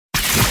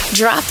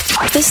Drop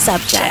the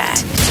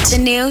subject. The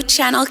new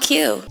Channel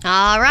Q.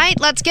 All right,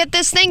 let's get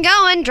this thing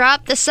going.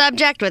 Drop the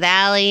subject with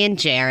Allie and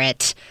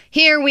Jarrett.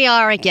 Here we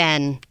are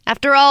again.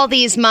 After all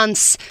these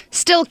months,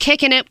 still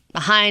kicking it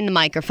behind the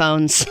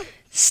microphones.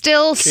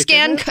 Still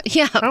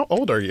Yeah. How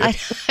old are you?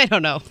 I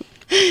don't know.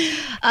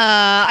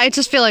 I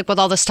just feel like with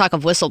all this talk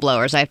of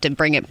whistleblowers, I have to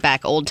bring it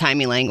back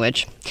old-timey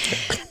language.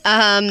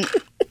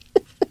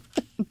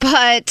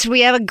 But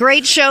we have a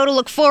great show to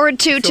look forward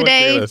to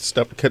today. Like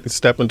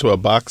step into a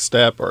box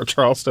step or a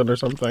Charleston or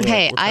something.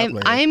 Hey,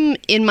 I'm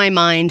in my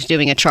mind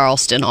doing a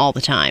Charleston all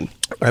the time.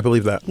 I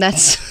believe that.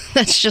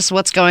 That's just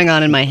what's going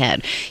on in my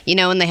head. You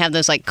know when they have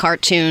those like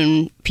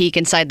cartoon peek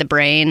inside the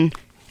brain?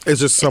 It's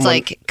just someone.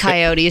 It's like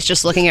coyotes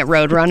just looking at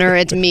Roadrunner.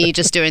 It's me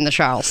just doing the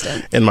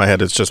Charleston. In my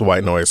head, it's just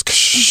white noise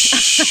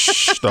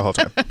the whole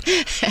time.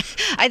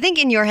 I think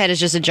in your head it's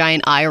just a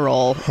giant eye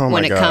roll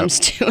when it comes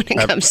to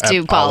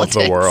politics. All of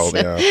the world,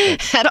 yeah.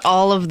 At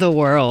all of the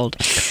world.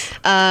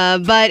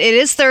 But it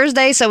is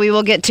Thursday, so we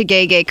will get to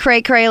Gay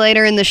Cray Cray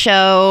later in the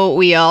show.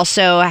 We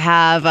also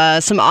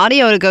have some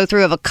audio to go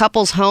through of a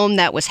couple's home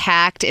that was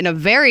hacked in a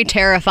very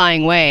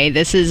terrifying way.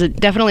 This is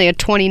definitely a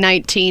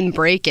 2019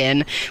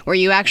 break-in where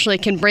you actually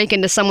can break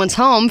into someoe's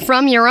home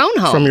from your own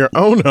home. From your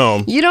own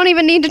home. You don't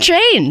even need to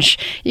change.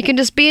 You can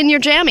just be in your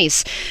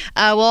jammies.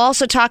 We'll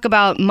also talk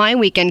about my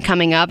weekend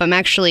coming up. I'm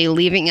actually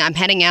I'm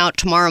heading out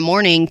tomorrow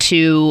morning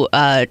to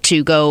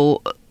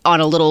go on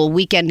a little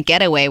weekend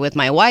getaway with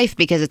my wife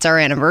because it's our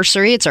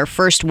anniversary. It's our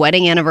first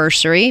wedding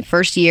anniversary,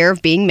 first year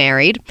of being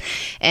married.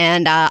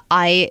 And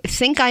I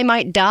think I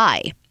might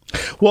die.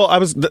 Well, I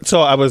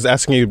was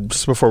asking you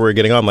just before we were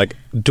getting on, like,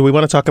 do we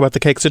want to talk about the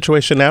cake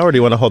situation now, or do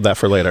you want to hold that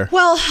for later?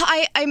 Well,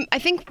 I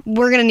think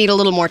we're going to need a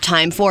little more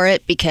time for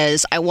it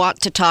because I want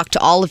to talk to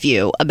all of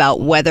you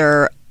about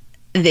whether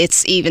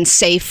it's even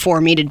safe for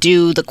me to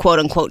do the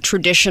quote-unquote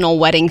traditional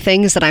wedding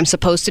things that I'm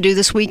supposed to do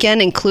this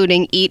weekend,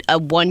 including eat a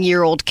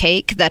 1-year-old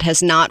cake that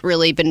has not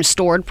really been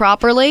stored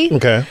properly.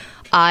 Okay.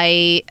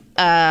 It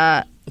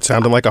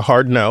sounded like a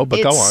hard no,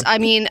 but go on. I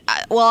mean,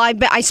 well,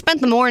 I spent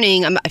the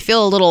morning, I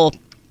feel a little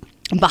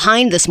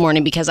behind this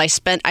morning because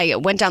I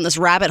went down this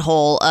rabbit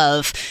hole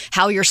of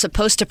how you're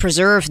supposed to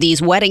preserve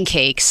these wedding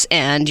cakes,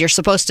 and you're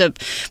supposed to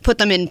put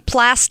them in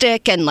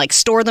plastic and like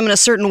store them in a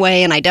certain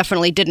way, and I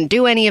definitely didn't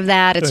do any of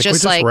that. It's we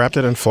just wrapped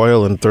it in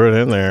foil and threw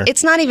it in there.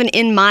 It's not even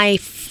in my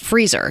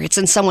freezer. It's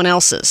in someone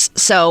else's.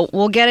 So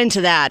we'll get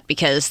into that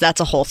because that's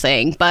a whole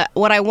thing. But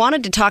what I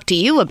wanted to talk to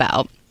you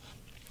about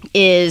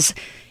is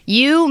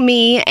you,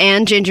 me,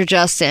 and Ginger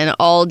Justin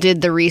all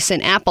did the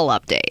recent Apple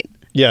update.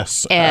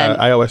 Yes, and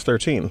iOS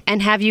 13.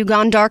 And have you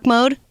gone dark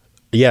mode?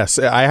 Yes,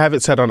 I have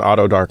it set on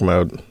auto dark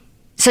mode.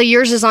 So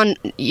yours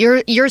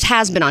yours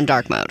has been on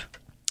dark mode.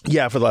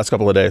 Yeah, for the last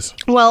couple of days.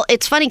 Well,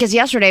 it's funny because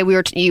yesterday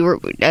you were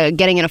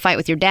getting in a fight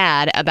with your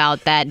dad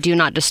about that do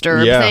not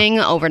disturb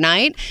thing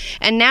overnight,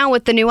 and now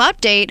with the new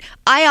update,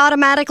 I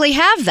automatically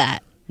have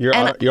that. You're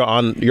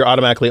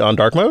automatically on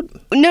dark mode?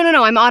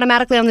 No. I'm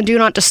automatically on the do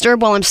not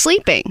disturb while I'm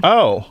sleeping.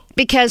 Oh.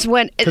 Because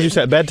you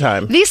set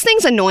bedtime. These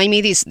things annoy me,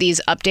 these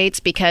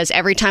updates, because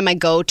every time I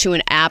go to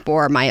an app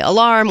or my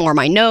alarm or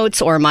my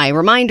notes or my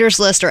reminders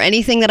list or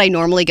anything that I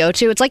normally go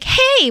to, it's like,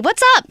 hey,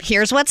 what's up?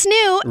 Here's what's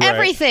new. Right.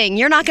 Everything.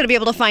 You're not going to be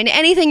able to find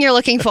anything you're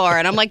looking for.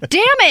 And I'm like,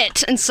 damn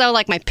it. And so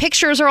like my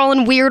pictures are all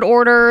in weird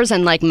orders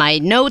and like my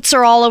notes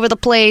are all over the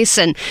place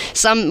and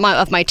some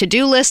of my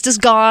to-do list is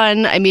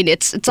gone. I mean,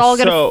 it's all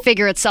going to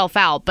figure itself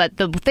out. But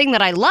the thing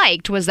that I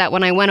liked was that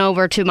when I went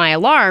over to my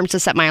alarms to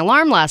set my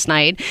alarm last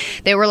night,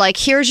 they were like,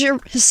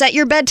 set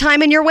your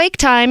bedtime and your wake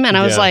time. And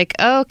I was like,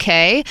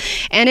 okay.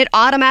 And it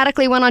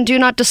automatically went on do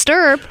not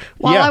disturb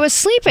while I was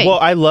sleeping. Well,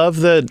 I love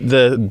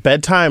the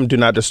bedtime do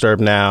not disturb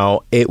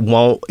now. It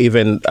won't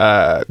even,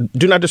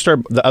 do not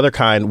disturb, the other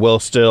kind will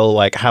still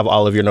like have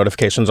all of your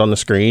notifications on the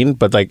screen,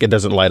 but like it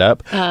doesn't light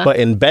up. But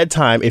in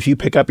bedtime, if you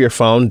pick up your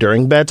phone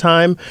during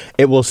bedtime,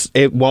 it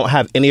won't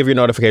have any of your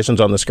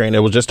notifications on the screen. It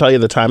will just tell you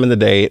the time and the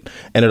date,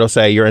 and it'll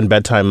say you're in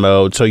bedtime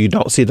mode, so you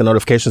don't see the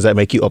notifications that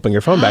make you open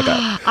your phone back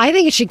up. I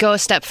think it should go a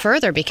step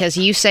further because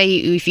you say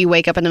if you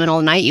wake up in the middle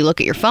of the night, you look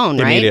at your phone,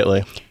 right?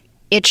 Immediately.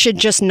 It should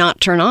just not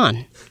turn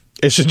on.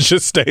 It should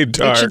just stay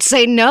dark. It should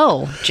say,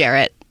 no,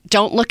 Jarrett,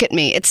 don't look at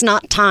me. It's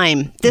not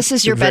time. This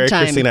is your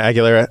bedtime. Christina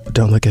Aguilera,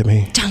 don't look at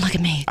me. Don't look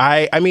at me.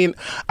 I mean,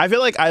 I feel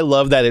like I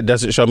love that it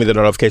doesn't show me the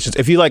notifications.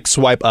 If you like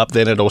swipe up,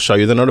 then it'll show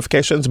you the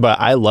notifications. But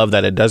I love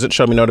that it doesn't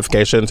show me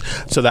notifications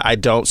so that I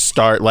don't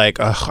start like,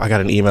 oh, I got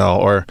an email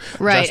or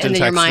right, Justin and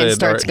then your mind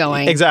starts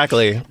going.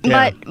 Exactly.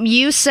 Yeah. But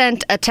you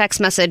sent a text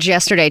message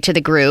yesterday to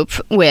the group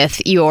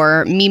with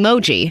your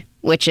Memoji,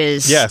 which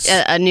is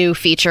a new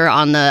feature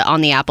on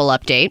the Apple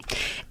update.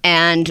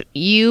 And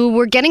you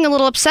were getting a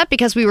little upset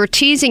because we were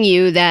teasing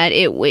you that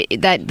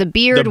the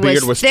beard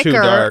was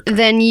thicker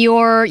than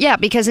your... Yeah,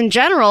 because in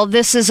general,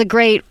 this is a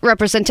great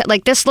representation.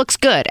 Like, this looks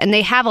good. And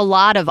they have a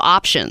lot of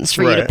options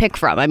for you to pick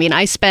from. I mean,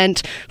 I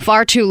spent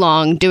far too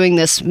long doing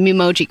this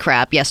Memoji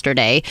crap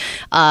yesterday,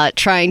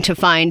 trying to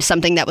find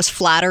something that was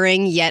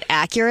flattering yet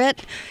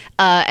accurate.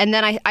 And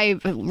then I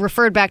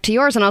referred back to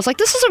yours, and I was like,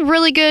 this is a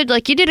really good,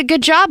 like, you did a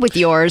good job with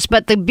yours,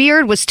 but the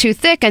beard was too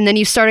thick, and then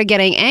you started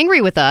getting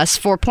angry with us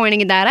for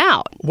pointing that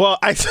out. Well,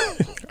 I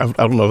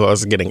don't know if I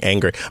was getting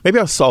angry. Maybe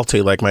I was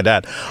salty like my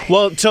dad.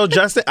 Well, till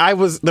Justin,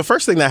 the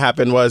first thing that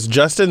happened was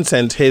Justin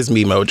sent his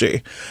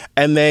Memoji,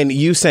 and then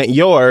you sent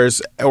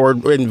yours,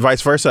 and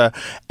vice versa.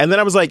 And then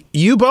I was like,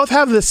 you both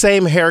have the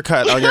same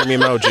haircut on your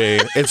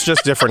Memoji. It's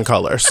just different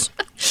colors.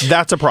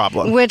 That's a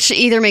problem. Which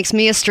either makes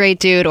me a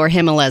straight dude or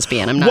him a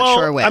lesbian. I'm not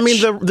sure which. I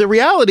mean, the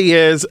reality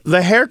is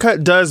the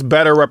haircut does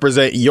better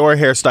represent your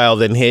hairstyle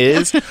than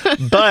his,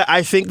 but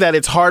I think that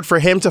it's hard for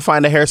him to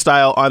find a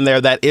hairstyle on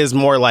there that is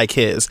more like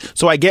his.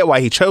 So I get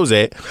why he chose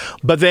it.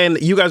 But then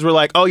you guys were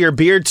like, oh, your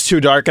beard's too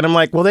dark. And I'm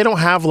like, well, they don't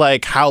have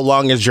like, how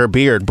long is your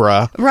beard,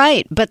 bruh?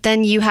 Right. But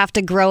then you have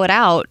to grow it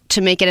out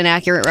to make it an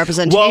accurate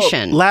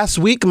representation. Well, last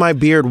week my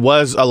beard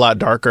was a lot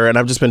darker, and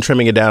I've just been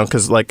trimming it down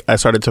because like I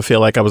started to feel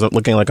like I wasn't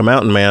looking like a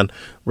mountain man,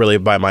 really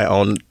by my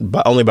own,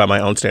 only by my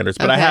own standards.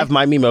 But I have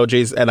my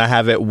Memojis, and I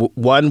have it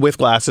one with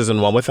glasses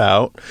and one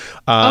without.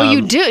 Oh,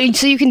 you do?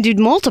 So you can do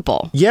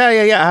multiple? Yeah.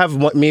 I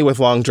have me with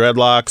long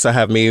dreadlocks. I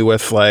have me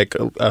with like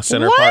a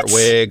center part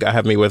wig. I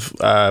have me with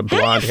blonde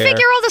hair. How do you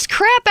figure all this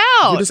crap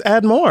out? You just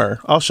add more.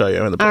 I'll show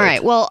you in the break. All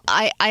right. Well,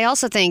 I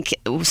also think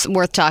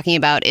worth talking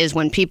about is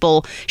when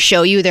people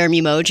show you their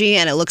Memoji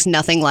and it looks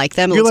nothing like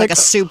them. It looks like a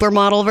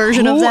supermodel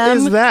version of them.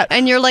 Who is that?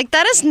 And you're like,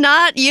 that is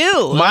not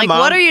you. My mom,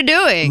 what are you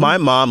doing? My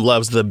mom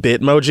loves the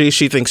Bitmoji.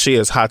 She thinks she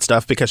is hot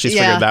stuff because she's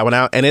figured that one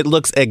out, and it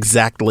looks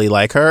exactly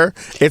like her.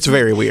 It's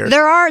very weird.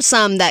 There are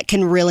some that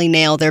can really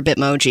nail their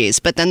Bitmojis,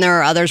 but then there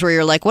are others where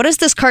you're like, what is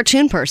this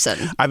cartoon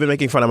person? I've been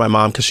making fun of my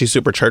mom because she's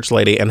super church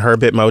lady, and her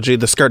Bitmoji,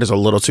 the skirt is a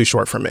little too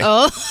short for me.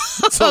 Oh,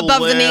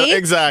 above the knee?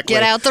 Exactly.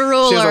 Get out the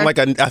ruler. She has on like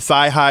a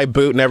thigh-high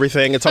boot and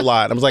everything. It's a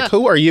lot. I was like,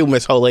 who are you,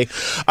 Miss Holy?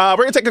 We're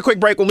going to take a quick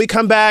break. When we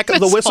come back, the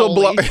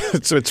whistleblower...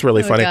 it's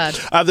really funny.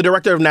 The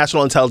Director of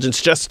National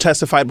Intelligence just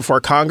testified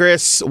before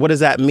Congress. What does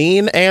that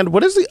mean? And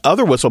what is the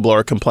other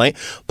whistleblower complaint?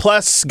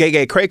 Plus,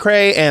 gay cray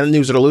cray and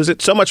news it or lose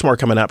it. So much more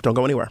coming up. Don't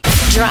go anywhere.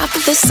 Drop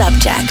the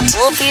subject.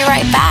 We'll be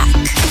right back.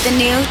 The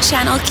new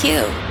Channel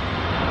Q.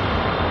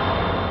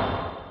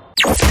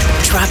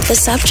 Drop the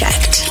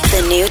subject.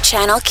 The new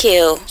Channel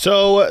Q.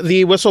 So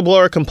the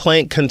whistleblower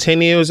complaint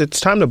continues. It's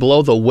time to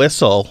blow the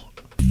whistle,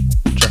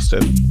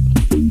 Justin.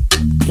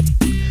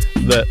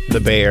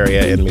 The Bay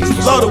Area in me.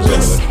 Blow the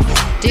whistle.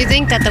 Do you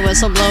think that the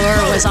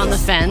whistleblower was on the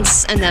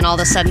fence and then all of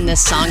a sudden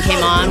this song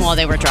came on while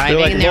they were driving?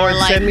 Like, and they Lord, were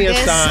like, send me a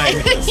sign.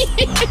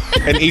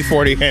 An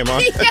E40 came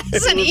on.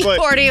 Yes, an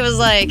E40 was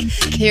like,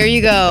 here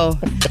you go.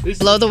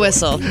 Blow the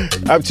whistle.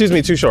 Excuse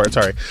me, too short,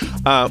 sorry.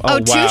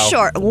 Too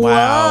short. Whoa.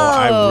 Wow,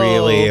 I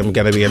really am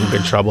going to be in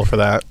big trouble for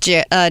that.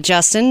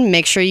 Justin,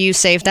 make sure you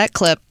save that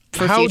clip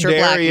for future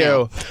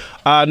blackmail.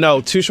 How dare you? No,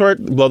 Too Short,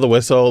 Blow the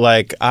Whistle.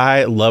 Like,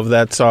 I love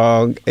that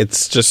song.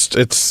 It's just,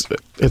 it's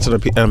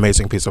an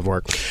amazing piece of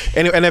work.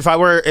 And if I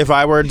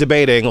were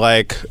debating,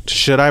 like,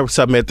 should I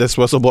submit this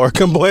whistleblower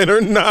complaint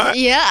or not?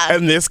 Yeah.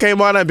 And this came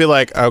on, I'd be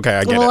like, okay,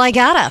 I get it. Well, I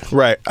gotta.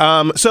 Right.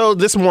 So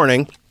this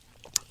morning,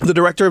 the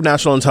Director of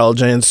National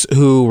Intelligence,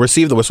 who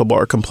received the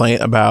whistleblower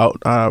complaint about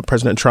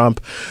President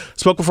Trump,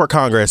 spoke before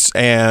Congress,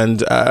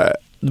 and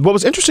what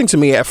was interesting to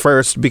me at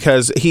first,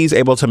 because he's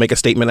able to make a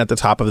statement at the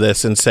top of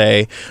this and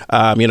say,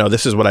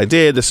 this is what I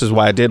did. This is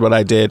why I did what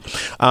I did.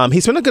 He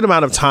spent a good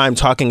amount of time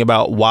talking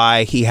about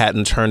why he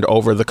hadn't turned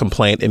over the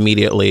complaint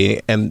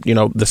immediately. And,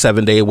 the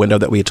 7-day window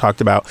that we had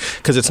talked about,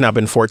 because it's now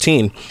been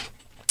 14.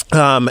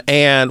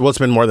 It's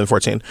been more than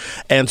 14.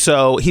 And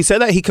so he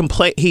said that he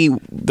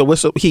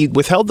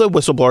withheld the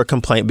whistleblower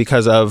complaint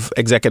because of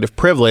executive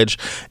privilege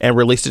and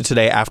released it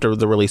today after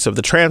the release of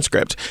the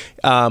transcript.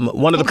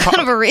 What kind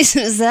of a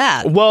reason is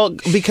that? Well,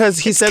 because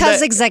he said that...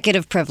 Because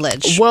executive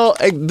privilege. Well,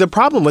 the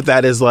problem with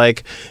that is,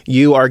 like,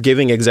 you are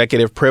giving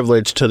executive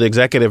privilege to the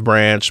executive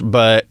branch,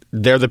 but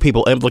they're the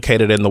people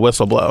implicated in the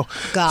whistleblow.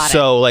 Got it.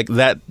 So, like,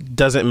 that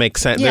doesn't make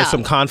sense. Yeah. There's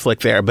some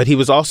conflict there. But he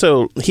was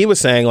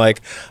saying,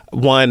 like,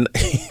 one...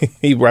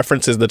 He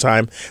references the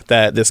time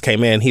that this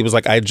came in. He was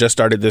like, I just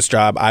started this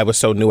job. I was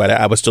so new at it.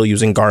 I was still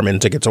using Garmin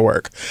to get to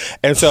work.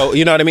 And so,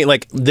 you know what I mean?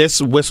 Like, this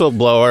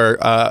whistleblower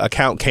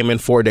account came in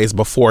 4 days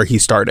before he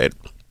started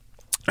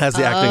as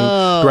the acting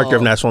Director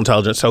of National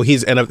Intelligence. So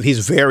he's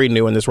very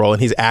new in this role, and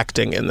he's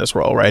acting in this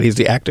role, right? He's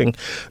the acting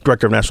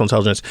Director of National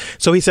Intelligence.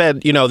 So he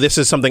said, this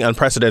is something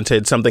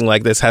unprecedented. Something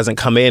like this hasn't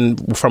come in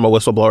from a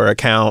whistleblower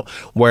account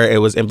where it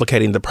was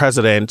implicating the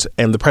president,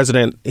 and the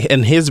president,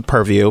 in his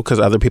purview,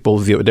 because other people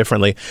view it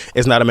differently,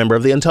 is not a member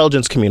of the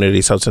intelligence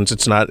community. So since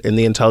it's not in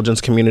the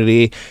intelligence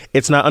community,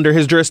 it's not under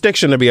his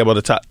jurisdiction to be able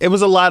to talk. It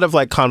was a lot of,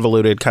 like,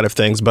 convoluted kind of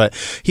things, but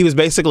he was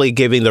basically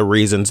giving the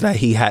reasons that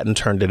he hadn't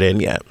turned it in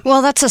yet.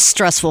 Well, that's a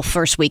stressful stressful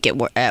first week at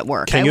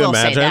work. Can I you will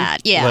imagine? say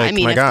that. Yeah, Like, I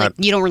mean, my if, God. like,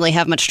 you don't really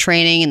have much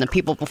training, and the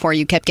people before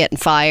you kept getting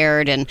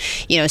fired, and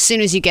as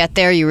soon as you get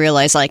there, you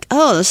realize like,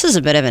 oh, this is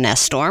a bit of an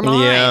S storm.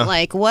 All Yeah. right,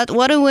 like what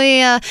do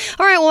we? All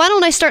right, well, why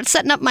don't I start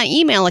setting up my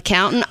email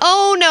account? And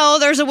oh no,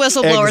 there's a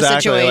whistleblower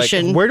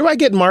situation. Like, where do I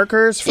get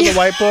markers for the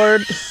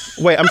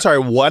whiteboard? Wait, I'm sorry.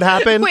 What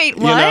happened? Wait,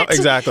 what?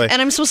 Exactly.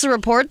 And I'm supposed to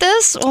report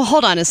this? Well,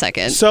 hold on a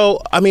second.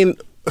 So, I mean,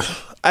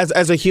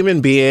 as a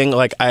human being,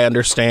 like, I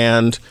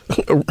understand,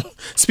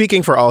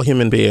 speaking for all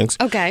human beings,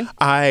 Okay.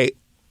 I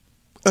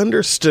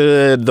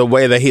understood the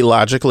way that he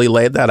logically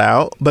laid that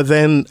out. But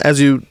then as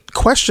you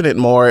question it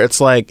more,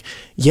 it's like,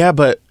 yeah,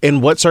 but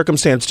in what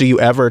circumstance do you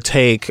ever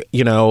take,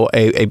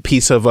 a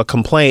piece of a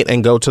complaint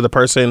and go to the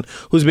person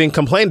who's being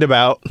complained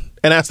about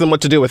and ask them what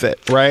to do with it,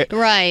 right?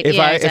 Right. If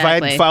I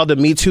exactly. had filed a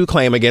Me Too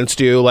claim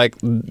against you, like,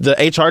 the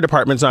HR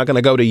department's not going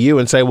to go to you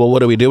and say, well, what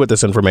do we do with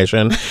this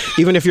information?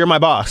 Even if you're my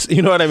boss,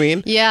 you know what I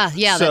mean? Yeah,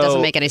 that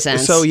doesn't make any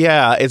sense. So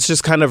yeah, it's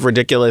just kind of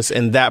ridiculous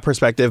in that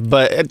perspective.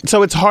 But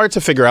so it's hard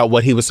to figure out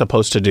what he was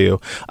supposed to do.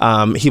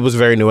 He was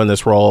very new in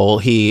this role.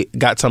 He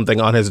got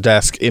something on his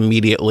desk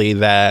immediately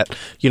that,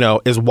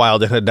 is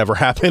wild and had never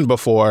happened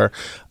before.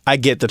 I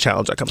get the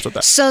challenge that comes with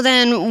that. So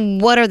then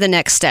what are the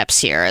next steps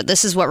here?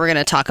 This is what we're going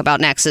to talk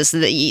about next. Is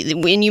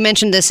when you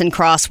mentioned this in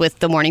cross with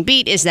the Morning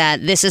Beat, is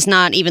that this is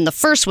not even the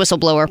first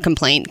whistleblower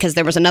complaint, because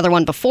there was another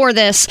one before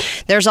this.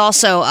 There's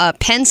also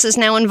Pence is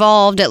now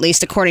involved, at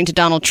least according to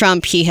Donald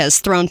Trump. He has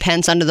thrown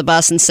Pence under the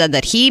bus and said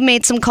that he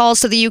made some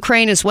calls to the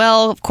Ukraine as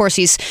well. Of course,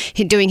 he's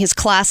doing his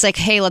classic,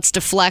 hey, let's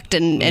deflect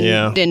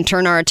and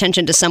turn our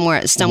attention to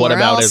somewhere else.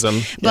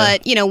 Whataboutism.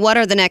 But, what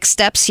are the next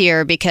steps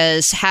here?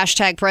 Because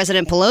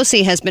 #President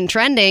Pelosi has been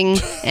trending,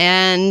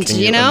 and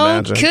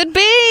imagine? could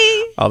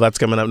be. Oh, that's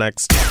coming up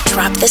next.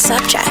 Drop the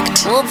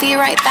subject. We'll be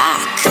right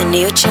back. The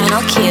new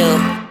Channel Q.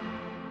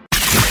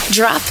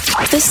 Drop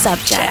the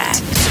subject.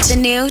 The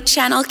new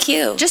Channel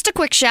Q. Just a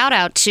quick shout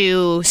out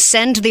to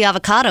Send the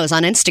Avocados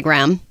on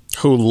Instagram.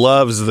 Who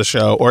loves the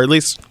show, or at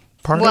least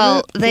part of it?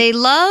 Well, they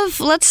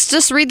love, let's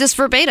just read this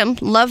verbatim,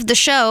 love the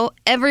show.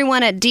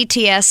 Everyone at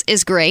DTS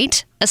is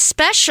great,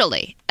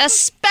 especially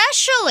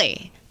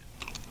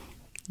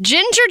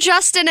Ginger,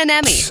 Justin, and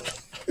Emmy,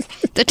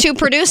 the two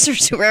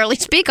producers who rarely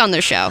speak on the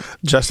show.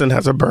 Justin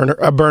has a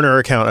burner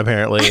account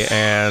apparently,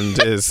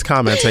 and is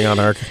commenting on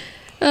our.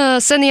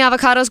 Send the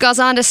Avocados goes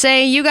on to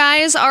say, you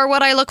guys are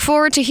what I look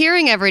forward to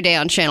hearing every day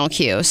on Channel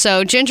Q.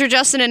 So Ginger,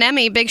 Justin, and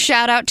Emmy, big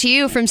shout out to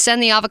you from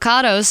Send the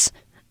Avocados.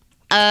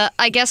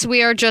 I guess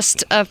we are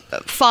just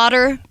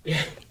fodder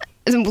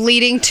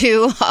leading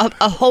to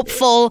a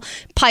hopeful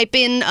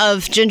pipe-in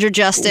of Ginger,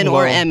 Justin,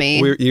 or Emmy.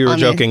 You were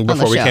joking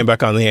before we came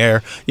back on the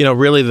air.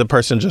 Really, the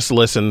person just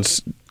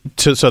listens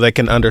so they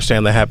can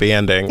understand the happy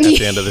ending at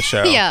the end of the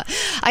show. Yeah.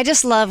 I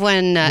just love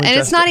when... and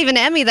it's not even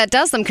Emmy that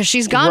does them, because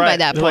she's gone by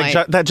that point.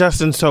 Like, that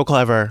Justin's so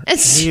clever.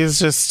 He's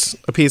just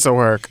a piece of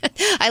work.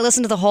 I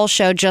listen to the whole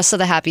show just so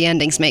the happy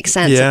endings make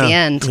sense at the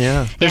end.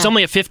 Yeah. There's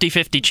only a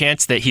 50-50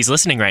 chance that he's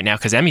listening right now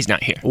because Emmy's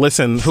not here.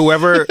 Listen,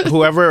 whoever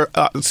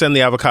Send the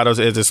Avocados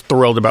is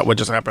thrilled about what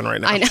just happened right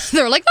now. I know.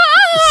 They're like,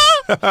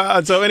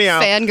 ah! So anyhow...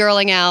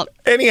 Fangirling out.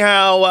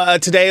 Anyhow,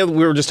 today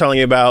we were just telling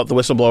you about the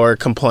whistleblower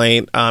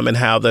complaint and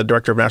how the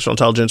Director of National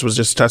Intelligence was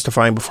just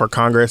testifying before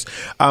Congress.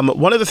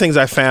 One of the things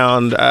I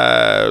found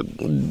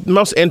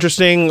most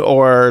interesting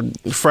or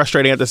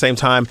frustrating at the same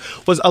time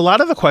was a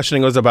lot of the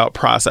questioning was about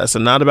process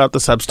and not about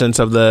the substance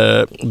of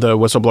the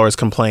whistleblower's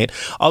complaint.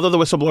 Although the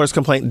whistleblower's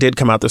complaint did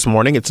come out this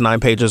morning, it's 9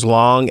 pages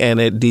long,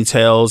 and it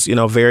details,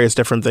 various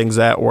different things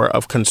that were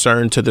of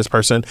concern to this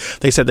person.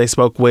 They said they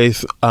spoke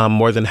with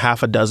more than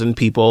half a dozen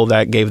people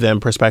that gave them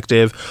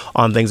perspective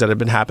on things that had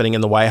been happening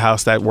in the White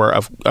House that were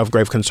of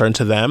grave concern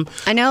to them.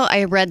 I know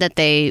I read that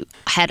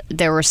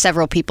there were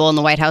several people in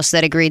the White House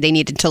that agreed they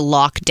needed to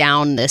lock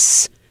down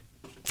this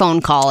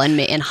phone call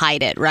and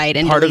hide it, right?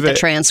 And delete the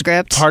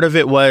transcript. Part of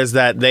it was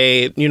that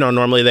they,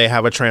 normally they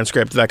have a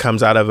transcript that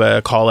comes out of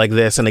a call like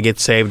this and it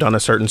gets saved on a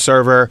certain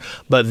server.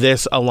 But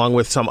this, along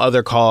with some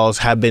other calls,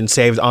 have been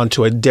saved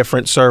onto a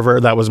different server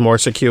that was more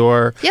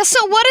secure. Yeah,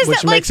 so what is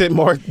that? Which makes it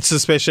more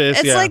suspicious.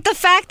 It's like the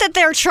fact that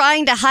they're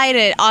trying to hide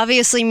it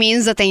obviously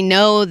means that they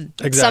know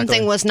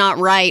something was not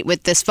right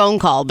with this phone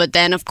call. But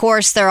then, of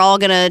course, they're all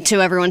going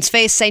to everyone's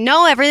face, say,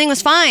 no, everything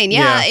was fine.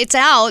 Yeah. It's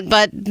out.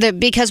 But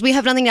because we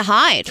have nothing to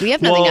hide. We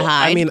have nothing to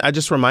hide. I mean, I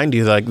just remind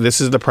you,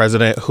 this is the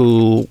president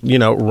who,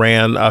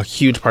 ran a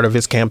huge part of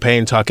his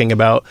campaign talking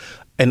about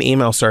an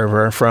email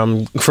server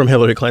from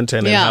Hillary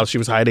Clinton and how she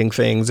was hiding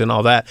things and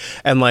all that.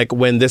 And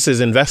when this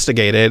is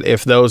investigated,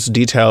 if those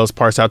details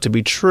parse out to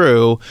be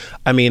true,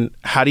 I mean,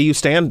 how do you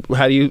stand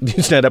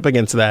up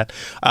against that?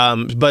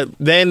 But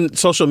then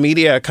social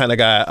media kind of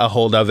got a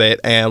hold of it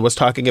and was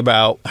talking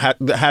about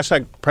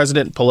the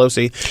 #President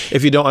Pelosi.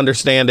 If you don't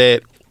understand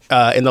it,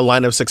 in the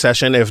line of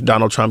succession, if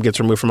Donald Trump gets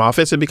removed from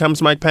office, it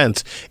becomes Mike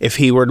Pence. If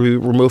he were to be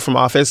removed from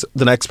office,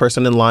 the next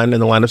person in the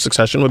line of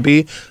succession would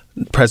be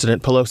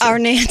President Pelosi. Our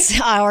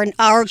Nancy,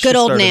 our good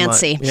old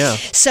Nancy. Yeah.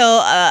 So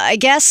I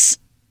guess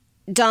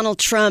Donald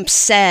Trump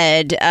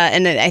said,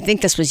 and I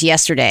think this was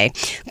yesterday,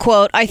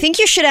 quote, "I think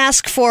you should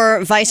ask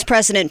for Vice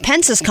President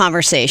Pence's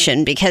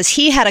conversation because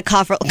he had a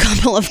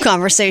couple of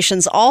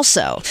conversations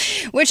also,"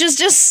 which is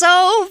just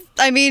so,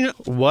 I mean,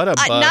 what a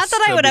bust not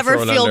that I would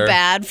ever feel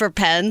bad for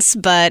Pence,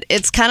 but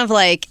it's kind of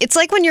like, it's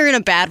like when you're in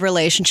a bad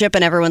relationship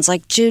and everyone's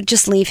like, dude,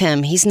 just leave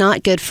him. He's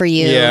not good for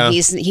you. Yeah.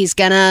 He's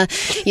gonna,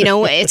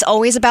 it's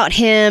always about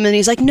him. And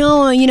he's like,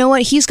 no, you know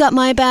what? He's got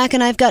my back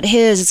and I've got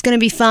his. It's going to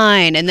be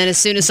fine. And then as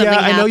soon as something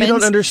happens. I know you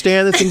don't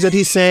understand the things that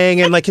he's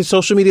saying, and like his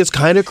social media is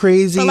kind of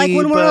crazy. But like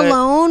when we're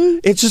alone,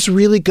 it's just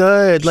really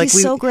good. Like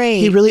he's so great.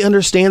 He really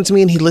understands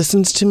me and he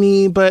listens to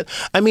me. But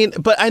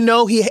I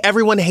know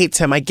everyone hates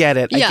him. I get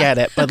it.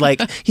 But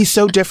like he's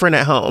so different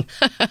at home.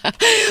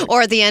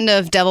 Or at the end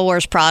of Devil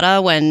Wears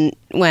Prada, when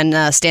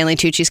Stanley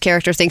Tucci's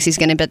character thinks he's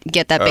going to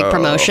get that big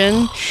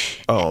promotion.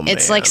 Oh, man.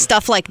 It's like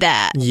stuff like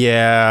that.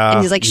 Yeah.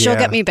 And he's like, she'll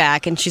get me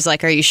back. And she's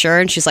like, are you sure?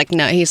 And she's like,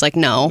 no. He's like,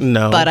 no.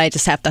 But I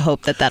just have to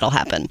hope that that'll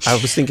happen. I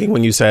was thinking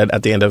when you said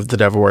at the end of The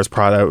Devil Wears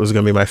Prada, it was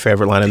going to be my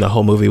favorite line in the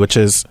whole movie, which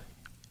is,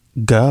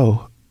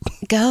 go.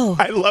 Go.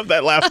 I love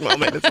that last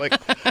moment. It's like,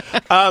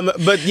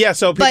 but yeah,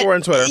 so people were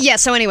on Twitter. Yeah,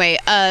 so anyway,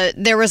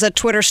 there was a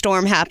Twitter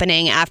storm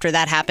happening after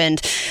that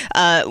happened.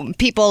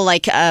 People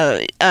like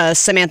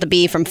Samantha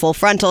Bee from Full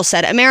Frontal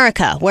said,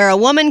 America, where a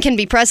woman can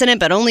be president,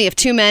 but only if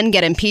two men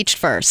get impeached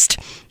first.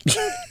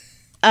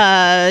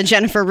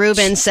 Jennifer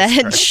Rubin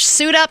said,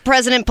 suit up,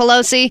 President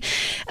Pelosi.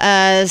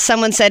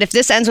 Someone said, if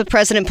this ends with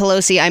President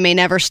Pelosi, I may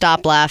never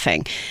stop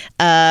laughing.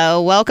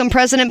 Welcome,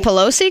 President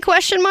Pelosi, ?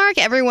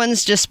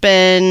 Everyone's just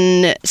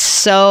been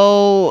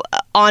so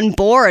on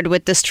board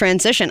with this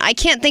transition. I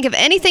can't think of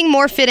anything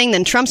more fitting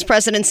than Trump's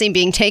presidency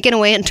being taken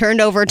away and turned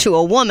over to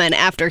a woman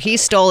after he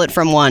stole it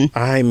from one.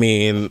 I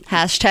mean...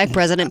 Hashtag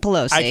President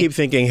Pelosi. I keep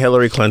thinking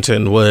Hillary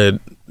Clinton would...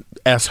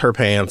 S her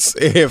pants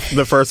if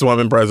the first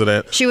woman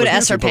president. She would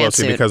S her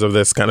pants because of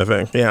this kind of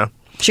thing. Yeah.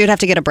 She would have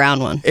to get a brown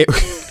one.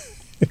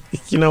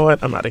 You know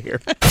what? I'm out of here.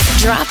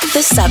 Drop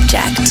the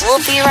subject. We'll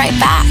be right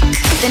back.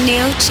 The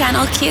new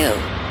Channel Q.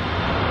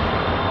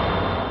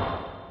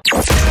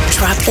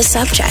 Drop the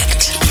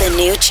subject. The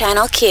new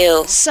Channel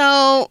Q.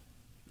 So,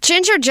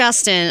 Ginger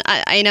Justin,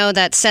 I know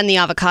that Send the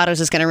Avocados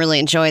is going to really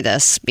enjoy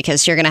this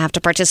because you're going to have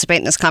to participate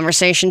in this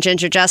conversation,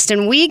 Ginger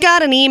Justin. We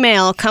got an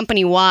email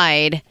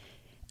company-wide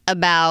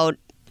about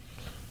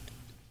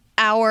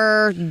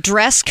our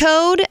dress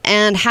code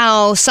and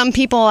how some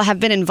people have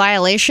been in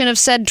violation of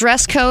said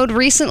dress code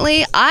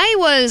recently.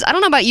 I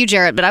don't know about you,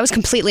 Jarrett, but I was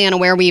completely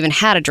unaware we even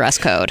had a dress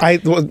code.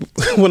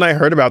 When I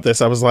heard about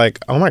this, I was like,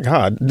 oh my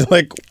God,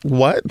 like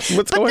what?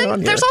 What's going on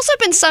here? There's also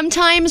been some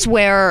times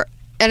where,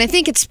 and I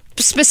think it's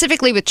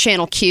specifically with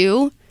Channel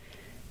Q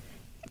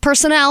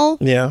personnel.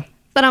 Yeah.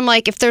 But I'm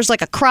like, if there's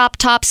like a crop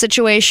top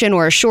situation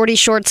or a shorty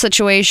short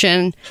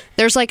situation,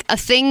 there's like a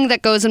thing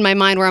that goes in my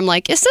mind where I'm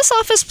like, is this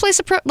office place,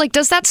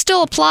 does that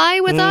still apply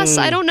with us?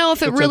 I don't know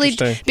if it really,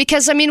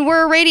 because I mean,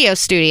 we're a radio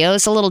studio.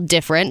 It's a little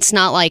different. It's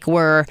not like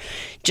we're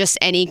just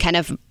any kind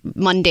of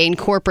mundane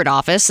corporate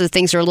office. So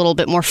things are a little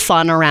bit more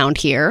fun around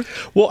here.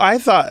 Well, I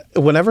thought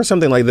whenever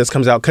something like this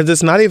comes out, because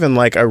it's not even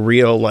like a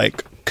real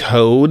like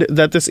code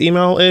that this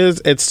email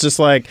is. It's just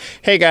like,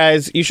 hey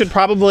guys, you should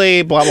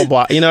probably blah, blah,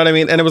 blah. You know what I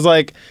mean? And it was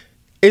like,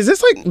 is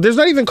this like, there's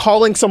not even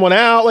calling someone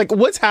out? Like,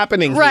 what's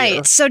happening right.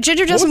 here? So,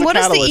 Ginger Justin, what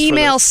does the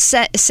email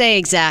say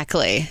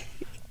exactly?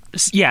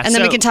 Yeah, and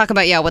then we can talk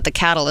about, what the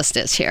catalyst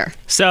is here.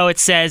 So it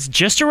says,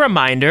 just a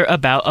reminder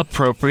about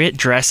appropriate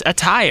dress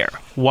attire.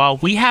 While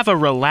we have a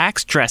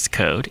relaxed dress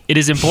code, it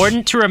is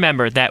important to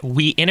remember that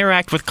we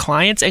interact with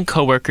clients and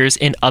coworkers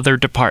in other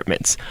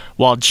departments.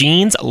 While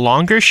jeans,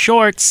 longer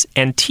shorts,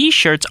 and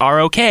t-shirts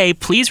are okay,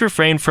 please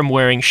refrain from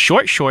wearing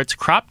short shorts,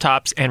 crop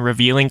tops, and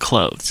revealing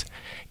clothes.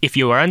 If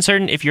you are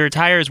uncertain if your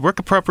attire is work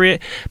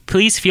appropriate,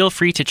 please feel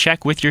free to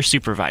check with your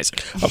supervisor.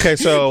 Okay,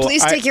 so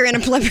please take your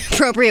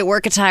inappropriate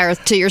work attire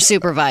to your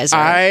supervisor.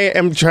 I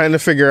am trying to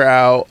figure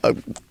out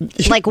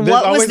what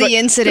was the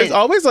incident? There's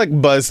always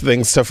like buzz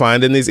things to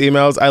find in these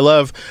emails. I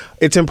love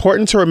it's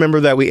important to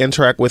remember that we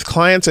interact with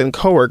clients and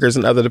coworkers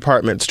in other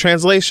departments.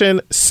 Translation,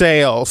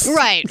 sales.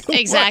 Right,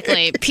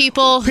 exactly.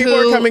 People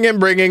are coming in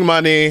bringing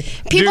money.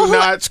 Do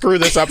not screw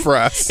this up for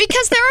us.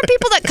 Because there are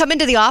people that come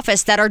into the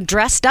office that are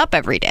dressed up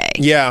every day.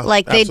 Yeah.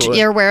 Like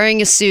you're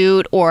wearing a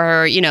suit,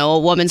 or a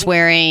woman's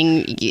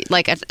wearing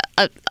like a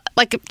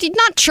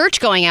not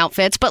church going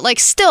outfits, but like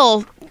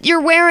still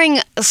you're wearing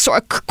a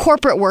sort of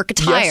corporate work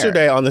attire.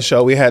 Yesterday on the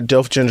show we had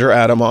Dilf Ginger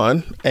Adam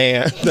on,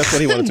 and that's what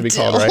he wanted to be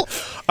called, right?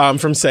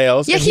 From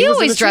sales. Yeah, he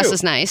always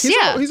dresses nice.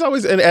 He's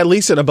always at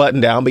least in a button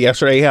down, but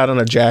yesterday he had on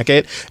a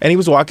jacket, and he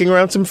was walking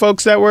around some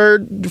folks that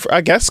were, I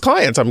guess,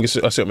 clients. I'm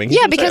assuming.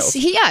 Yeah, because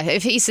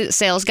if he's a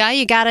sales guy,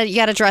 you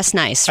gotta dress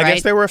nice, right? I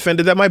guess they were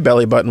offended that my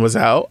belly button was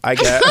out. I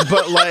guess,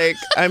 but like,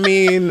 I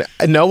mean,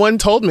 no one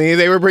told me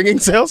they were bringing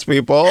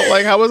salespeople.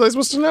 Like, how was I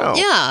supposed to know?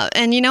 Yeah,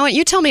 and you know what?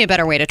 You tell me a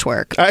better way to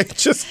twerk. I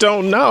just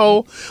don't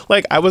know.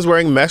 Like, I was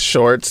wearing mesh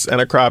shorts and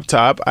a crop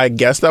top. I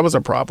guess that was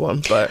a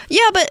problem, but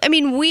yeah, but I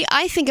mean,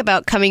 I think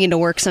about coming into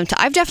work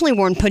sometimes. I've definitely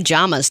worn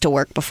pajamas to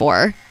work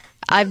before.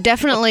 I've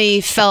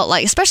definitely felt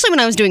like, especially when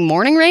I was doing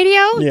morning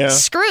radio,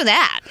 screw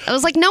that. I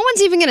was like, no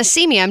one's even going to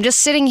see me. I'm just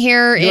sitting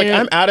here.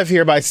 I'm out of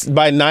here by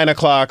 9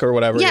 o'clock or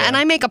whatever. Yeah, and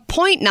I make a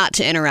point not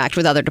to interact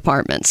with other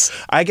departments.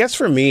 I guess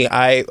for me,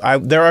 I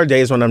there are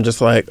days when I'm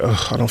just like,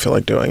 oh, I don't feel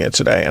like doing it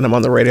today, and I'm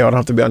on the radio. I don't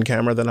have to be on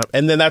camera.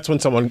 And then that's when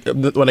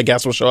a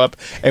guest will show up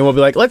and we'll be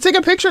like, let's take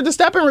a picture to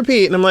step and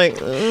repeat. And I'm like,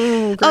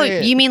 great. Oh,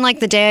 you mean like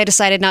the day I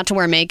decided not to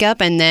wear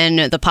makeup and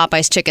then the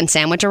Popeye's chicken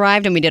sandwich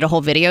arrived and we did a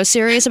whole video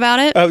series about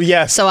it? Oh,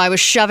 yes. So I was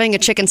shoving a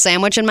chicken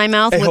sandwich in my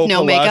mouth with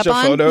no makeup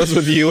on. Photos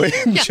with you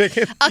and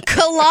chicken. A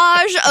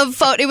collage of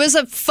photos. It was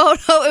a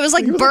photo. It was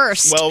like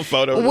burst. 12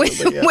 photos.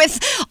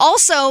 With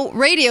also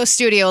radio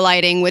studio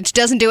lighting, which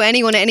doesn't do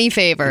anyone any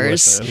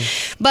favors.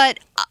 Listen. But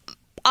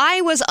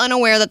I was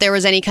unaware that there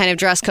was any kind of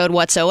dress code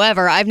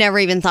whatsoever. I've never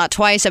even thought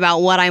twice about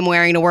what I'm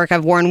wearing to work.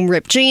 I've worn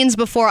ripped jeans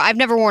before. I've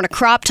never worn a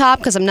crop top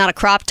because I'm not a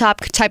crop top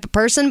type of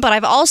person. But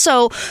I've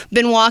also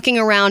been walking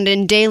around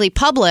in daily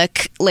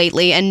public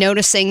lately and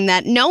noticing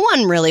that no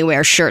one really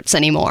wears shirts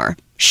anymore.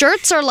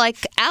 Shirts are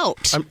like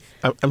out.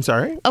 I'm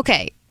sorry?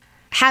 Okay.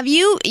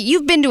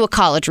 You've been to a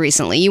college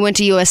recently. You went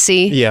to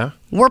USC? Yeah.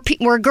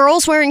 Were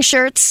girls wearing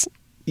shirts?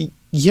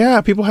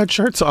 Yeah, people had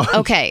shirts on.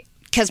 Okay.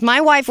 Because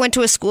my wife went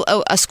to a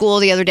school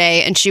the other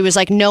day, and she was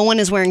like, "No one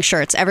is wearing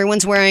shirts.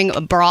 Everyone's wearing a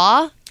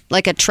bra,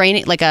 like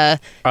a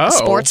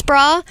sports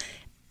bra,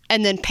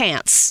 and then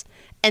pants."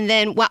 And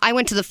then I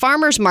went to the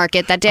farmer's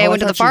market that day. I went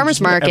to the farmer's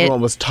market.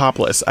 Everyone was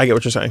topless. I get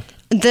what you're saying.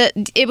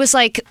 It was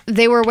like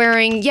they were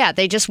wearing,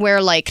 they just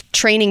wear like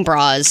training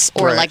bras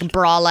or like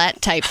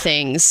bralette type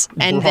things,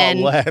 and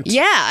bralette.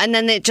 and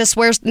then they just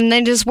wear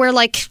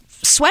like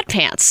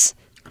sweatpants.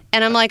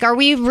 And I'm like, are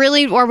we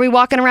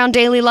walking around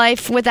daily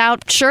life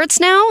without shirts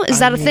now? Is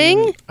that a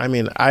thing? I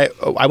mean, I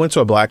went to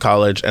a black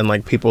college and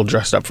like people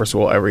dressed up for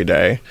school every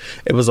day.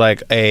 It was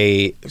like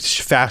a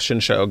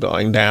fashion show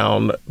going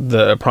down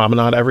the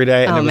promenade every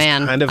day. And oh it was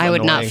man, kind of I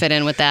would annoying. not fit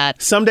in with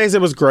that. Some days it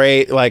was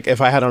great, like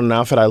if I had on an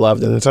outfit I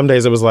loved, and then some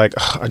days it was like,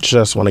 I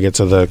just want to get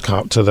to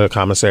the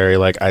commissary,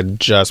 like I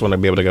just want to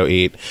be able to go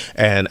eat,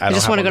 and I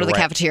just want to go to the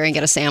cafeteria and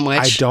get a sandwich.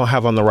 I don't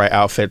have on the right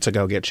outfit to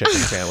go get chicken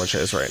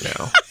sandwiches right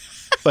now.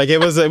 Like it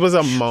was a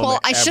moment. Well,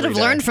 I should have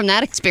learned from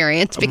that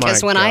experience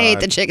because My when I ate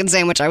God. the chicken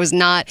sandwich, I was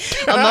not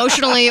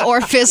emotionally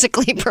or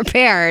physically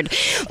prepared.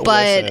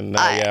 But Listen,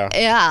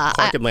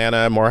 Clark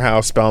Atlanta,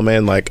 Morehouse,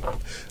 Spelman, like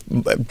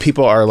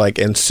people are like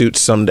in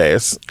suits some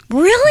days.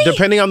 Really?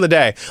 Depending on the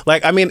day.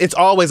 Like, I mean, it's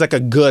always like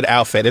a good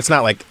outfit. It's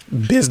not like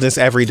business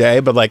every day,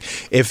 but like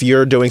if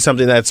you're doing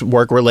something that's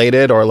work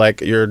related or like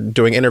you're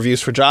doing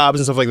interviews for jobs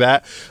and stuff like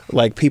that,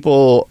 like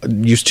people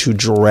used to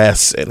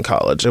dress in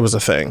college. It was a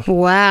thing.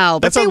 Wow.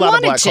 But That's they a lot of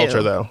wanted black to.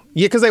 culture though.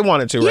 Yeah, because they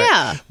wanted to, right?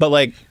 Yeah. But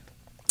like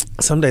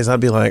some days I'd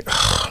be like,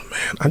 oh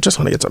man, I just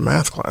want to get to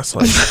math class.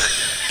 Like,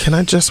 can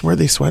I just wear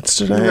these sweats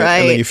today? Right.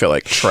 And then you feel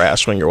like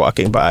trash when you're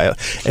walking by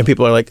and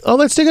people are like, oh,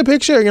 let's take a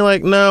picture. And you're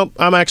like, no,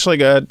 I'm actually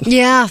good.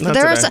 Yeah. Not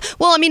There's today.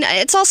 well, I mean,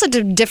 it's also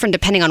different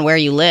depending on where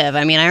you live.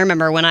 I mean, I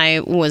remember when I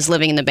was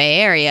living in the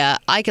Bay Area,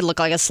 I could look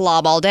like a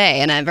slob all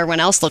day and everyone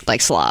else looked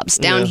like slobs.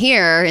 Down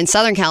here in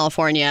Southern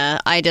California,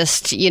 I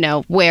just,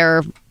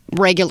 wear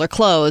regular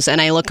clothes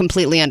and I look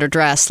completely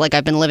underdressed like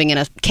I've been living in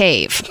a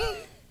cave.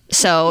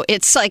 So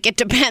it's like it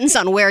depends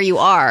on where you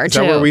are. Is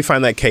that where we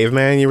find that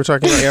caveman you were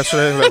talking about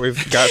yesterday that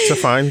we've got to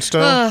find still?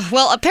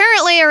 Well,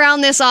 apparently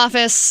around this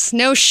office,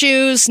 no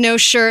shoes, no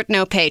shirt,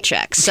 no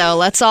paycheck. So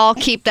let's all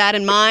keep that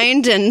in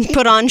mind and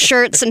put on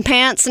shirts and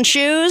pants and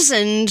shoes,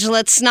 and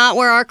let's not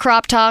wear our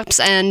crop tops.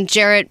 And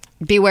Jarrett,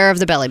 beware of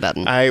the belly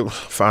button.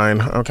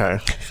 Fine. Okay.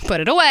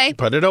 Put it away.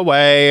 Put it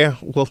away.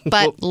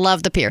 But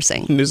love the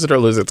piercing. News it or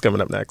lose it's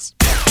coming up next.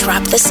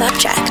 Drop the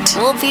subject.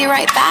 We'll be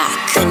right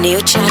back. The new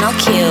Channel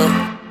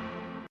Q.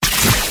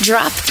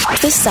 Drop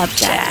the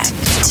subject.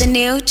 The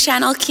new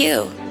Channel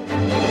Q.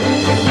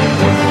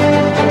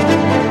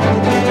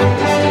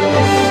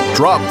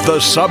 Drop the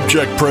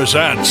Subject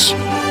presents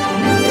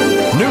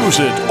News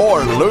It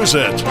or Lose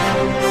It.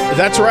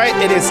 That's right.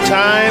 It is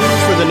time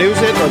for the News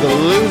It or the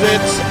Lose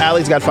It.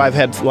 Allie's got 5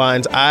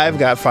 headlines. I've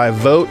got 5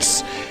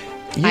 votes.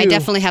 I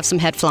definitely have some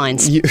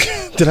headlines.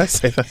 Did I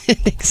say that? I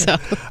think so.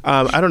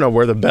 I don't know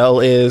where the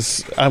bell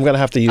is. I'm going to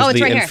have to use it's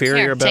the right here.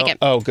 inferior Here, bell. take it.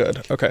 Oh,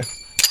 good. Okay.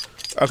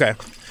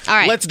 All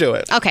right. Let's do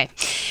it. Okay.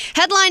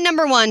 Headline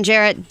number 1,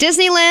 Jarrett.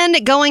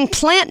 Disneyland going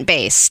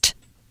plant-based.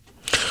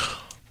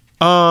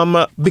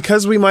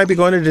 Because we might be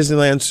going to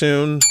Disneyland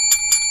soon.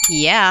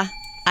 Yeah.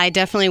 I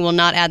definitely will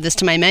not add this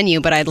to my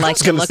menu, but I'd like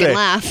to look and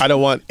laugh. I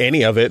don't want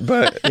any of it,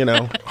 but,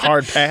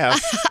 hard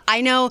pass.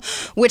 I know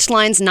which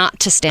lines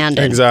not to stand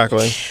in.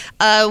 Exactly.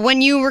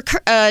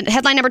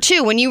 Headline number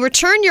 2, when you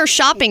return your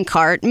shopping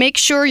cart, make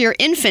sure your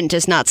infant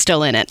is not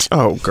still in it.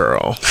 Oh,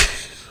 girl.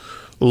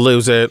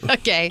 Lose it.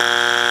 Okay.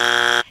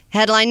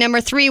 Headline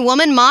number 3,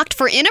 woman mocked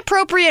for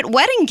inappropriate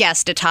wedding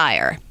guest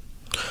attire.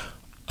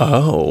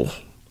 Oh.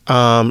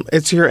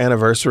 It's your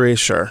anniversary,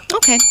 sure.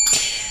 Okay.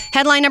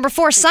 Headline number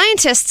 4,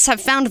 scientists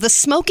have found the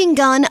smoking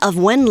gun of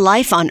when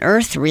life on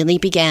Earth really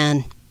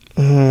began.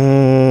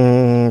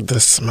 The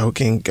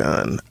smoking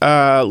gun.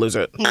 Lose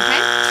it.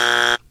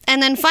 Okay.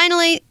 And then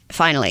finally,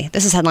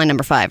 this is headline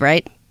number 5,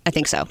 right? I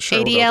think so.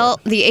 Sure, we'll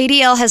go the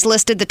ADL has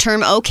listed the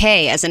term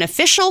okay as an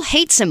official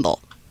hate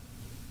symbol.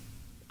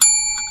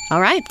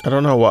 All right. I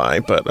don't know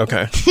why, but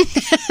okay.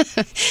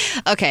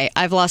 Okay,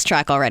 I've lost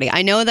track already.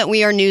 I know that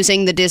we are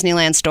newsing the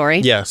Disneyland story.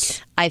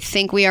 Yes. I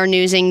think we are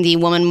newsing the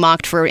woman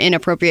mocked for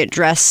inappropriate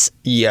dress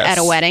Yes. at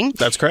a wedding.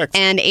 That's correct.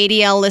 And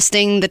ADL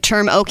listing the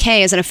term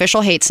okay as an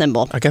official hate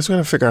symbol. I guess we're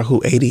going to figure out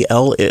who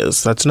ADL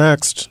is. That's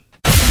next.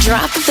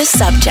 Drop the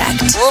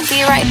subject. We'll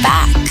be right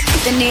back.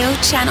 The new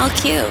Channel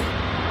Q.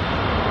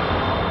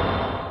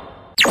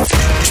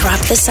 Drop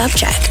the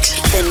subject.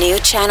 The new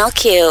Channel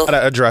Q. Got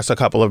to address a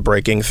couple of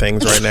breaking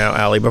things right now,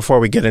 Allie, before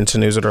we get into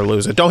News It or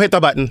Lose It. Don't hit the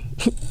button.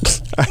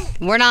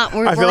 We're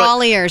I feel all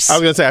like- ears. I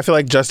was going to say, I feel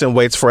like Justin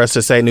waits for us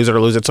to say News It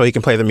or Lose It so he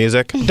can play the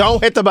music.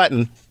 Don't hit the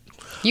button.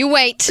 You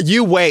wait.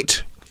 You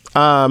wait.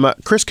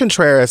 Chris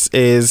Contreras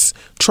is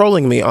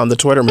trolling me on the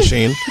Twitter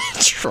machine.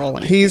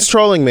 Trolling. He's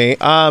trolling me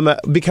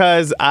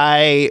because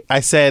I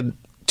said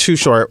too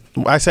short.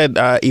 I said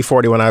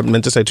E40 when I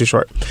meant to say too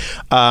short.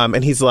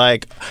 And he's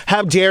like,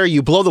 how dare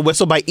you blow the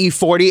whistle by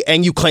E40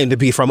 and you claim to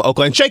be from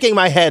Oakland? Shaking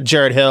my head,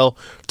 Jared Hill.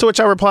 To which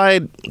I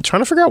replied,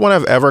 trying to figure out when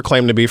I've ever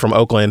claimed to be from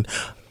Oakland.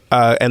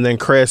 And then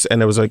Chris,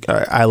 and it was like,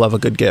 I love a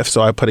good GIF.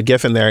 So I put a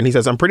GIF in there, and he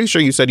says, I'm pretty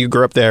sure you said you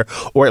grew up there,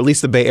 or at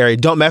least the Bay Area.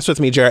 Don't mess with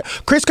me, Jared.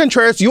 Chris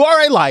Contreras, you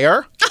are a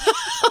liar.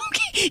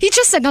 Okay. He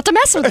just said not to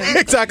mess with him.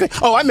 Exactly.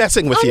 Oh, I'm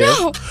messing with you.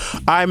 No.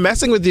 I'm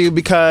messing with you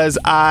because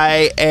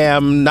I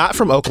am not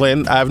from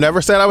Oakland. I've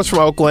never said I was from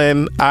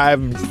Oakland. I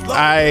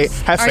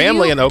have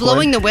family in Oakland. Are you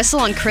blowing the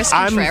whistle on Chris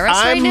Contreras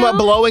right I'm now?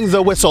 blowing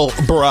the whistle,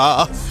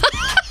 bruh.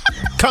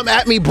 Come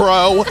at me,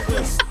 bro.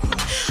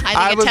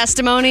 I think a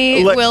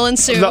testimony will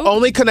ensue. The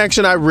only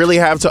connection I really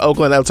have to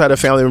Oakland outside of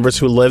family members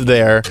who live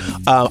there,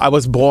 I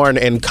was born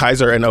in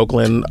Kaiser in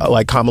Oakland,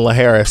 like Kamala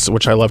Harris,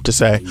 which I love to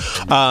say.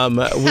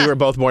 We were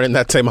both born in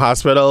that same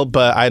hospital,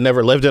 but I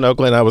never lived in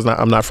Oakland.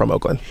 I'm not from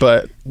Oakland,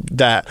 but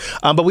that.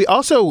 But we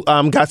also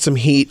got some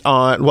heat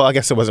on, well, I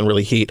guess it wasn't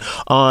really heat,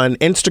 on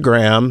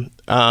Instagram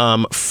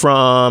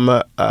from,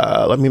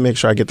 let me make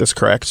sure I get this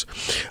correct.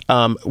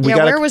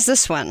 Where was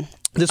this one?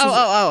 Here,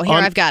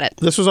 I've got it.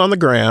 This was on the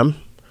gram.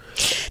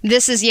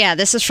 This is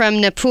from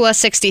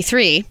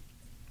Napua63,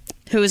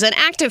 who is an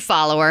active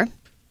follower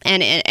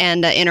and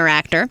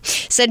interactor.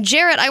 Said,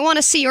 Jarrett, I want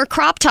to see your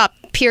crop top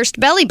pierced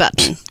belly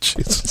button.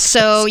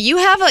 So you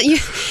have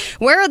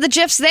where are the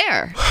GIFs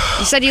there?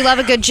 You said you love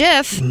a good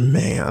GIF.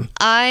 Man.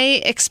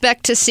 I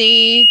expect to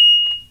see.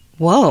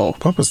 Whoa.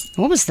 What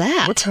was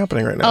that? What's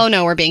happening right now? Oh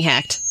no, we're being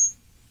hacked.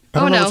 I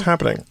don't know what's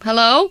happening.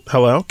 Hello?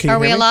 Can you Are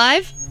we hear me?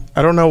 alive?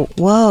 I don't know.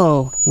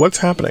 Whoa. What's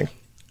happening?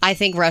 I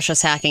think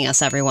Russia's hacking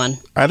us, everyone.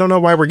 I don't know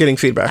why we're getting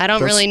feedback. I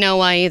don't really know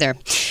why either.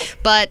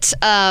 But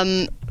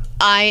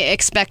I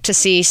expect to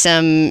see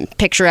some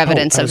picture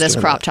evidence of this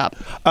crop top.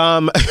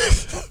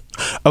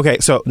 Okay,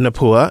 so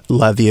Napua,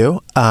 love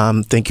you.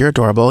 Think you're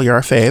adorable. You're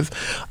our fave.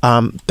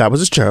 That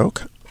was a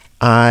joke.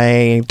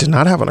 I did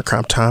not have on a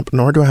crop top,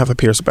 nor do I have a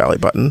pierced belly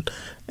button.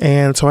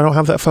 And so I don't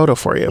have that photo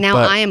for you. Now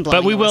I am blowing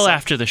But we the will whistle.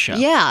 after the show.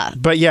 Yeah.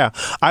 But yeah,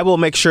 I will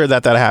make sure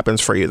that happens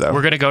for you, though.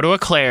 We're going to go to a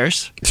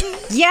Claire's.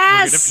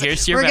 Yes.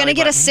 We're going to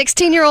get belly a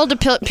 16-year-old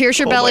to pierce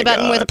your belly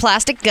button with a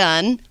plastic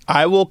gun.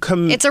 I will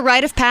It's a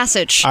rite of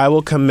passage. I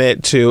will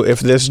commit to, if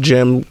this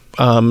gym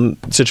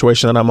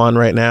situation that I'm on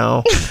right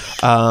now,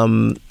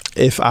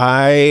 if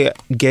I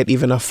get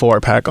even a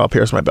 4-pack, I'll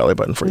pierce my belly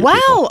button for you.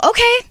 Wow. people.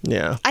 Okay.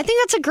 Yeah. I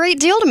think that's a great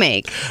deal to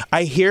make.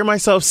 I hear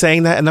myself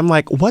saying that, and I'm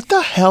like, what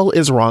the hell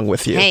is wrong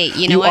with you? Hey,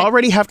 you know what?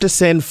 already have to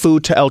send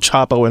food to El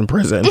Chapo in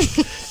prison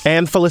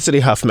and Felicity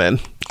Huffman,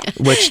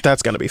 which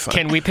that's going to be fun.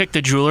 Can we pick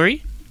the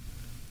jewelry?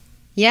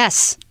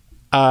 Yes.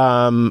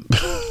 Sure.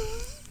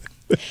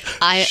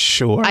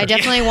 I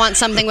definitely want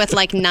something with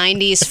like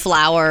 90s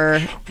flower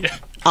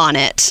on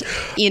it.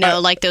 You know,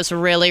 like those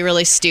really,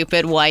 really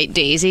stupid white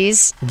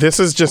daisies. This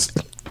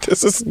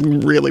is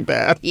really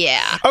bad.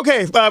 Yeah.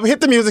 Okay,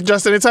 hit the music,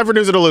 Justin. It's time for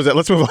News It or Lose It.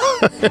 Let's move on.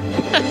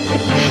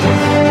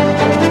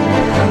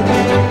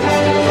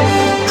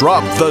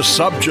 Drop the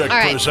Subject All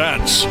right.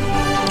 presents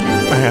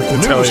I have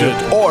to tell News you.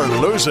 It or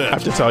Lose I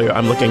have It. to tell you,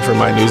 I'm looking for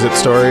my News It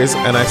stories,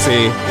 and I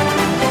see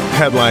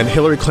headline,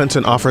 Hillary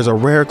Clinton offers a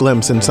rare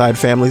glimpse inside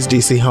family's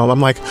D.C. home.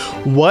 I'm like,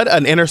 what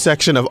an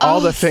intersection of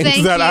all the things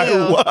thank that I you.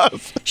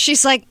 love.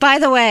 She's like, by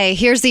the way,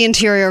 here's the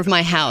interior of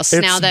my house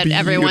It's now that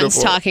everyone's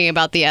beautiful. talking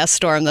about the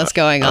S-storm that's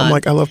going on. I'm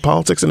like, I love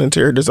politics and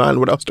interior design.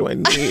 What else do I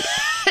need?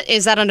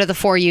 Is that under the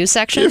For You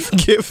section?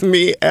 Give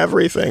me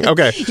everything.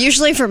 Okay.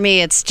 Usually for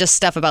me, it's just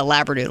stuff about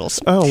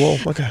labradoodles. Oh, well,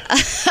 okay.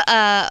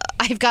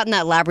 I've gotten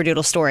that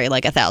labradoodle story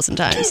like 1,000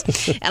 times,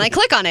 and I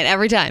click on it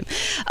every time.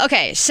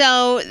 Okay,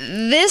 so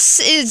this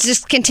is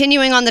just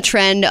continuing on the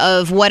trend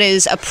of what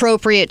is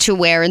appropriate to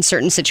wear in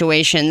certain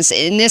situations.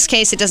 In this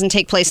case, it doesn't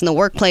take place in the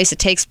workplace. It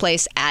takes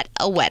place at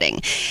a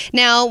wedding.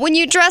 Now, when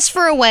you dress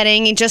for a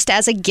wedding, just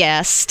as a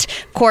guest,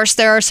 of course,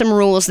 there are some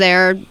rules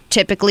there.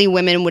 Typically,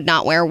 women would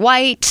not wear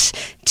white.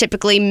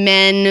 Typically,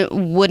 men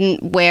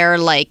wouldn't wear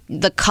like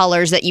the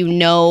colors that you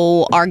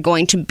know are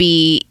going to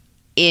be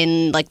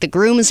in like the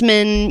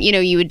groomsmen,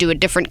 you would do a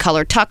different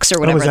color tux or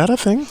whatever. Oh, is that a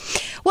thing?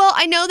 Well,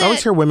 I know that. I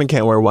always hear women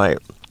can't wear white.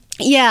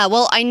 Yeah,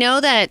 well, I know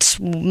that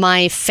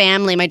my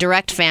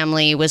direct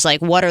family was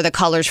like, what are the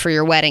colors for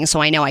your wedding?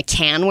 So I know I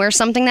can wear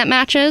something that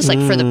matches, like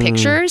for the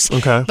pictures.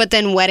 Okay. But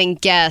then wedding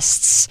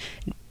guests,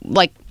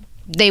 like,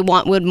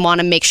 would want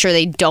to make sure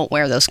they don't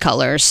wear those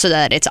colors so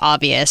that it's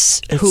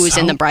obvious who's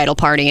in the bridal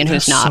party and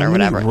who's not, or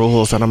whatever.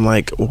 Rules, and I'm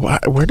like,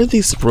 where did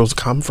these rules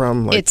come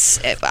from? Like,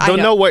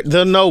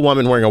 no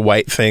woman wearing a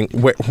white thing.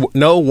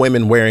 No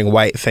women wearing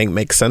white thing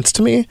makes sense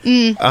to me.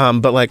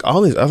 But like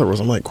all these other rules,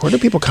 I'm like, where do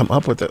people come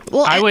up with it?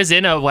 Well, I was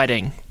in a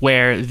wedding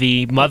where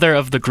the mother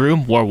of the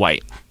groom wore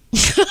white.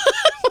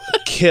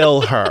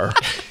 Kill her.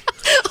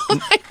 Oh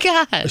my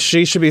God.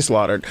 She should be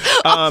slaughtered.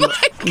 Oh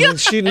my God.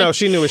 She knew what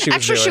she was doing.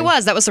 Actually, she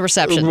was. That was the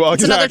reception. Well,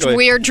 It's exactly. another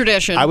weird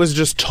tradition. I was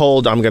just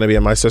told I'm going to be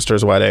at my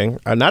sister's wedding.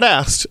 I'm not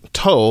asked,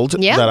 told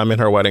that I'm in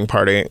her wedding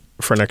party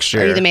for next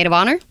year. Are you the maid of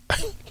honor?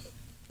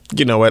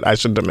 You know what? I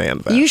should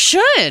demand that. You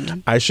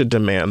should. I should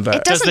demand that.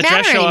 It doesn't Does the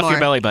dress matter show anymore. off your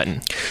belly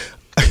button?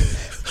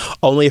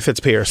 Only if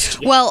it's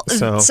pierced. Well,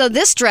 so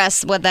this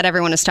dress, that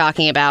everyone is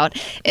talking about,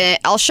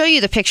 I'll show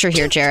you the picture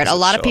here, Jared. A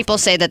lot of people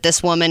say that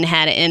this woman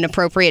had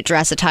inappropriate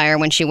dress attire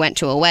when she went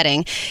to a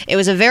wedding. It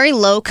was a very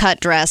low-cut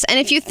dress. And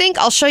if you think,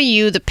 I'll show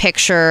you the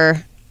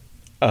picture,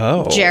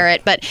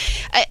 Jarrett. But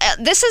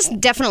this is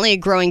definitely a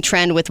growing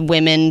trend with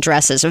women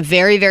dresses. A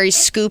very, very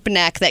scoop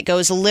neck that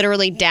goes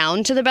literally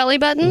down to the belly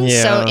button.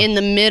 Yeah. So in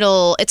the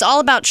middle, it's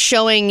all about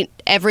showing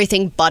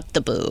everything but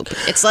the boob.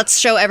 Let's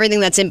show everything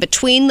that's in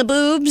between the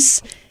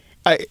boobs.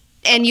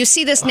 And you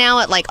see this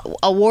now at like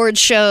award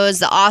shows,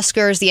 the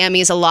Oscars, the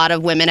Emmys. A lot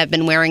of women have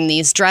been wearing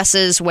these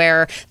dresses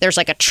where there's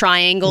like a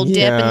triangle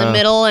dip in the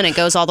middle and it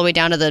goes all the way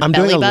down to the belly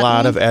button. I'm doing a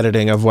lot of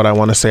editing of what I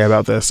want to say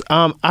about this.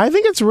 I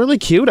think it's really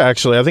cute,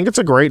 actually. I think it's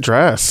a great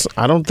dress.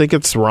 I don't think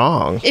it's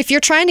wrong. If you're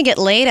trying to get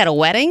laid at a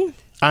wedding,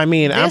 I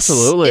mean, this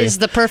absolutely. is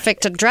the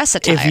perfect dress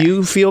attire. If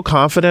you feel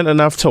confident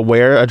enough to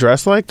wear a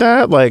dress like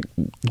that, like,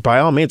 by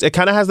all means. It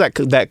kind of has that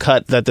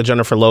cut that the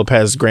Jennifer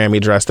Lopez Grammy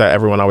dress that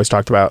everyone always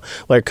talked about.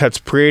 Like, cuts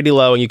pretty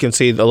low, and you can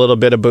see a little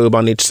bit of boob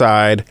on each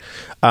side,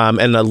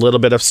 and a little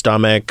bit of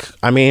stomach.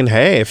 I mean,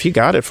 hey, if you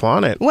got it,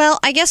 flaunt it. Well,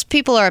 I guess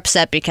people are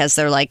upset because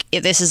they're like,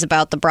 this is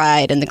about the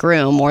bride and the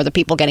groom or the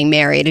people getting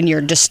married, and you're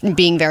just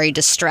being very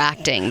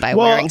distracting by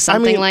wearing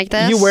something like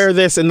this. You wear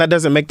this, and that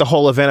doesn't make the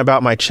whole event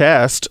about my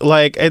chest.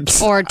 Like, it's...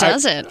 Or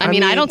does it? I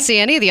mean, I don't see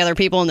any of the other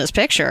people in this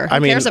picture. Who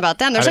cares about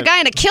them? There's a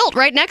guy in a kilt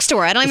right next to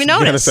her. I don't even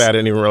notice. I was going to say, I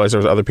didn't even realize there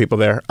was other people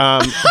there.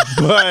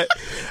 But,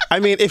 I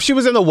mean, if she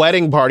was in the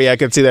wedding party, I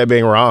could see that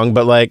being wrong.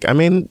 But, like, I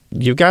mean,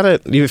 you got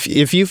it.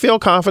 If you feel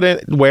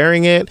confident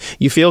wearing it,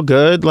 you feel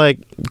good, like,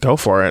 go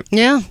for it.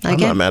 Yeah, I'm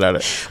not mad at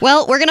it.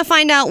 Well, we're going to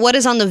find out what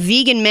is on the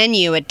vegan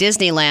menu at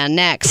Disneyland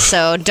next.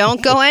 So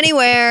don't go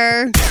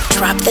anywhere.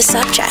 Drop the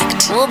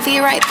subject. We'll be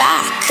right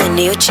back. The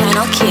new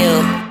Channel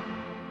Q.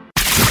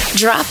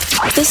 Drop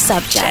the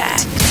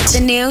subject. The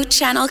new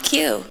Channel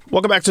Q.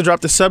 Welcome back to Drop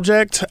the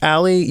Subject.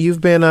 Allie,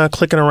 you've been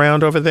clicking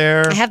around over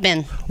there. I have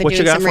been What doing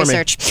you got some for me?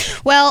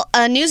 research. Well,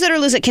 News It or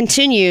Lose It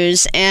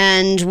continues,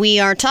 and we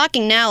are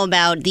talking now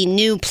about the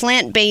new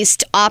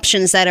plant-based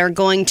options that are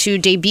going to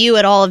debut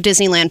at all of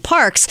Disneyland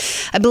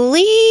parks. I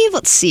believe,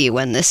 let's see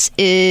when this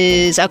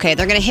is. Okay,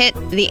 they're going to hit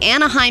the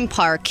Anaheim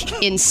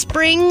Park in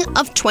spring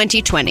of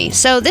 2020.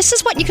 So this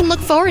is what you can look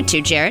forward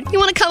to, Jared. You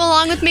want to come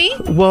along with me?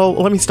 Well,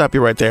 let me stop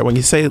you right there. When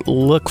you say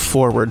look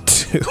forward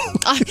to,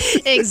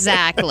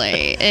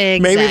 Exactly.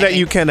 maybe that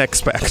you can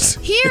expect.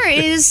 Here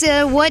is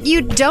what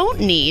you don't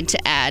need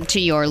to add to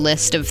your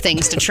list of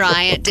things to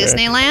try at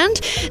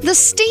Disneyland. The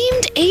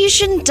steamed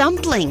Asian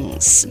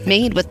dumplings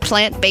made with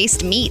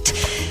plant-based meat.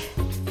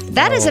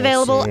 That is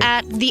available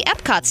at the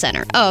Epcot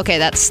Center. Oh, okay,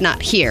 that's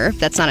not here.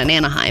 That's not in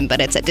Anaheim,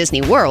 but it's at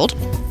Disney World.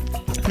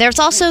 There's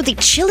also the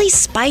chili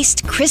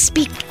spiced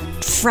crispy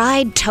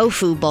fried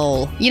tofu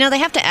bowl. You know, they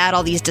have to add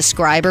all these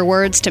describer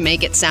words to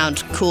make it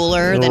sound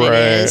cooler than it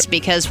is,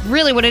 because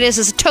really what it is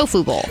a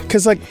tofu bowl.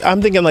 Because, like,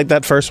 I'm thinking, like,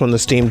 that first one, the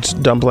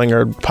steamed dumpling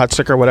or pot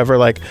stick or whatever,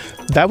 like,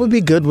 that would be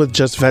good with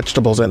just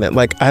vegetables in it.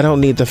 Like, I don't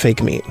need the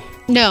fake meat.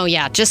 No,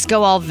 yeah, just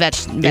go all veg.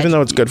 Even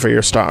though it's good for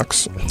your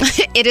stocks.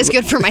 It is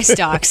good for my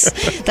stocks.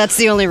 That's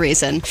the only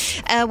reason.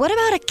 What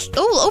about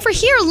over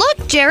here,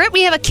 look, Jarrett,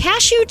 we have a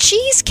cashew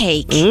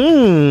cheesecake.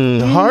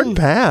 Hard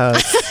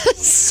pass.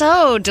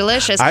 So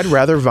delicious. I'd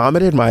rather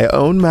vomit in my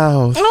own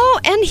mouth. Oh,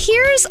 and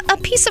here's a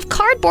piece of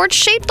cardboard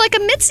shaped like a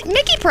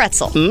Mickey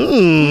pretzel.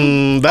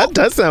 That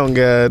does sound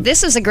good.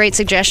 This is a great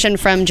suggestion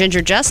from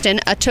Ginger Justin,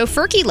 a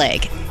tofurkey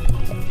leg.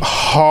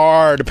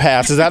 Hard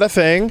pass. Is that a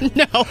thing?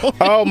 No.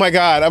 Oh my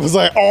God. I was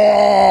like,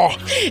 oh.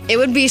 It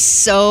would be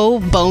so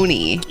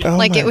bony.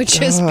 Like, it would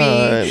just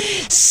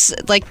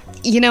be like,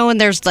 you know, when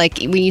there's like,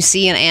 when you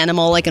see an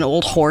animal like an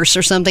old horse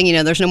or something, you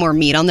know, there's no more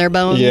meat on their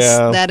bones.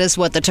 Yeah. That is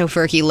what the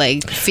tofurkey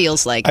leg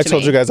feels like. I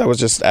told you guys I was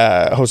just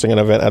hosting an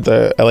event at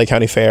the LA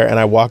County Fair, and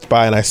I walked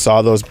by and I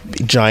saw those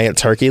giant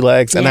turkey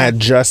legs, and I had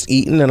just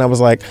eaten, and I was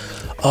like,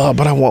 Oh,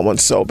 but I want one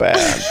so bad.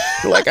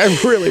 Like, I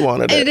really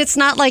wanted it. And it's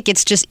not like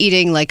it's just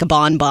eating like a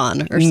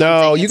bonbon or something.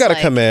 No, you It's got to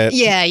like- commit.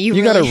 Yeah,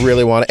 you got to really-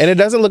 really want it. And it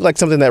doesn't look like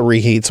something that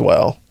reheats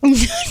well.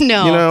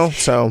 No. You know,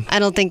 so I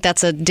don't think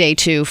that's a day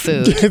 2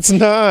 food. it's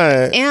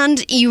not.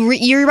 And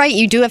you're right,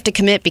 you do have to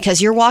commit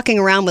because you're walking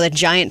around with a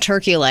giant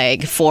turkey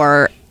leg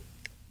for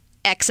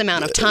X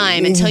amount of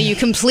time until you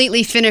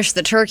completely finish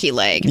the turkey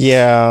leg.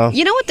 Yeah.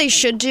 You know what they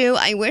should do?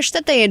 I wish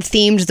that they had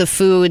themed the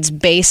foods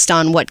based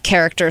on what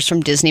characters from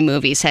Disney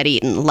movies had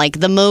eaten, like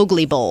the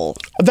Mowgli Bowl.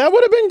 That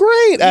would have been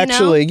great, You know?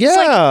 actually. It's Yeah.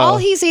 like all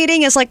he's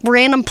eating is like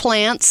random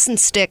plants and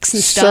sticks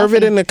and stuff. Serve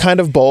it in a kind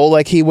of bowl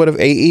like he would have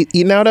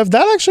eaten out of.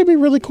 That'd actually be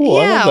really cool.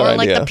 I Yeah, love that or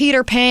like idea. the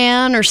Peter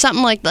Pan or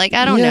something like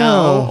I don't Yeah.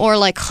 know. Or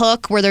like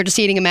Hook, where they're just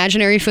eating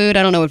imaginary food.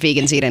 I don't know what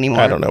vegans eat anymore.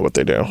 I don't know what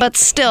they do. But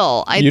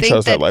still, I You think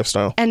chose that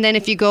lifestyle. And then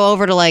if you go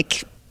over to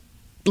like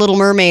Little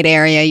Mermaid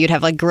area, you'd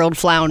have like grilled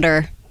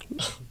flounder.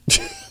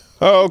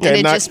 Oh, okay. And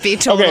it'd just be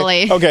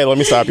totally- Okay, let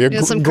me stop you.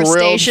 Some Grilled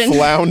crustacean.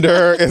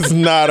 flounder is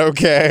not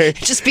okay.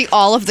 Just be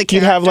all of the You'd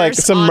characters have like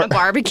some on a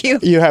barbecue.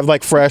 You have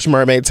like fresh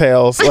mermaid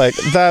tails. Like,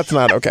 that's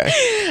not okay.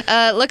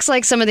 Looks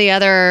like some of the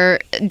other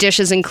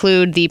dishes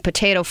include the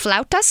potato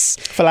flautas,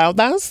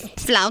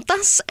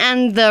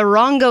 and the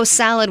rongo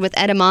salad with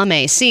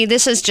edamame. See,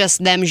 this is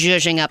just them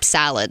zhuzhing up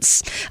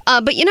salads.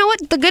 But you know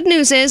what? The good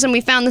news is, and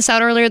we found this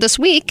out earlier this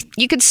week,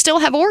 you could still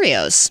have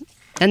Oreos.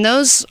 And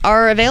those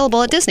are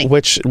available at Disney.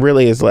 Which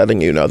really is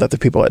letting you know that the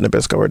people at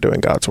Nabisco are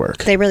doing God's work.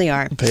 They really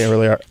are. They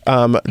really are.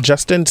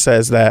 Justin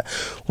says that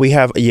we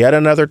have yet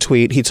another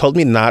tweet. He told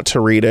me not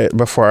to read it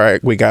before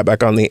we got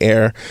back on the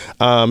air.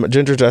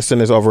 Ginger Justin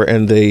is over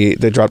in the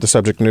Drop the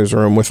Subject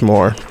newsroom with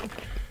more.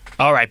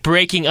 All right,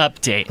 breaking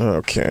update.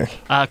 Okay.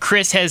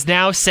 Chris has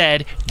now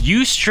said,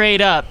 you straight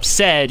up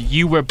said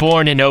you were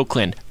born in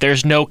Oakland.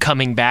 There's no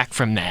coming back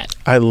from that.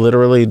 I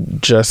literally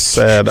just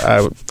said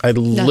I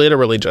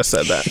literally just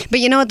said that. But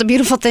you know what the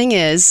beautiful thing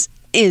is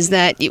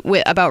that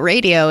about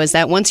radio is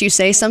that once you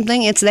say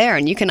something, it's there,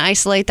 and you can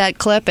isolate that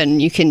clip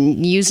and you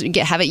can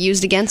have it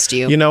used against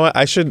you. You know what?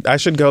 I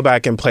should go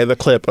back and play the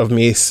clip of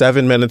me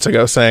 7 minutes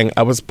ago saying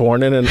I was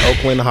born in an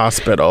Oakland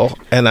hospital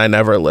and I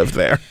never lived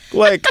there.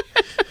 Like,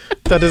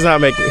 that does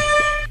not make me.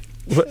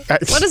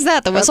 What is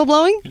that? The whistle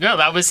blowing? No,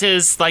 that was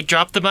his,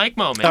 drop the mic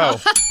moment. Oh.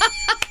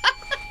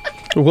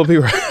 We'll be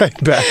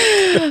right back.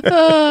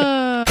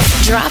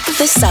 Drop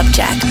the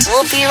subject.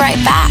 We'll be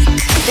right back.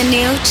 The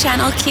new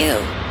Channel Q.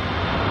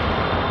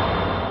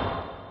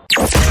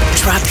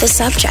 Drop the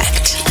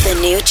subject. The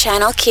new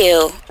Channel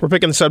Q. We're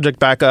picking the subject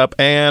back up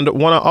and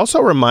want to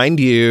also remind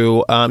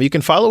you, you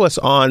can follow us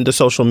on the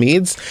social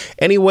medias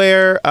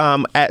anywhere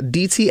at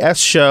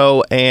DTS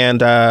Show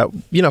and,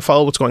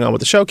 follow what's going on with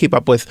the show, keep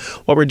up with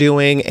what we're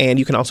doing. And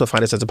you can also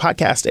find us as a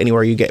podcast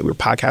anywhere you get your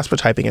podcast by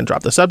typing in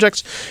Drop the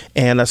Subject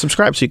and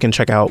subscribe so you can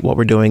check out what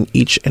we're doing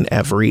each and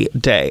every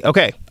day.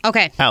 Okay.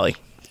 Allie.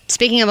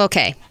 Speaking of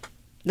okay,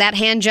 that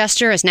hand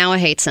gesture is now a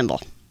hate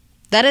symbol.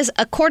 That is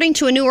according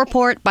to a new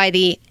report by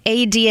the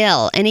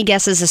ADL. Any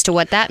guesses as to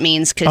what that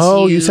means?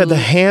 You said the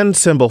hand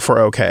symbol for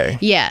okay.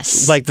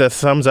 Yes. Like the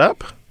thumbs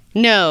up?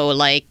 No,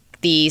 like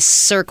the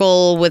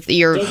circle with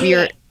your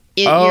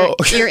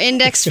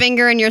index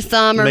finger and your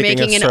thumb are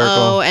making an circle.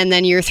 O, and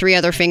then your 3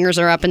 other fingers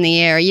are up in the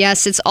air.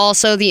 Yes, it's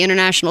also the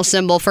international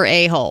symbol for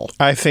a-hole.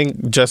 I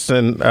think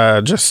Justin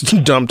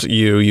just dumped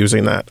you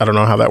using that. I don't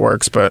know how that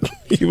works, but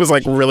he was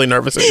like really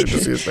nervous that you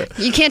just used it.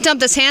 You can't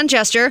dump this hand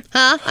gesture,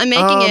 huh? I'm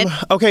making it.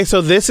 Okay,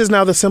 so this is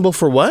now the symbol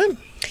for what?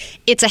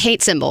 It's a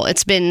hate symbol.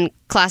 It's been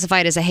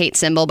classified as a hate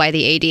symbol by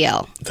the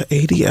ADL. The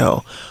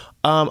ADL.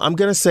 I'm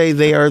going to say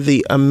they are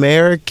the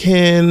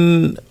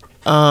American...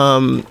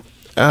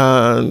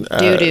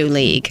 Doo-doo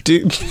League.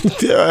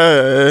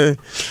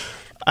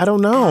 I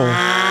don't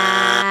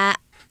know.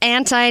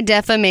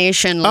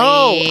 Anti-Defamation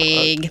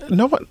League.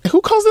 No one.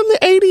 Who calls them the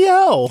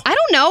ADL? I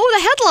don't know.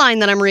 The headline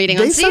that I'm reading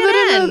on They said CNN.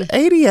 that in the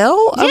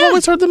ADL? I've Yeah.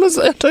 always heard them as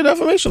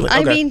Anti-Defamation League.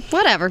 I Okay. mean,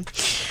 whatever.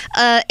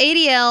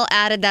 ADL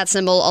added that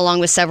symbol along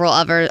with several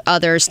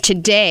others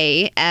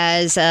today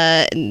as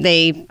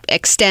they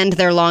extend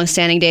their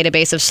long-standing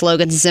database of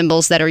slogans and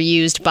symbols that are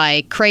used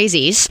by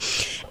crazies.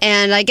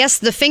 And I guess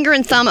the finger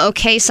and thumb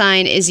okay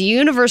sign is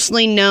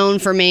universally known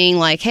for being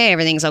like, hey,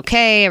 everything's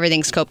okay,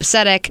 everything's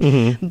copacetic.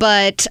 Mm-hmm.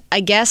 But I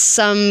guess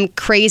some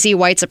crazy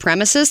white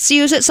supremacists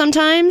use it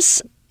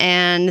sometimes.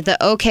 And the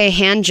okay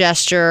hand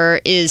gesture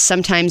is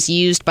sometimes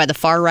used by the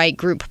far-right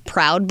group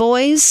Proud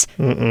Boys.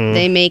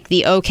 They make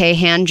the okay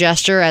hand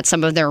gesture at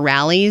some of their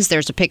rallies.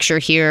 There's a picture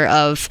here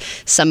of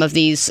some of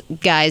these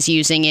guys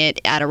using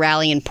it at a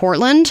rally in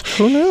Portland.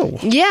 Who knew?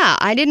 Yeah,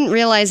 I didn't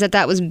realize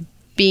that was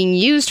being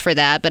used for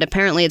that, but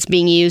apparently it's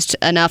being used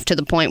enough to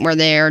the point where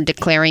they're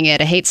declaring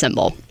it a hate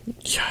symbol.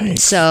 Yikes.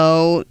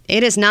 So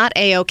it is not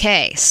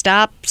A-okay.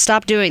 Stop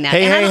doing that.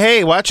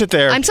 Hey, watch it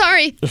there. I'm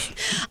sorry.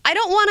 I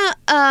don't want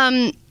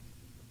to,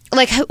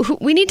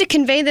 we need to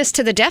convey this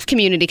to the deaf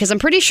community because I'm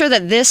pretty sure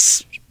that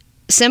this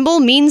symbol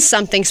means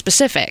something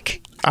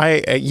specific.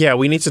 Yeah,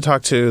 we need to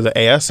talk to the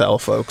ASL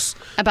folks.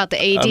 About the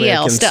ADL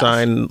American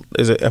stuff.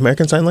 Is it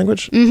American Sign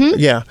Language? Mm-hmm.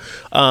 Yeah.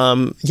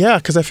 Yeah,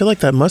 because I feel like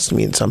that must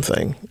mean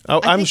something.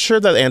 I'm sure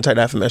that the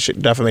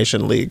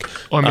Anti-Defamation League.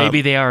 Or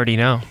maybe they already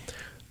know.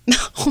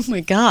 Oh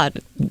my God.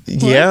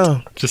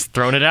 Yeah. Just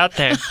throwing it out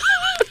there.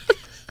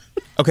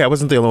 Okay, I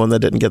wasn't the only one that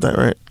didn't get that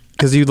right.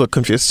 Because you look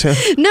confused too.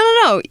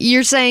 No.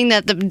 You're saying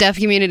that the deaf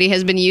community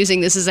has been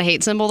using this as a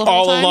hate symbol the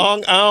whole time? All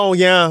along? Oh,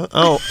 yeah.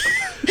 Oh.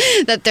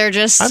 That they're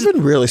just... I've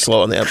been really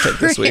slow on the uptake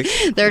this week.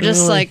 They're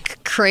just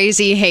like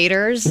crazy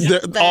haters.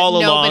 All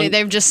along.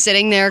 They're just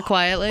sitting there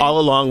quietly. All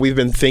along, we've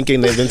been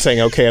thinking they've been saying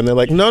okay, and they're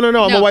like, no,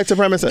 I'm a white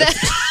supremacist.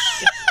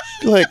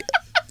 Like,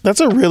 that's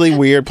a really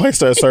weird place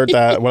to assert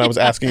that when I was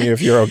asking you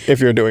if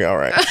you're doing all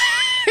right.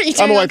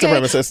 I'm a white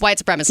supremacist. White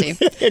supremacy.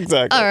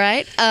 Exactly. All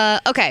right.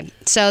 Okay.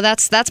 So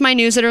that's my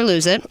news it or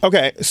lose it.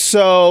 Okay.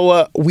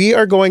 So we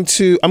are going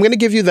to. I'm going to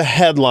give you the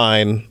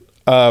headline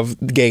of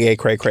Gay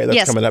Cray Cray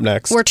that's coming up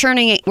next. We're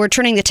turning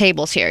the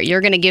tables here.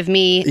 You're going to give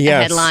me a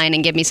headline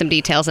and give me some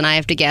details, and I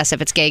have to guess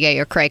if it's gay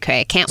or cray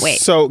cray. Can't wait.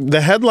 So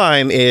the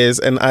headline is,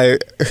 and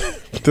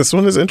this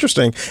one is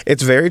interesting.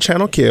 It's very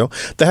Channel Q.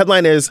 The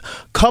headline is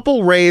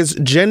 "Couple Raise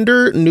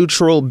Gender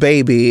Neutral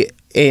Baby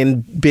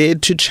in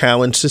Bid to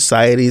Challenge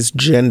Society's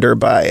Gender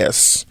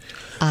Bias."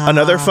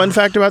 Another fun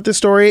fact about this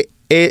story: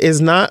 it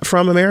is not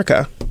from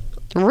America.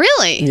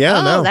 Really?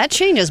 Yeah, no. That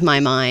changes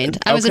my mind.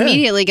 I was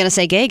immediately going to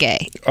say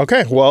gay.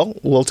 Okay, well,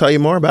 we'll tell you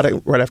more about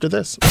it right after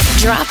this.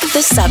 Drop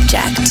the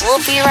subject. We'll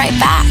be right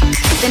back.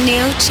 The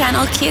new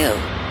Channel Q.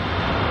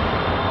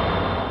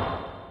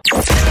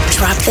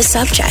 Drop the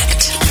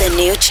subject. The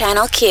new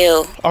Channel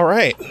Q. All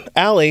right,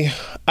 Allie,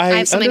 I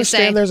have something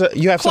understand to say.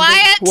 you have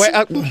Quiet!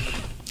 something.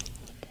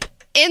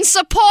 In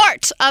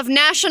support of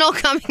National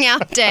Coming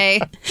Out Day.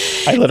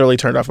 I literally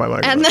turned off my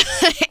microphone.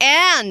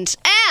 And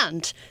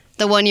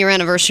the 1-year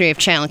anniversary of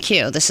Channel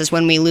Q. This is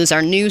when we lose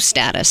our news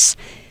status.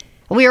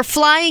 We are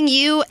flying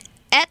you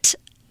et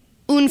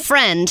un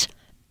friend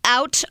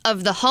out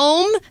of the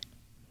home.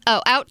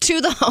 Oh, out to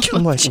the home.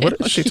 I'm like, what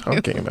is she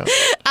talking about?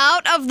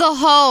 Out of the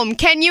home.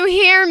 Can you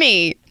hear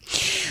me?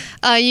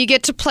 You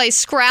get to play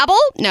Scrabble?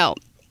 No.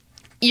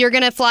 You're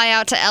going to fly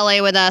out to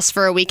LA with us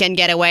for a weekend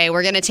getaway.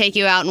 We're going to take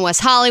you out in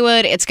West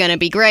Hollywood. It's going to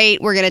be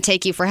great. We're going to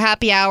take you for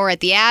happy hour at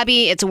the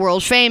Abbey. It's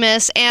world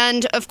famous.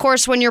 And of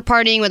course, when you're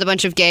partying with a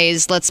bunch of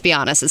gays, let's be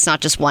honest, it's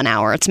not just 1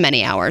 hour, it's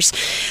many hours.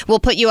 We'll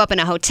put you up in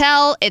a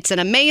hotel. It's an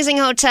amazing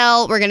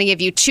hotel. We're going to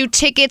give you 2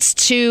 tickets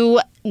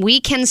to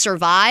We Can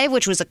Survive,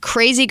 which was a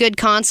crazy good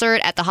concert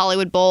at the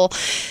Hollywood Bowl.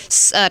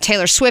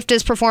 Taylor Swift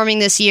is performing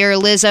this year,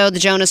 Lizzo, the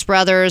Jonas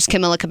Brothers,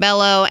 Camila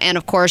Cabello, and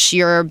of course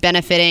you're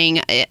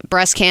benefiting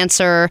breast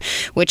cancer,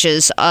 which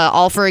is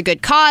all for a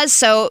good cause.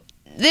 So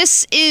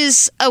this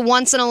is a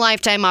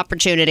once-in-a-lifetime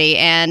opportunity,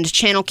 and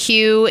Channel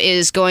Q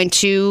is going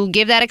to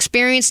give that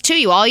experience to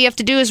you. All you have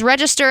to do is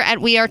register at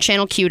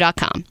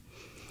wearechannelq.com.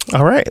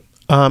 All right.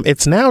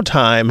 It's now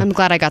time. I'm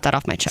glad I got that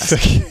off my chest.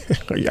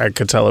 I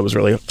could tell it was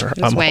really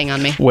weighing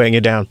on me. Weighing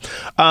it down.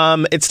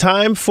 It's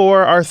time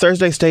for our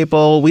Thursday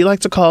staple we like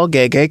to call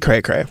Gay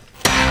Cray Cray.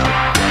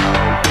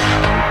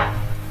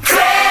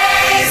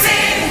 Crazy!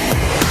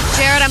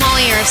 Jared, I'm all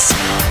ears.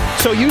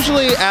 So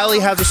usually Allie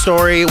has a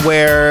story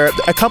where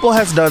a couple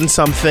has done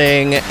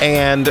something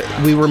and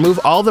we remove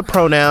all the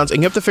pronouns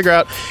and you have to figure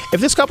out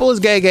if this couple is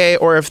gay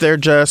or if they're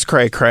just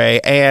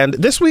cray. And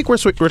this week we're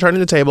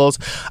turning the tables.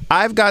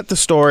 I've got the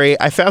story.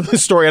 I found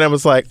this story and I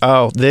was like,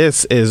 oh,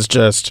 this is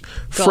just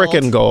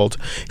frickin' gold.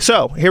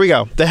 So here we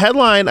go. The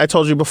headline I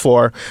told you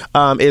before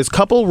is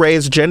 "Couple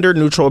Raise Gender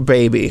Neutral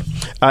Baby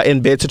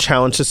in Bid to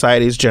Challenge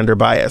Society's Gender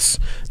Bias."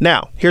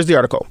 Now, here's the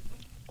article.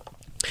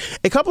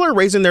 A couple are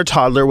raising their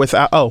toddler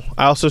without... Oh,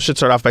 I also should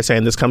start off by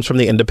saying this comes from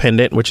The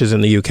Independent, which is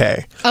in the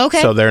UK. Okay.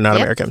 So they're not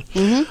American.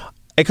 Mm-hmm.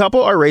 A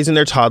couple are raising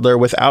their toddler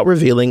without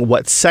revealing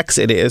what sex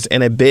it is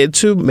in a bid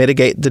to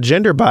mitigate the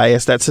gender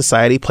bias that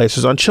society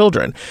places on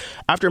children.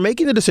 After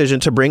making the decision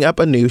to bring up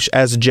Anoush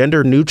as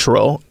gender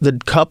neutral, the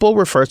couple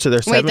refers to their...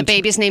 Wait, the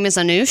baby's name is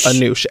Anoush?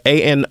 Anoush.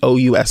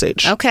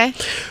 Anoush. Okay.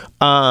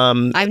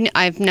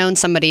 I've known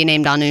somebody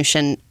named Anoush,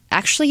 and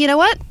actually, you know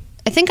what?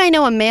 I think I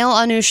know a male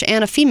Anoush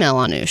and a female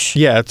Anoush.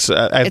 Yeah,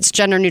 it's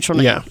gender neutral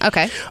name. Yeah.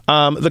 Okay.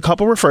 The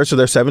couple refers to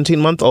their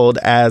 17-month-old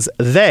as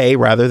they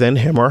rather than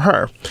him or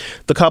her.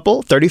 The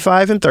couple,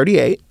 35 and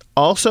 38,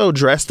 also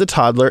dressed the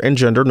toddler in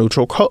gender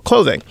neutral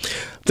clothing.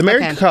 The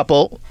married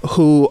couple,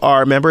 who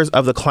are members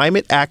of the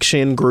climate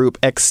action group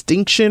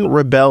Extinction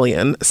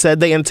Rebellion, said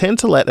they intend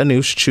to let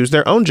Anoush choose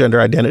their own gender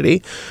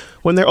identity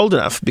when they're old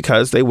enough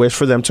because they wish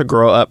for them to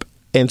grow up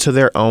into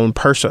their own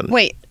person.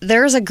 Wait,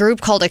 there's a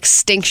group called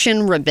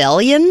Extinction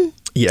Rebellion?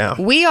 Yeah.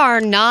 We are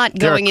not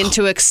going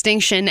into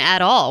extinction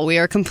at all. We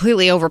are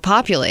completely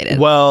overpopulated.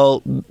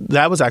 Well,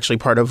 that was actually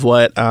part of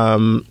what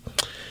Greta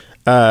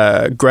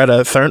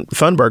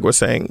Thunberg was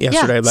saying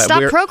yesterday. Yeah, that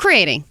stop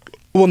procreating.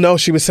 Well, no,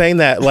 she was saying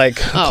that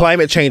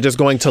climate change is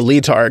going to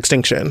lead to our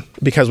extinction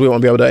because we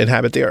won't be able to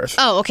inhabit the Earth.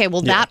 Oh, okay.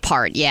 Well, that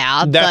part,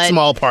 yeah. That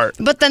small part.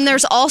 But then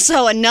there's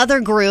also another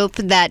group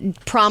that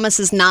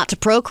promises not to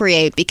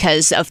procreate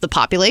because of the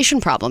population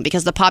problem,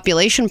 because the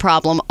population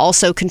problem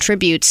also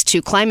contributes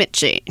to climate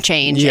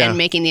change and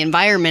making the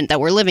environment that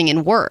we're living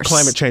in worse.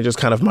 Climate change is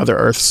kind of Mother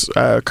Earth's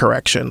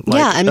correction.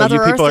 And Mother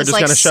Earth people are is just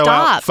like, going to show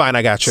stop. out. Fine,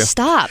 I got you.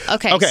 Stop.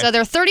 Okay. So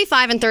they're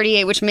 35 and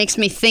 38, which makes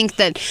me think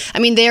that,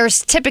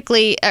 there's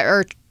typically,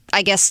 or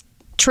I guess,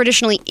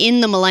 traditionally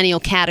in the millennial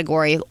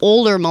category,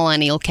 older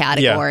millennial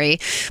category,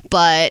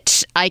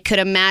 but I could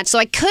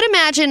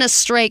imagine a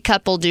straight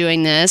couple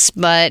doing this,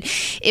 but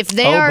if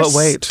they are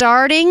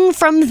starting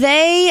from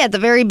they at the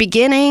very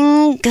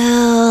beginning,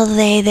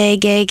 they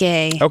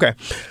gay. Okay.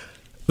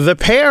 The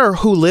pair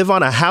who live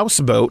on a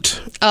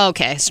houseboat.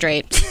 Okay,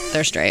 straight.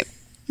 They're straight.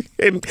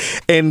 In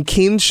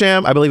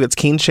Keynsham, I believe it's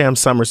Keynsham,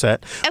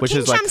 Somerset, which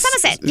is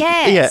Somerset,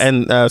 yes. Yeah,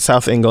 and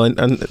South England,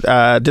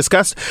 and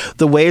discussed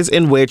the ways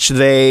in which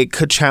they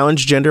could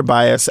challenge gender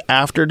bias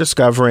after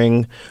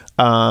discovering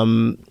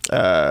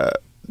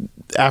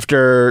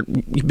after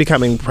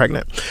becoming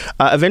pregnant.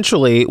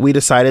 Eventually, we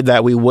decided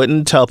that we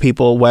wouldn't tell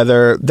people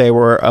whether they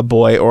were a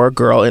boy or a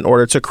girl in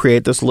order to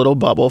create this little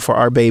bubble for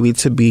our baby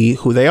to be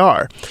who they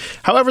are.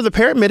 However, the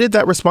pair admitted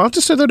that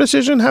responses to their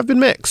decision have been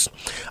mixed.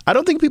 I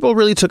don't think people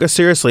really took us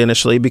seriously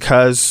initially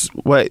because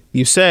what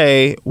you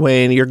say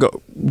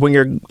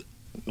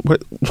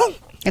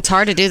it's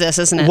hard to do this,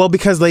 isn't it? Well,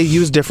 because they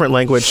use different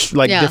language,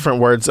 different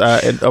words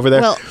over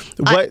there. Well,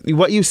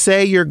 what you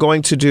say you're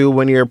going to do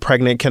when you're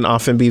pregnant can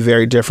often be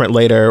very different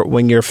later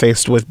when you're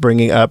faced with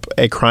bringing up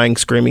a crying,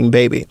 screaming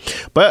baby.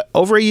 But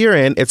over a year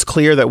in, it's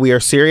clear that we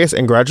are serious,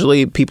 and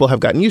gradually people have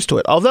gotten used to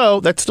it. Although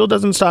that still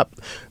doesn't stop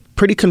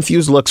pretty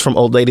confused looks from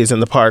old ladies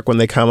in the park when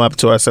they come up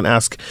to us and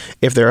ask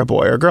if they're a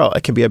boy or a girl.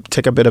 It can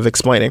take a bit of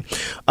explaining.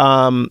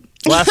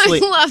 Lastly,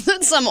 I love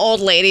that some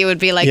old lady would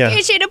be like,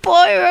 is it a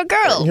boy or a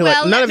girl?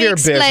 Well, none of your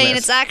explain. Business.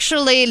 It's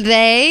actually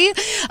they,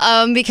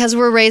 because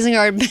we're raising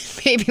our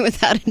baby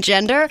without a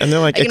gender. And they're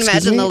like, I can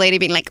imagine the lady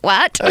being like,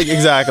 what?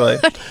 Exactly.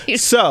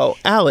 So,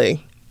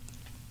 Allie,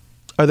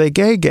 are they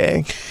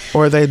gay,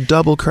 or are they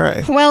double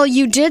cray? Well,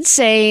 you did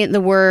say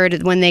the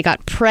word when they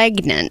got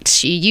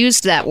pregnant. You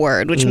used that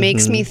word, which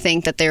makes me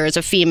think that there is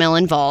a female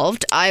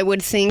involved. I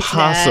would think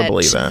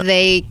possibly that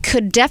they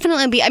could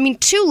definitely be.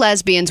 Two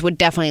lesbians would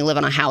definitely live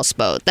on a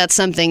houseboat. That's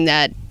something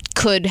that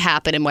could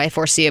happen in my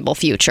foreseeable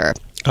future.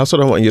 I also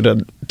don't want you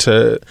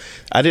to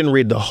I didn't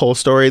read the whole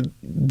story.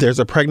 There's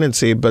a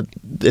pregnancy, but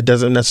it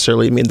doesn't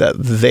necessarily mean that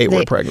they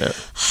were pregnant.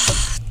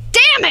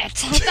 Damn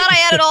it! I thought I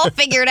had it all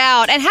figured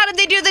out. And how did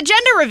they do the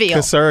gender reveal?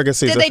 Because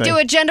surrogacy is Did they do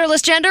a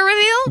genderless gender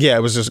reveal? Yeah,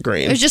 it was just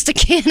green. It was just a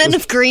cannon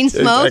of green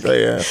smoke?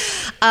 Exactly, yeah.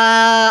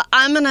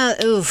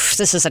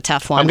 This is a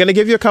tough one. I'm going to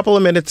give you a couple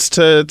of minutes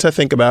to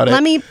think about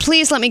it.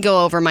 Please let me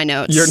go over my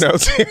notes. Your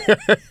notes.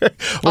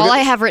 All I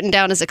have written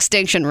down is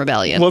Extinction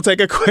Rebellion. We'll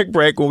take a quick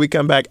break. When we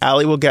come back,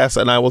 Allie will guess,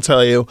 and I will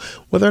tell you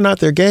whether or not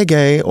they're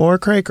gay or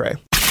cray-cray.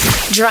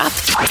 Drop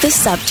the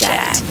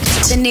subject.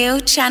 The new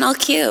Channel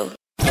Q.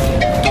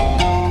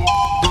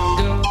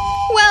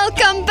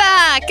 Welcome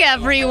back,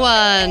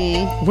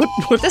 everyone.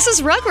 What? This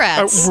is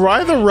Rugrats.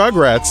 Why the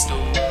Rugrats?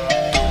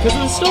 Because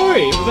of the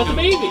story about the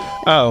baby.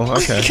 Oh,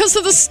 okay. Because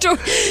of the story.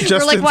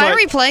 We're like, why are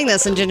we playing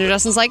this? And Ginger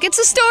Justin's like, it's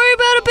a story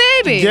about a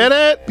baby. Get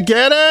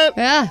it?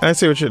 Yeah. I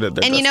see what you did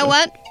there. And you know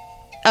what?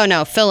 Oh,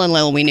 no. Phil and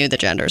Lil, we knew the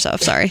genders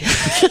of. Sorry.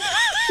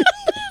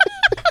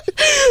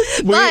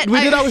 We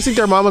did always think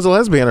their mom was a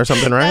lesbian or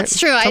something, right? That's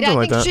true. I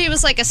think she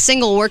was like a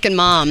single working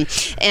mom.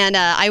 And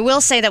I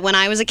will say that when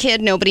I was a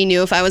kid, nobody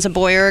knew if I was a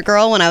boy or a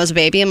girl when I was a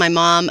baby. And my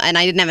mom, and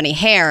I didn't have any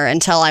hair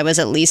until I was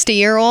at least a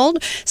year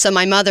old. So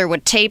my mother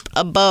would tape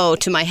a bow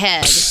to my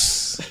head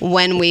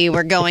when we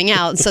were going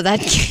out so that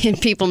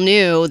people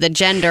knew the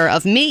gender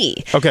of me.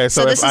 Okay,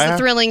 so this is a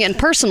thrilling and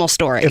personal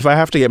story. If I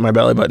have to get my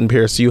belly button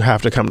pierced, you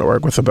have to come to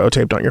work with a bow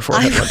taped on your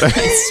forehead.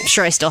 I'm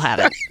sure I still have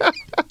it.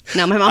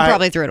 No, my mom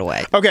probably threw it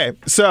away. Okay,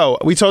 so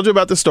we told you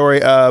about the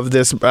story of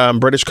this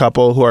British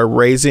couple who are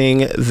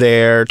raising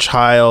their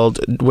child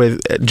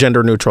with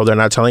gender neutral. They're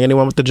not telling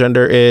anyone what the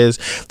gender is.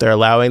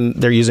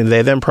 They're using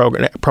they, them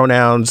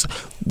pronouns.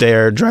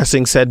 They're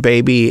dressing said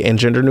baby in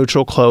gender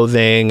neutral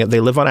clothing. They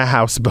live on a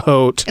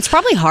houseboat. It's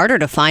probably harder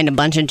to find a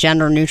bunch of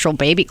gender neutral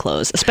baby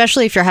clothes,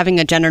 especially if you're having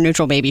a gender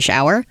neutral baby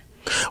shower.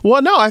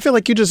 Well, no, I feel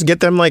like you just get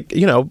them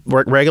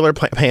regular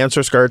pants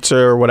or skirts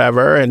or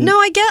whatever. And no,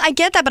 I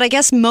get that, but I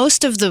guess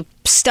most of the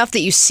stuff that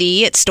you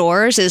see at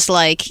stores is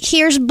like,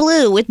 here's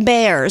blue with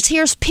bears,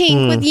 here's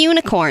pink with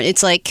unicorn.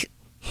 It's like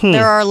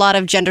there are a lot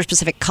of gender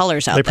specific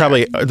colors out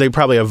there. They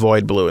probably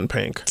avoid blue and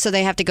pink. So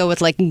they have to go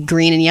with like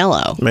green and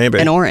yellow, maybe,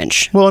 and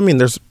orange. Well, I mean,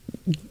 there's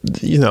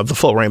the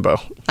full rainbow.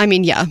 I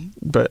mean, yeah,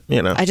 but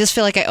I just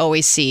feel like I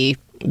always see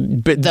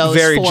those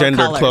very four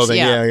gendered colors. clothing.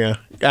 Yeah,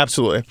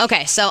 absolutely.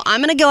 Okay, so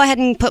I'm going to go ahead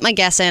and put my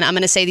guess in. I'm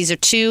going to say these are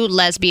two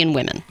lesbian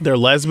women. They're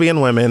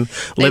lesbian women.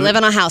 They live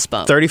on a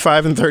houseboat.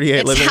 35 and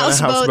 38 living on a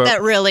houseboat. It's houseboat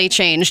that really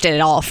changed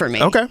it all for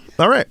me. Okay,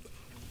 all right.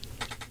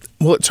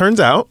 Well, it turns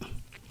out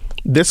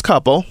this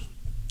couple,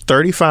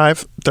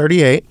 35,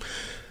 38,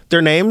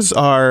 their names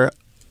are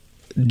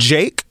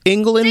Jake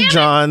England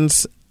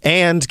Johns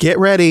and, get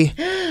ready,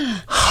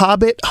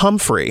 Hobbit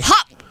Humphrey.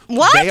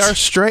 What? They are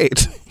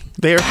straight.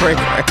 They are straight.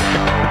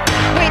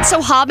 Wait,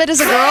 so Hobbit is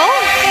a girl?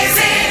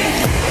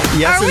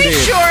 Yes, Are we indeed.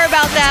 sure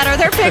about that? Are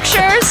there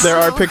pictures? There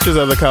are pictures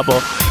of the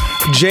couple.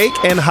 Jake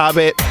and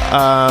Hobbit,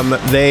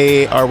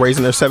 they are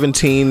raising their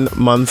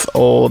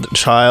 17-month-old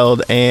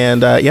child.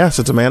 And yes,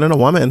 it's a man and a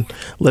woman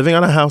living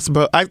on a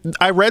houseboat.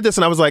 I read this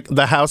and I was like,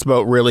 the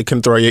houseboat really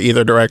can throw you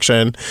either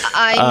direction.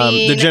 I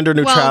mean, the gender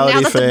neutrality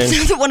now that thing.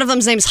 now that one of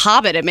them's name's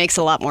Hobbit, it makes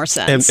a lot more And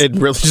sense. it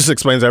really just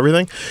explains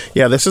everything.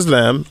 Yeah, this is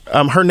them.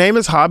 Her name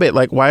is Hobbit.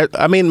 Like, why?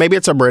 I mean, maybe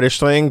it's a British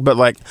thing, but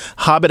like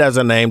Hobbit as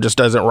a name just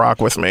doesn't rock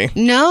with me.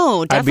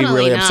 No, I'd be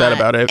definitely really not. upset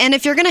about it. And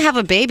if you're going to have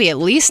a baby, at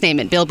least name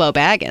it Bilbo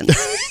Baggins.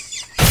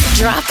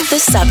 Drop the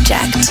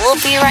subject.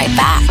 We'll be right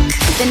back.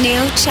 The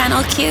new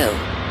Channel Q.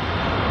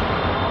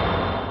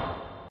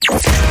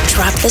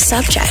 Drop the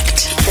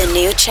subject. The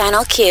new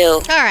Channel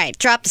Q. All right,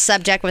 drop the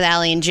subject with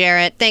Allie and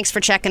Jarrett. Thanks for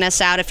checking us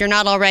out. If you're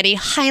not already,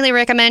 highly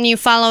recommend you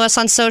follow us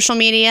on social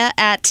media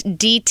at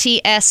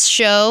DTS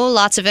Show.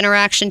 Lots of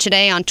interaction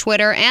today on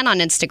Twitter and on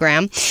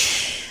Instagram.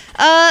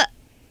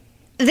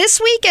 This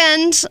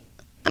weekend,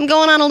 I'm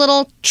going on a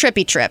little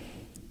trippy trip.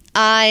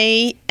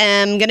 I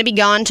am going to be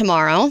gone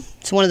tomorrow.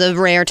 It's one of the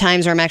rare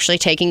times where I'm actually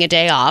taking a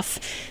day off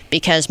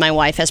because my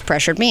wife has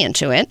pressured me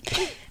into it.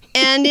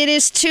 And it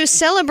is to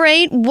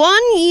celebrate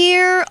 1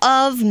 year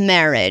of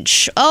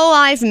marriage. Oh,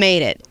 I've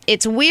made it.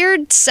 It's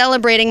weird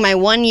celebrating my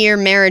 1 year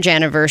marriage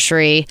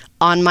anniversary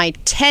on my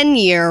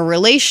 10-year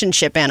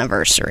relationship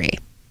anniversary.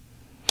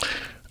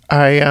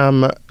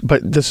 But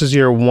this is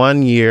your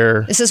 1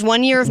 year. This is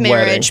 1 year of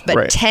marriage, wedding, but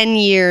right. 10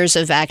 years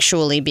of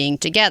actually being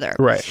together.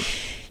 Right.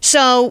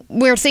 So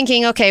we're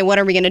thinking, okay, what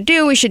are we going to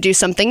do? We should do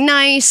something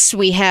nice.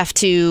 We have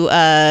to,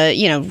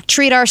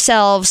 treat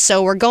ourselves.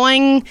 So we're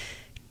going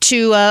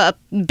to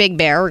Big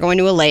Bear. We're going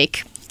to a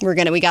lake. We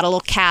got a little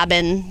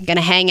cabin, going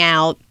to hang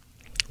out.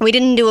 We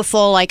didn't do a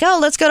full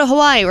let's go to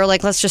Hawaii. We're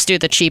like, let's just do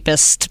the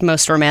cheapest,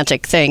 most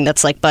romantic thing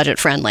that's like budget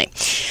friendly.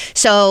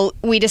 So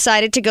we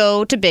decided to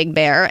go to Big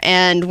Bear,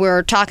 and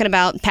we're talking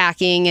about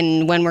packing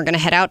and when we're going to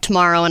head out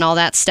tomorrow and all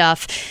that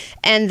stuff.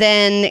 And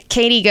then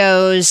Katie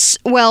goes,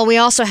 well, we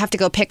also have to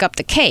go pick up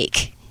the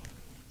cake.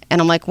 And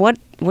I'm like, what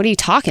are you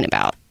talking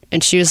about?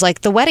 And she was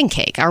like, the wedding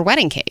cake, our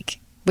wedding cake.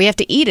 We have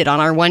to eat it on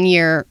our 1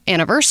 year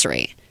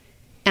anniversary.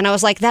 And I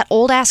was like, that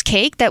old ass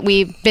cake that's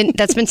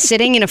been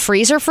sitting in a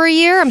freezer for a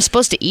year, I'm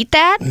supposed to eat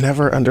that?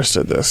 Never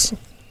understood this.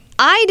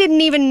 I didn't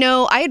even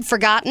know. I had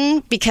forgotten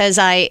because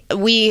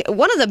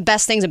one of the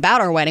best things about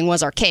our wedding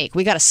was our cake.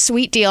 We got a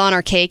sweet deal on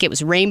our cake. It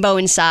was rainbow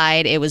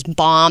inside. It was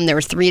bomb. There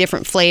were 3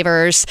 different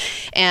flavors.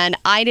 And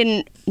I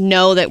didn't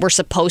know that we're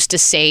supposed to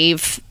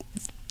save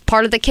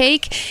part of the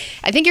cake.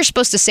 I think you're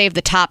supposed to save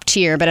the top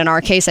tier, but in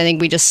our case, I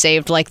think we just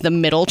saved like the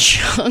middle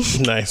chunk.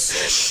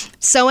 Nice.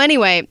 So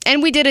anyway,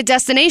 and we did a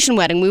destination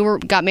wedding. We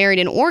got married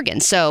in Oregon,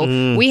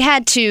 so we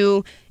had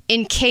to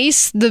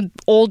encase the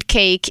old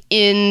cake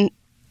in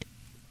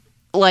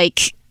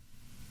like,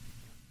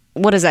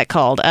 what is that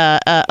called?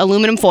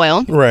 Aluminum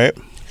foil. Right.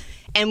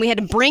 And we had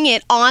to bring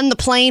it on the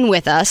plane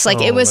with us.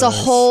 Like, it was a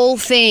whole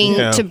thing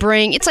to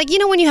bring. It's like,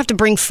 when you have to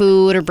bring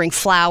food or bring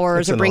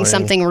flowers or bring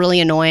something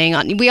really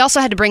annoying. We also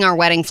had to bring our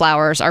wedding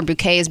flowers, our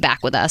bouquets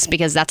back with us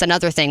because that's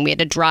another thing. We had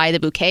to dry the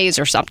bouquets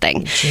or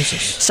something.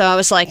 Jesus. So I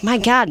was like, my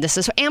God,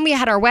 and we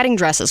had our wedding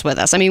dresses with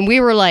us. I mean,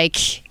 we were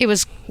like, it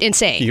was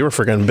insane. You were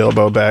freaking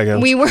Bilbo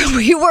Baggins. We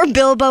were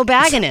Bilbo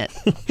bagging it.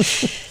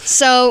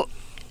 So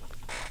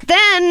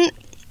then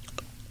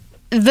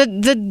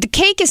the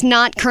cake is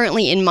not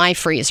currently in my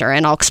freezer,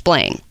 and I'll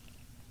explain.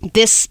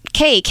 This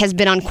cake has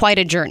been on quite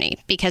a journey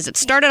because it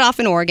started off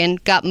in Oregon,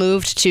 got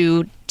moved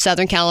to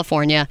Southern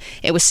California.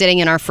 It was sitting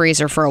in our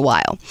freezer for a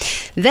while.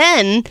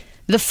 Then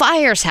the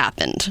fires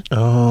happened.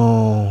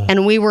 Oh.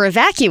 And we were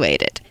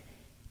evacuated.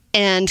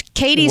 And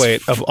Katie's...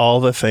 Wait, of all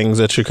the things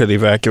that you could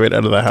evacuate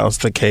out of the house,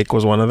 the cake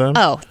was one of them?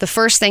 Oh, the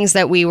first things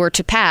that we were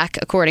to pack,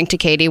 according to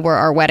Katie, were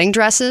our wedding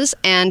dresses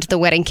and the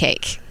wedding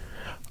cake.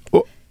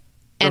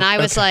 And I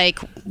was like,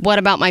 what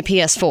about my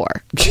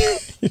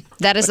PS4?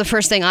 That is the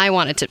first thing I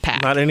wanted to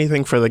pack. Not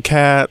anything for the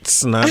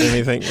cats, not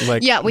anything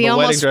like yeah, we the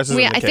almost. wedding dresses and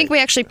the I think cake. we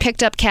actually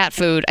picked up cat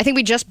food. I think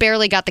we just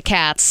barely got the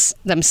cats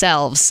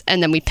themselves,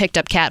 and then we picked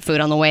up cat food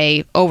on the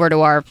way over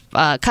to our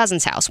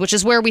cousin's house, which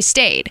is where we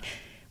stayed.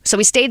 So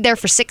we stayed there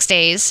for 6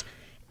 days,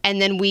 and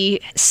then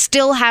we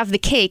still have the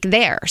cake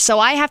there. So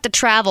I have to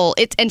travel.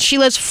 And she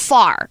lives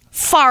far,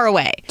 far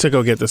away. to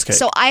go get this cake.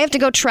 So I have to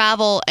go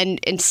travel and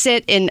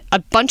sit in a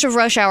bunch of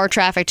rush hour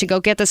traffic to go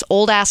get this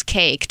old-ass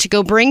cake, to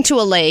go bring to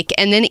a lake,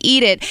 and then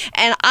eat it.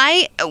 And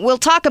we'll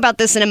talk about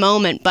this in a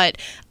moment, but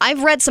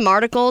I've read some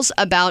articles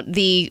about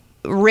the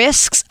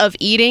risks of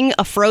eating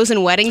a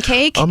frozen wedding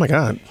cake. Oh my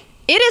God.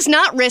 It is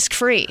not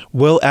risk-free.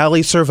 Will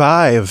Allie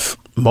survive?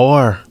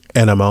 More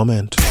in a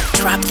moment.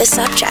 Drop the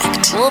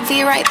subject. We'll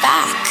be right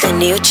back. The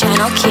new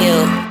Channel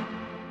Q.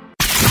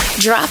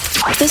 Drop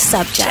the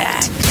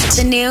subject.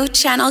 The new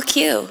Channel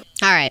Q.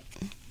 All right.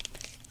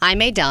 I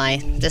may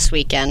die this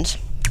weekend.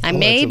 I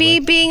may be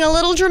being a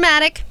little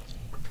dramatic.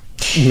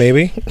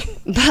 Maybe.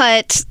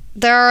 But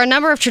there are a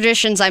number of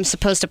traditions I'm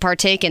supposed to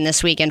partake in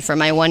this weekend for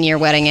my 1-year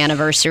wedding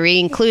anniversary,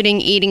 including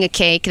eating a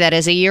cake that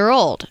is a year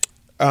old.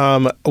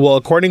 Well,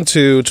 according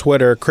to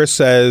Twitter, Chris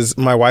says,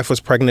 my wife was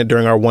pregnant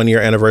during our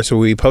 1-year anniversary.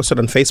 We posted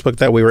on Facebook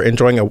that we were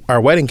enjoying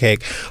our wedding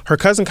cake. Her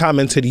cousin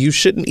commented, you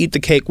shouldn't eat the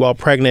cake while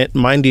pregnant.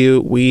 Mind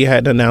you, we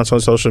had announced on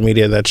social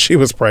media that she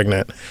was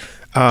pregnant.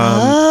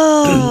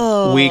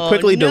 We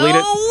quickly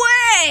deleted. No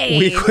way!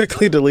 We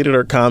quickly deleted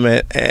her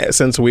comment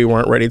since we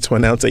weren't ready to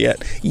announce it yet.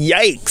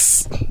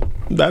 Yikes!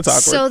 That's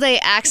awkward. So they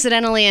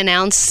accidentally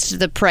announced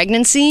the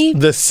pregnancy?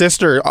 The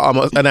sister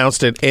almost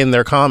announced it in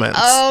their comments.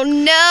 Oh,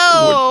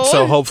 no!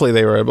 So hopefully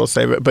they were able to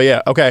save it. But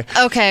yeah, okay.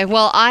 Okay,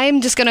 well,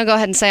 I'm just going to go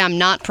ahead and say I'm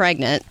not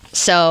pregnant,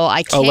 so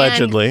I can't...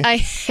 Allegedly.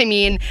 I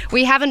mean,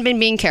 we haven't been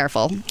being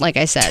careful, like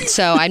I said,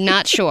 so I'm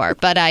not sure,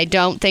 but I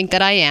don't think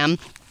that I am.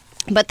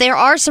 But there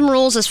are some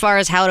rules as far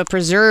as how to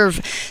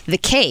preserve the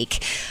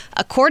cake.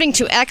 According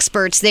to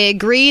experts, they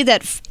agree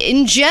that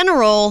in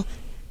general,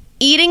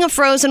 eating a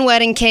frozen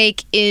wedding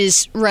cake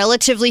is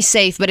relatively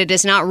safe, but it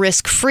is not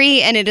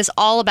risk-free, and it is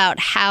all about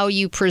how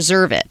you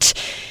preserve it.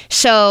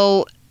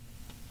 So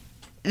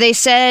they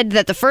said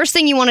that the first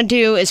thing you want to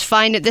do is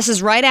find it. This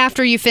is right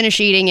after you finish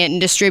eating it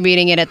and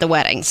distributing it at the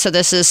wedding. So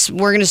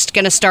we're just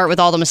going to start with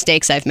all the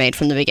mistakes I've made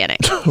from the beginning.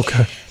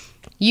 Okay.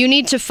 You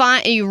need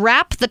to you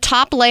wrap the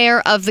top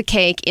layer of the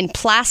cake in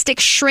plastic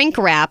shrink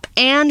wrap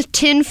and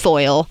tin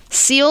foil,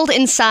 sealed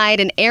inside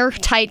an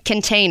airtight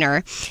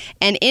container,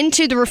 and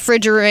into the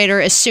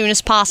refrigerator as soon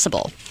as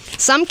possible.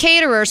 Some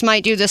caterers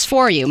might do this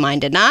for you. Mine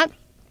did not,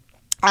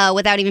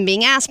 without even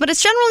being asked. But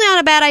it's generally not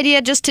a bad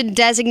idea just to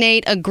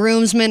designate a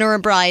groomsman or a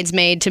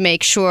bridesmaid to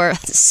make sure.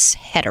 This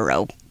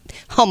hetero,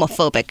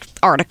 homophobic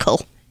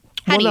article.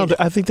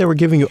 I think they were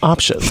giving you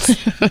options.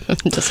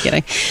 Just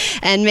kidding.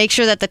 And make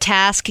sure that the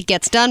task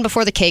gets done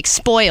before the cake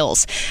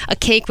spoils. A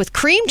cake with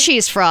cream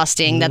cheese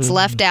frosting that's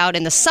left out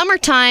in the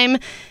summertime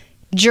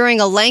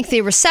during a lengthy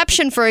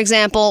reception, for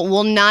example,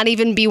 will not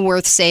even be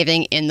worth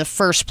saving in the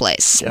first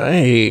place.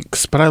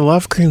 Yikes. But I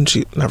love cream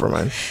cheese. Never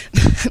mind.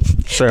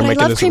 Sorry, I'm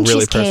making this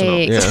really personal.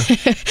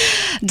 Yeah.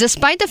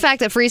 Despite the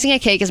fact that freezing a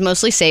cake is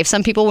mostly safe,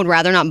 some people would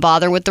rather not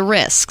bother with the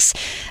risks.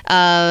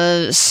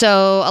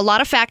 So a lot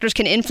of factors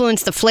can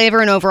influence the flavor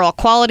and overall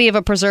quality of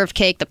a preserved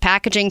cake. The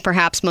packaging,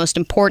 perhaps most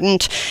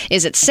important.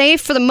 Is it safe?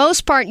 For the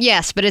most part,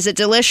 yes. But is it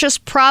delicious?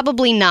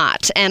 Probably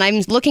not. And I'm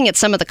looking at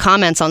some of the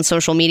comments on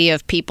social media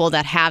of people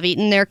that have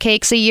eaten their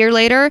cakes a year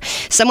later.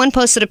 Someone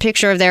posted a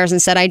picture of theirs and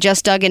said, I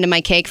just dug into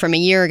my cake from a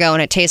year ago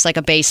and it tastes like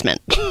a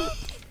basement.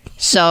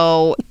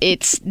 So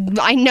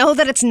I know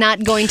that it's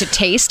not going to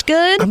taste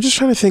good. I'm just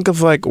trying to think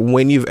of like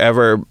when you've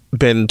ever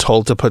been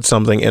told to put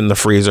something in the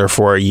freezer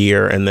for a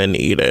year and then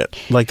eat it.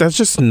 Like that's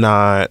just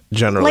not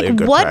generally a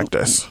good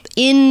practice.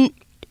 In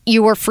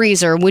your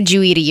freezer would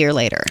you eat a year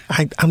later?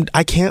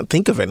 I can't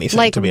think of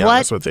anything, to be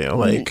honest with you.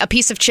 Like a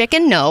piece of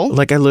chicken? No.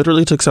 Like I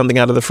literally took something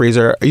out of the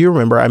freezer. You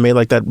remember I made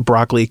like that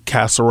broccoli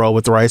casserole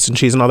with rice and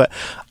cheese and all that.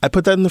 I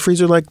put that in the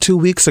freezer like 2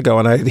 weeks ago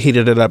and I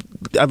heated it up.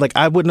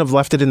 I wouldn't have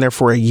left it in there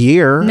for a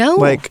year. No.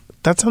 Like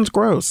that sounds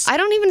gross. I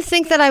don't even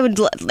think that I would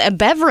a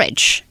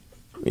beverage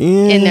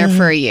in there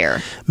for a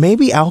year.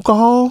 Maybe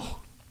alcohol.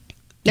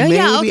 Oh, Maybe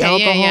yeah, okay,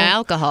 alcohol. yeah,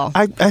 alcohol.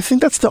 I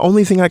think that's the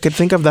only thing I could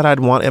think of that I'd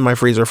want in my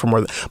freezer for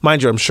more than...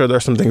 Mind you, I'm sure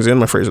there's some things in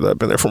my freezer that have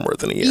been there for more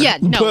than a year. Yeah,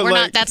 no, but we're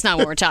not. That's not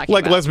what we're talking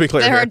about. Let's be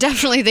clear. There here. are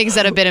definitely things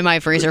that have been in my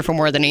freezer for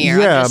more than a year.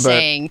 Yeah, I'm just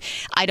saying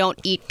I don't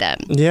eat them.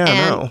 Yeah,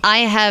 and no. I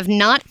have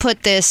not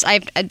put this...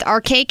 Our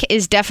cake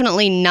is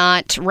definitely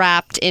not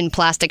wrapped in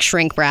plastic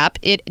shrink wrap.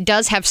 It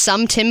does have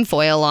some tin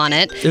foil on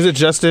it. Is it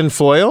just in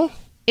foil?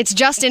 It's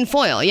just in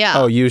foil, yeah.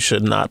 Oh, you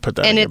should not put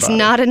that and in your it's body.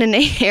 not in an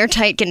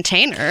airtight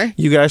container.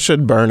 You guys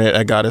should burn it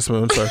at Goddess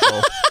Moon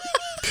Circle.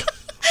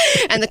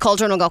 And the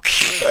cauldron will go...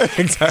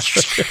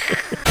 Exactly.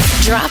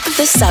 Drop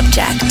the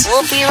subject.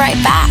 We'll be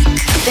right back.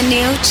 The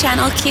new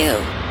Channel Q.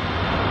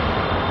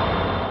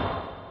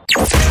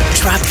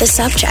 Drop the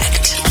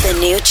subject. The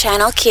new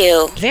Channel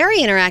Q. Very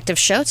interactive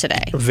show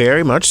today.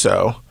 Very much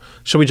so.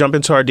 Should we jump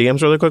into our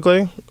DMs really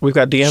quickly? We've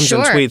got DMs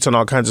and Sure. tweets and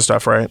all kinds of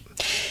stuff, right?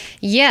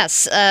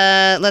 Yes.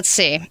 Let's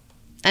see.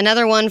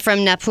 Another one from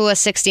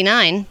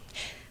Napua69.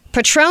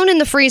 Patron in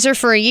the freezer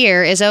for a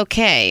year is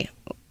okay.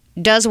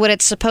 Does what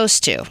it's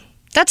supposed to.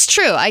 That's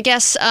true. I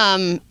guess.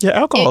 Yeah,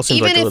 alcohol seems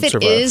even like it if would it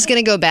survive. is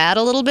going to go bad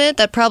a little bit,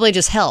 that probably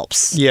just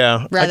helps.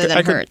 Yeah, rather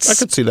than hurts. I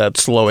could see that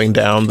slowing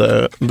down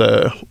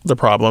the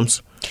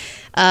problems.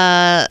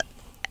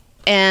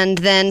 And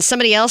then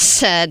somebody else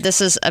said,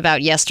 this is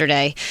about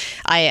yesterday,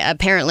 I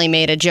apparently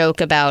made a joke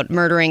about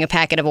murdering a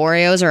packet of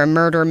Oreos or a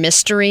murder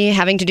mystery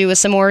having to do with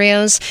some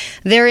Oreos.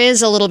 There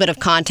is a little bit of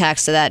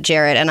context to that,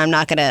 Jared, and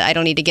I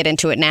don't need to get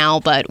into it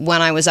now, but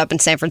when I was up in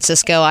San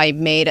Francisco, I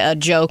made a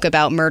joke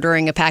about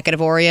murdering a packet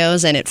of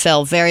Oreos, and it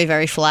fell very,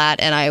 very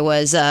flat, and I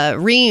was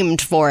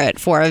reamed for it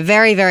for a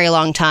very, very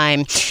long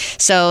time.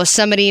 So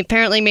somebody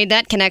apparently made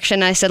that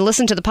connection. I said,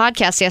 listen to the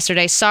podcast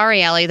yesterday.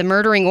 Sorry, Allie, the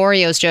murdering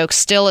Oreos joke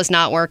still is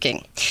not working.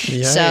 vaping.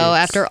 Yikes. So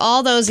after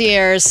all those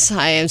years,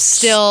 I am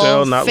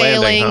still not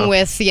failing landing, huh?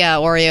 with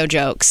Oreo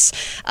jokes.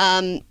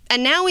 And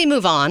now we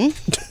move on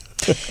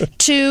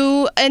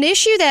to an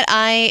issue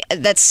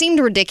that seemed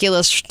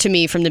ridiculous to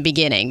me from the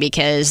beginning,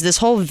 because this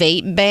whole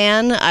vape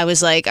ban, I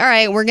was like, all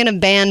right, we're going to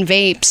ban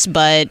vapes,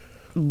 but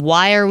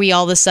why are we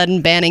all of a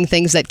sudden banning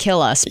things that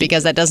kill us?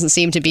 Because that doesn't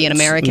seem to be an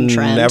American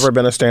trend. Never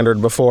been a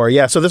standard before.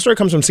 Yeah, so this story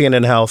comes from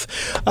CNN Health.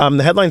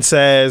 The headline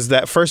says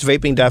that first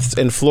vaping deaths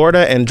in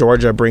Florida and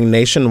Georgia bring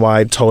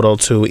nationwide total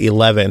to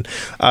 11.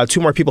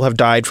 2 more people have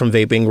died from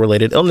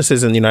vaping-related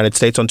illnesses in the United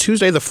States. On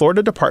Tuesday, the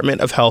Florida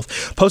Department of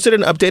Health posted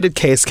an updated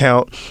case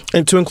count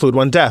to include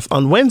 1 death.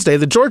 On Wednesday,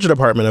 the Georgia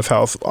Department of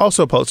Health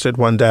also posted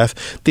 1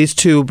 death. These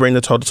 2 bring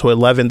the total to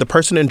 11. The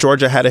person in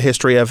Georgia had a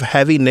history of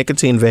heavy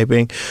nicotine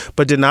vaping,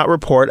 but did not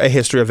report a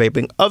history of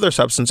vaping other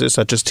substances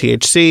such as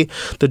THC,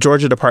 the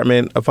Georgia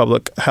Department of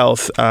Public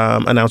Health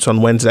announced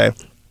on Wednesday.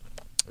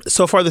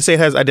 So far, the state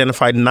has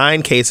identified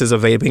 9 cases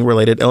of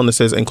vaping-related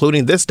illnesses,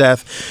 including this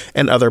death,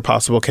 and other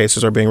possible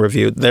cases are being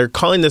reviewed. They're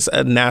calling this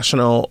a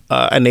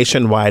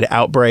nationwide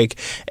outbreak,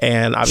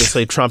 and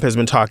obviously Trump has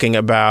been talking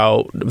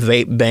about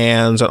vape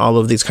bans and all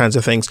of these kinds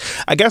of things.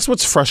 I guess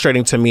what's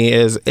frustrating to me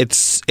is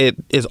it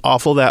is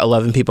awful that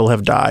 11 people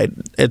have died.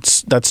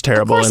 That's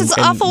terrible. Of course, it's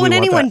awful when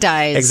anyone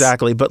dies.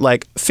 Exactly, but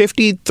like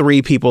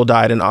 53 people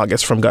died in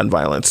August from gun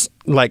violence.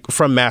 Like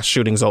from mass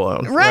shootings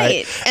alone.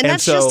 Right. And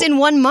that's just in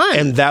 1 month.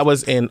 And that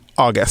was in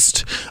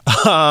August.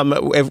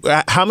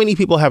 How many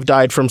people have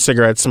died from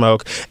cigarette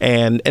smoke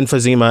and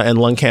emphysema and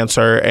lung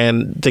cancer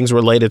and things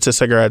related to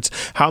cigarettes?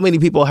 How many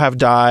people have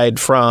died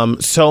from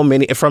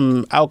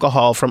from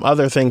alcohol, from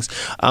other things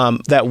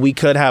that we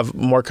could have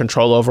more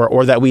control over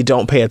or that we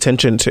don't pay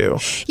attention to?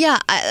 Yeah,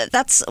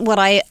 that's what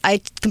I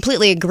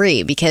completely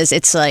agree, because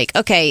it's like,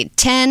 okay,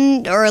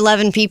 10 or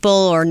 11 people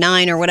or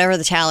 9 or whatever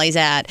the tally's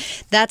at,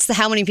 that's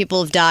how many people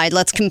have died.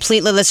 Let's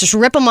just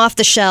rip them off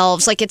the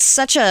shelves. Like, it's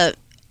such it's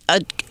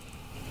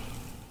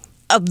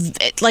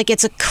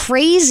a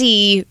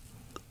crazy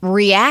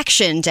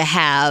reaction to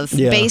have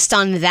based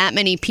on that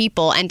many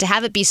people, and to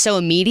have it be so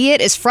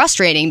immediate is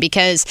frustrating,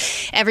 because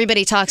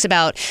everybody talks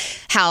about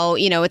how,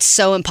 it's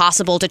so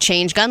impossible to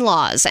change gun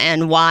laws,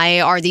 and why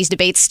are these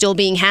debates still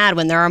being had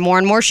when there are more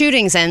and more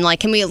shootings, and like,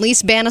 can we at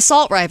least ban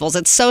assault rifles?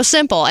 It's so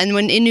simple. And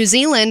when in New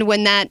Zealand,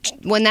 when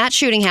that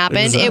shooting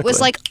happened, It was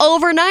like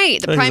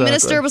overnight. The Prime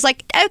Minister was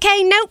like,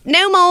 okay, nope,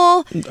 no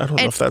more. I don't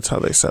know if that's how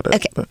they said it.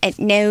 Okay,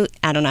 no,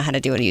 I don't know how to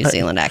do a New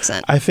Zealand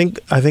accent. I think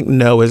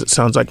no is, it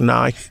sounds like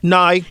nigh.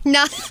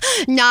 No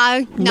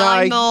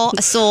more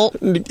assault.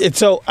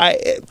 So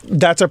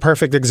that's a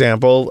perfect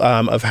example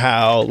of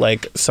how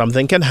like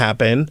something can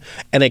happen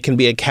and it can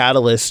be a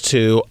catalyst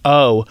to,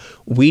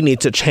 we need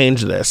to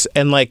change this.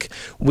 And like,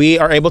 we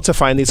are able to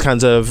find these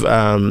kinds of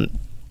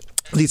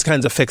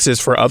fixes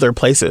for other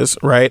places,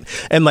 right?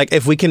 And like,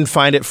 if we can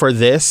find it for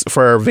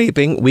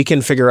vaping, we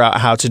can figure out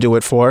how to do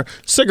it for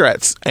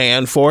cigarettes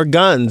and for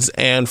guns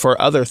and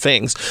for other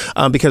things.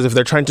 Because if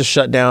they're trying to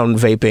shut down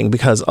vaping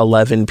because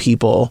 11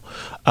 people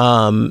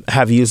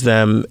have used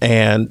them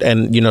and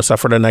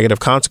suffered a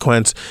negative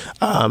consequence,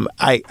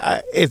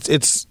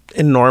 it's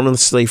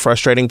enormously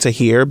frustrating to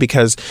hear,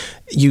 because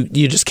you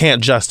just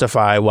can't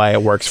justify why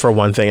it works for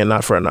one thing and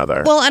not for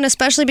another. Well, and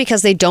especially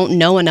because they don't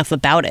know enough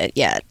about it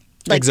yet.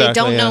 Like, exactly, they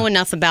don't know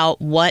enough about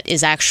what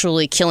is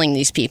actually killing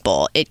these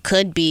people. It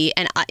could be,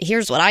 and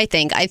here's what I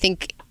think. I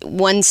think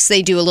once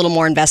they do a little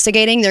more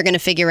investigating, they're going to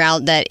figure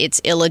out that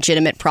it's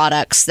illegitimate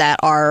products that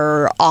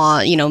are,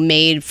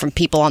 made from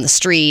people on the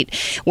street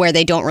where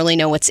they don't really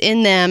know what's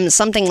in them,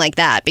 something like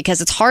that,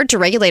 because it's hard to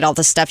regulate all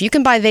this stuff. You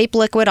can buy vape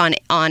liquid on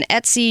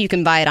Etsy, you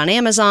can buy it on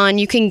Amazon,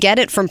 you can get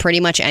it from pretty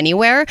much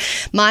anywhere.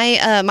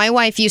 My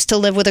wife used to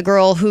live with a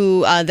girl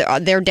who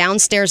their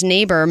downstairs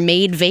neighbor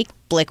made vape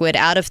liquid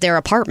out of their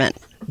apartment.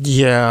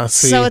 Yeah.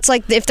 So it's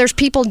like, if there's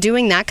people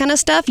doing that kind of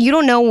stuff, you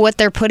don't know what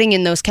they're putting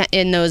in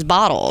those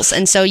bottles,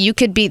 and so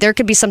there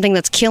could be something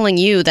that's killing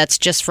you that's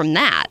just from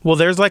that. Well,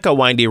 there's like a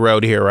windy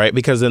road here, right?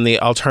 Because then the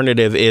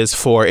alternative is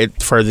for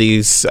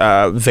these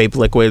vape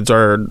liquids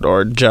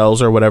or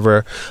gels or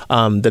whatever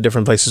the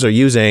different places are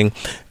using.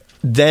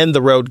 Then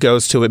the road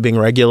goes to it being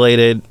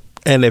regulated.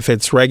 And if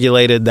it's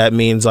regulated, that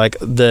means like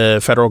the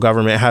federal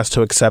government has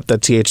to accept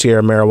that THC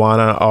or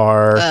marijuana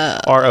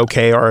are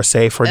okay or are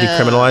safe or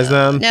decriminalize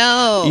them.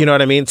 No. You know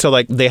what I mean? So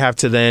like, they have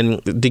to then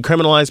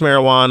decriminalize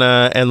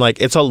marijuana, and like,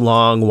 it's a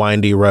long,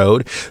 windy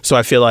road. So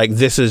I feel like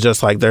this is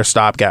just like their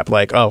stopgap.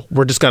 Like,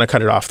 we're just going to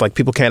cut it off. Like,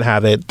 people can't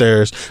have it.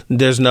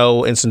 There's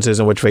no instances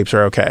in which vapes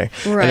are okay.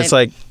 Right. And it's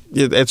like,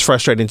 it's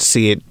frustrating to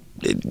see it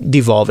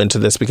devolve into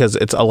this because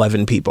it's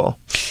 11 people.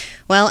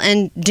 Well,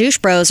 and douche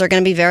bros are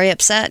going to be very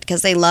upset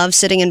because they love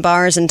sitting in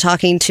bars and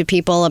talking to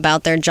people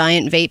about their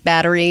giant vape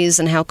batteries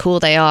and how cool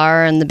they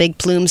are and the big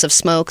plumes of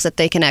smoke that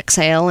they can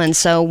exhale. And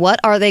so what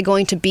are they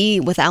going to be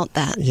without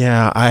that?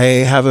 Yeah, I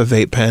have a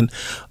vape pen.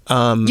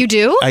 You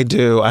do? I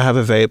do. I have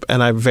a vape,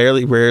 and I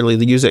very rarely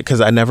use it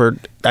because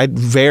I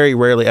very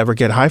rarely ever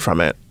get high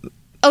from it.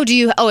 Oh, do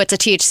you? Oh, it's a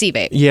THC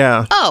vape.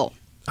 Yeah. Oh.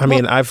 I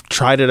mean, I've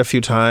tried it a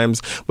few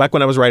times. Back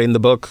when I was writing the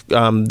book,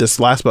 this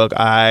last book,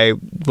 I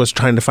was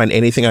trying to find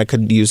anything I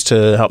could use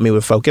to help me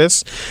with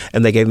focus.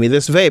 And they gave me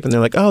this vape. And they're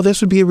like, oh, this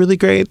would be a really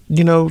great,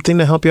 thing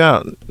to help you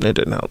out. It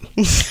didn't help.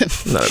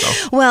 Not at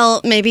all.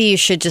 Well, maybe you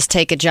should just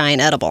take a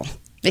giant edible.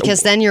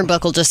 Because then your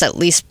book will just at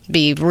least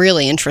be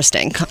really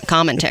interesting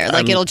commentary.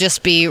 Like, it'll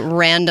just be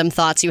random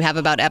thoughts you have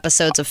about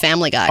episodes of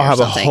Family Guy I'll or have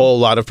something. a whole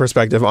lot of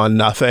perspective on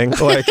nothing.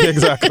 Like,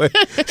 exactly.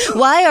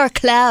 Why Are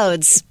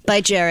Clouds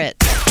by Jarrett.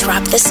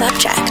 Drop the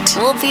subject.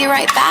 We'll be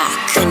right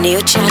back. The new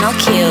Channel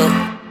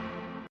Q.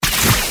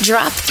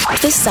 Drop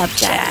the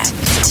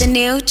subject. The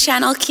new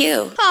Channel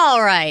Q.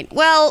 All right.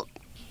 Well,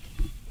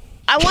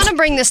 I want to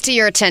bring this to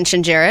your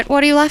attention, Jarrett.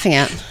 What are you laughing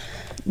at?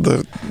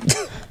 The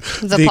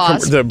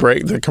pause. The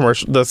break, the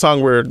commercial, the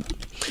song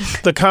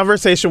the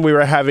conversation we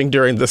were having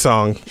during the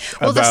song.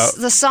 Well,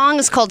 the song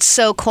is called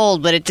So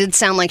Cold, but it did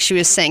sound like she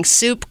was saying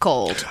soup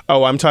cold.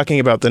 Oh, I'm talking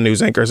about the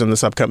news anchors in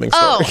this upcoming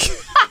story.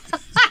 Oh.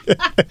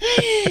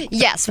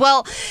 Yes.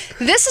 Well,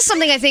 this is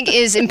something I think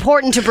is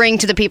important to bring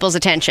to the people's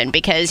attention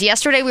because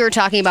yesterday we were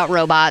talking about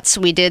robots.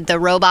 We did the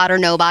robot or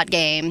no bot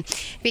game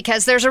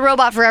because there's a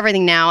robot for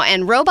everything now,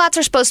 and robots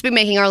are supposed to be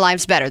making our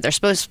lives better. They're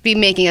supposed to be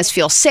making us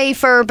feel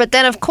safer, but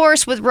then, of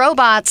course, with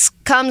robots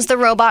comes the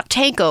robot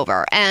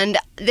takeover. And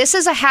this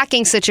is a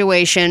hacking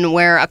situation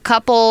where a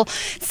couple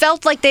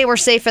felt like they were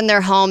safe in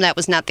their home. That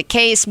was not the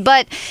case,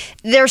 but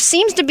this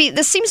seems to be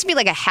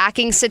like a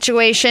hacking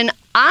situation.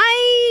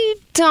 I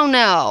don't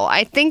know.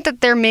 I think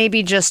that there may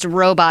be just a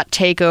robot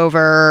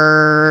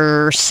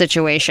takeover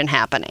situation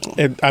happening.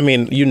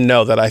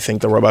 That I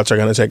think the robots are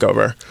going to take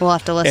over. We'll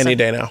have to listen. Any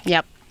day now.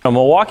 Yep. A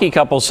Milwaukee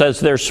couple says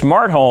their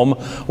smart home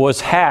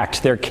was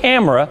hacked. Their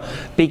camera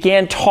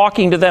began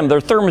talking to them, their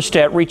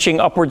thermostat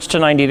reaching upwards to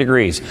 90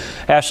 degrees.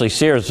 Ashley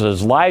Sears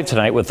is live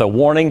tonight with a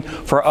warning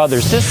for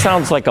others. This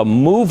sounds like a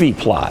movie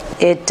plot.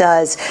 It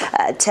does,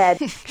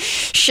 Ted.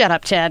 Shut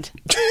up, Ted.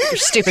 Your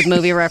stupid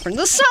movie reference.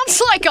 This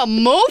sounds like a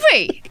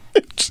movie.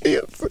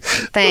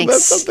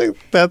 Thanks.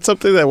 That's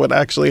something that would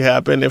actually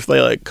happen if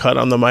they cut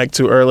on the mic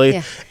too early.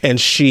 Yeah. And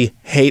she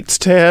hates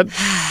Ted.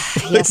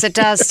 Yes, it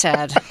does,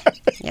 Ted.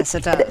 Yes,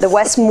 it does. The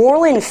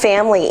Westmoreland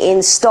family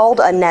installed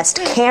a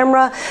Nest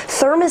camera,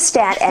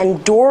 thermostat,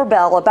 and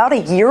doorbell about a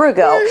year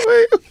ago.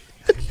 Wait.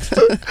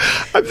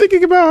 I'm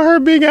thinking about her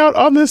being out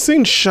on this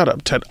scene. Shut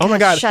up, Ted. Oh my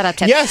God. Shut up,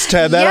 Ted. Yes,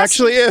 Ted, that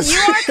actually is. You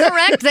are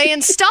correct. They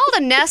installed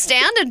a Nest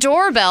and a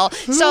doorbell.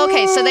 So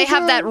they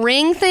have that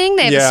Ring thing.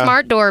 They have the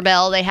smart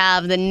doorbell. They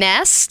have the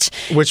Nest.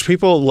 Which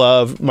people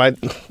love.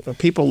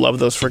 People love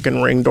those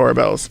freaking Ring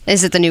doorbells.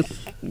 Is it the new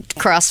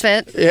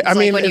CrossFit? Yeah,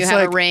 when you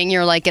have a Ring,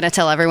 you're going to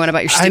tell everyone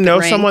about your stupid Ring. I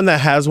know someone that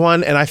has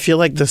one, and I feel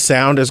like the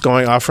sound is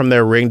going off from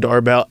their Ring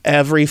doorbell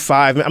every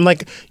 5 minutes. I'm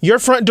like, your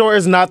front door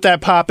is not that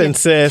poppin',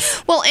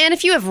 sis. Well, and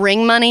if you have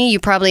Ring money, you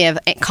probably have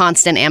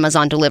constant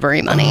Amazon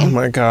delivery money. Oh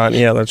my God.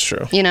 Yeah, that's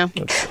true. They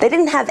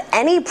didn't have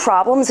any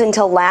problems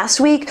until last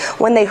week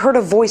when they heard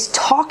a voice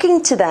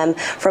talking to them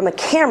from a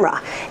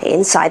camera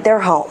inside their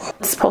home.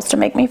 It's supposed to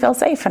make me feel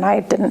safe, and I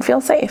didn't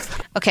feel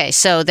safe. Okay,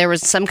 so there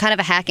was some kind of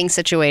a hacking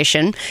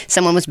situation.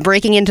 Someone was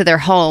breaking into their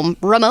home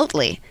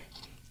remotely.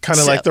 Kind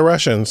of like the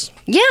Russians.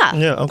 Yeah.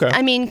 Yeah, okay.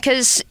 I mean,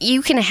 because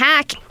you can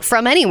hack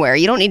from anywhere.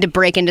 You don't need to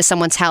break into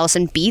someone's house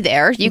and be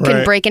there. You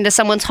can break into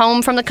someone's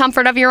home from the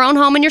comfort of your own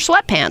home in your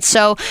sweatpants.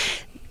 So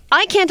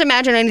I can't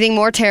imagine anything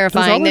more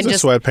terrifying than just...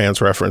 There's always a sweatpants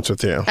reference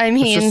with you. I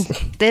mean,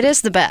 it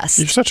is the best.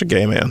 You're such a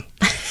gay man.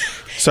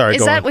 Sorry,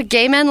 Is that what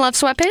gay men love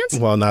sweatpants?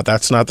 Well,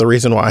 that's not the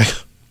reason why.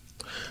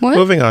 What?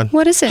 Moving on.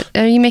 What is it?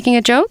 Are you making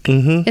a joke?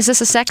 Mm-hmm. Is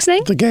this a sex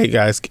thing? The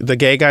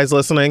gay guys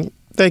listening,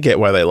 they get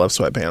why they love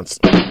sweatpants.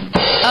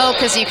 Oh,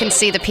 because you can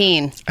see the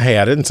peen. Hey,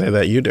 I didn't say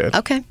that. You did.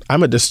 Okay.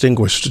 I'm a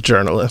distinguished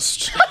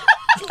journalist.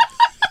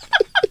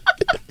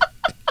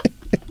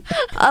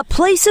 A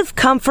place of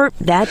comfort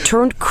that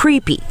turned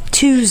creepy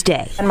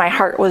Tuesday. And my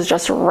heart was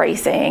just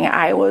racing.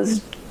 I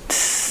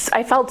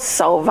felt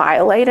so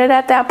violated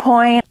at that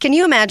point. Can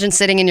you imagine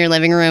sitting in your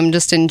living room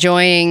just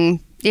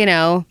enjoying,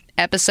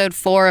 episode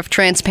 4 of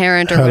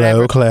Transparent or whatever?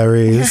 Hello,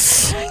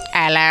 Clarice.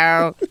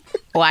 Hello.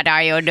 What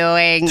are you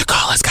doing? The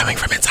call is coming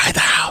from inside the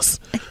house.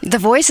 The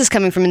voice is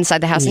coming from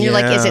inside the house, and you're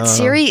like, is it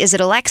Siri? Is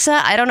it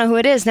Alexa? I don't know who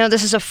it is. No,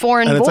 this is a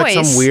foreign voice. And it's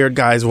like some weird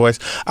guy's voice.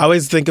 I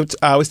always think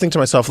to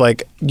myself,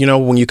 like,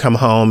 when you come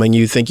home and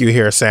you think you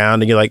hear a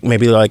sound and you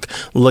maybe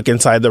look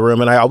inside the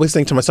room, and I always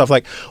think to myself,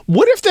 like,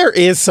 what if there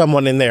is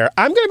someone in there?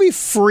 I'm going to be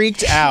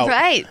freaked out.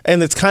 Right.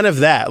 And it's kind of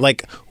that.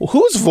 Like,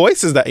 whose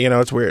voice is that?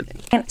 It's weird.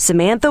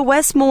 Samantha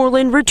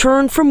Westmoreland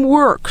returned from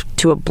work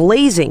to a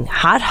blazing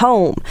hot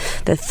home.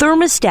 The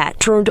thermostat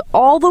turned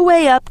all the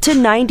way up to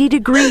 90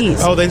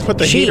 degrees. Oh, they put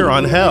the heater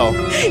on hell.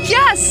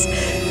 Yes.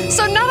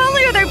 So not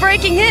only are they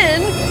breaking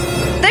in,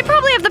 they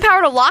probably have the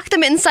power to lock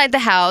them inside the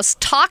house,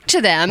 talk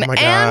to them,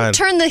 and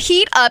turn the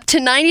heat up to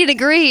 90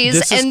 degrees.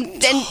 This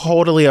is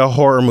totally a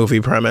horror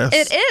movie premise.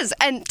 It is.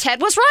 And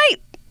Ted was right.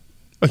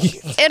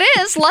 It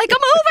is like a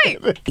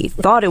movie. He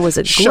thought it was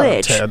a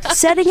glitch, Shut up, Ted.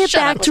 setting it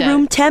Shut back up, to Ted.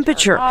 room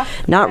temperature,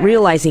 not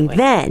realizing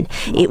then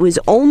it was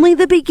only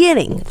the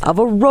beginning of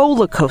a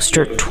roller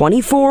coaster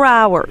 24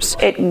 hours.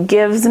 It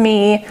gives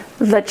me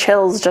the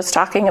chills just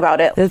talking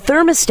about it. The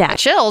thermostat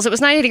Chills. It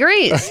was 90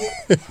 degrees.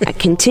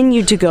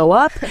 continued to go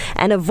up,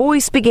 and a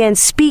voice began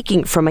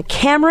speaking from a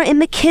camera in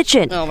the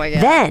kitchen, Oh my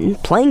God. then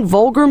playing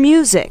vulgar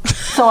music.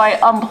 So I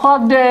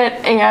unplugged it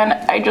and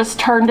I just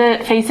turned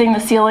it facing the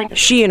ceiling.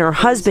 She and her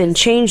husband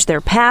changed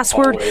their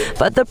password,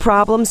 but the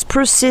problems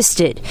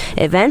persisted,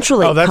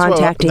 eventually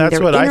contacting that's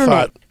their what internet.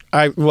 I thought.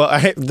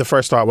 The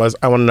first thought was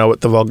I want to know what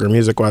the vulgar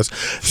music was.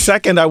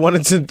 Second, I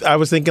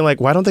was thinking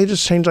like, why don't they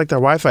just change like their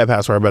Wi-Fi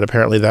password? But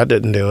apparently that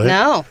didn't do it.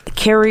 No.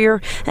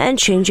 Carrier and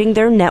changing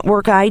their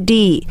network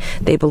ID.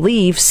 They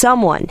believe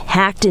someone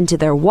hacked into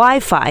their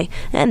Wi-Fi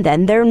and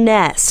then their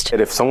Nest.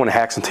 If someone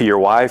hacks into your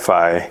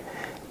Wi-Fi,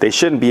 they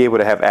shouldn't be able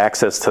to have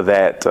access to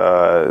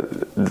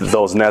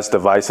those Nest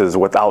devices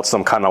without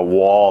some kind of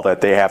wall that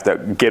they have to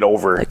get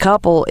over. The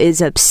couple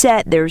is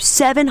upset their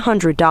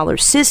 $700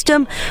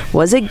 system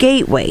was a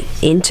gateway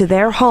into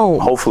their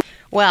home. Hopefully.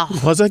 Well,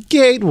 Was a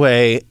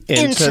gateway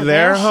into their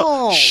their home.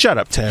 home. Shut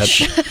up, Ted.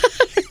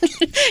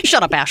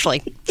 shut up,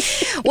 Ashley.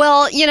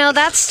 Well,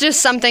 that's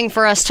just something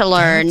for us to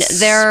learn.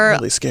 They're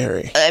Really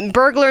scary.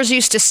 burglars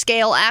used to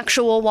scale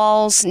actual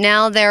walls.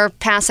 Now they're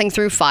passing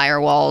through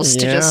firewalls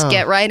to just Yeah.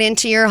 get right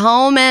into your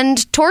home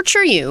and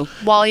torture you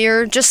while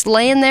you're just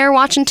laying there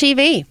watching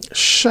TV.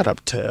 Shut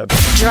up, Ted.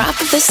 Drop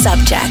the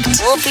subject.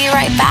 We'll be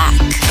right back.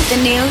 The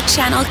new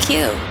Channel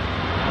Q.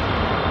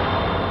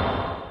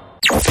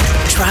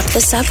 Drop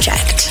the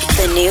subject.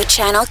 The new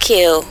Channel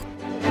Q.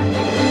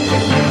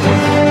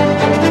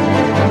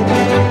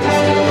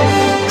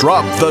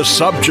 Drop the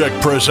Subject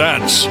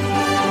presents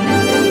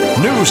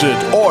News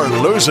It or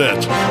Lose It.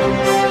 It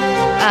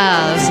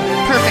was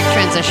a perfect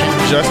transition.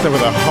 Justin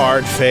with a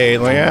hard fade.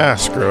 Like,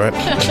 screw it.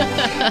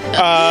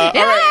 All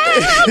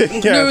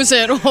right. Yeah. Lose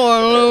it or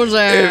lose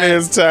It it.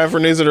 is time for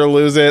News It or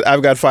Lose It.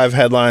 I've got 5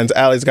 headlines.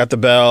 Allie's got the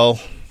bell.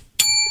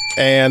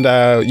 And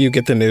you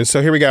get the news.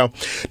 So here we go.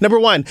 Number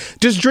 1,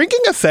 does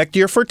drinking affect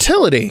your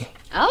fertility?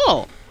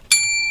 Oh.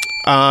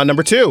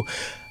 Number 2,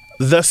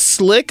 the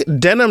slick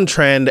denim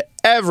trend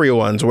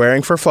everyone's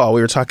wearing for fall.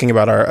 We were talking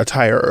about our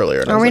attire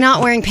earlier. Are we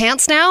not wearing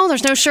pants now?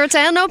 There's no shirts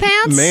and no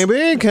pants?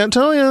 Maybe. Can't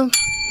tell you.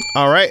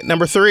 All right.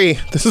 Number 3.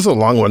 This is a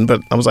long one,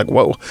 but I was like,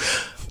 whoa.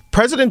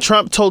 President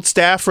Trump told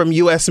staff from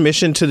U.S.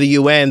 mission to the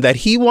UN that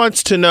he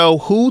wants to know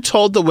who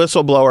told the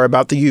whistleblower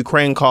about the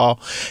Ukraine call,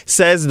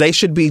 says they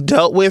should be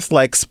dealt with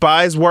like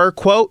spies were,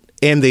 quote,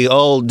 in the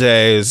old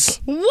days.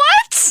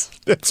 What?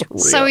 That's real.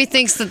 So he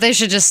thinks that they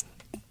should just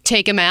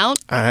take him out?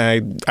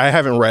 I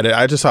haven't read it.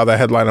 I just saw that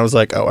headline. I was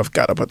like, oh, I've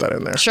got to put that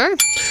in there. Sure.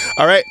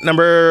 All right.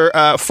 Number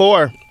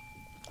 4.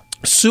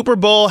 Super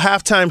Bowl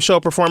halftime show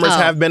performers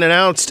have been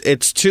announced.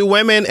 It's 2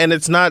 women, and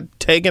it's not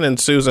Tegan and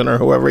Susan or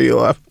whoever you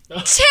love.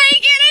 Tegan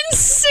and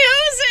Susan!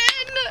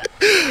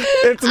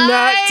 It's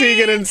not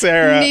Tegan and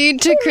Sarah.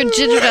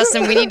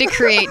 Justin, we need to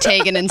create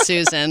Tegan and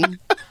Susan.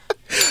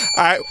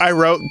 I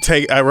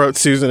wrote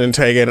Susan and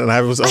Tegan, and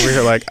I was over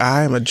here like,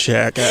 I'm a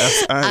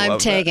jackass. I'm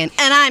Tegan.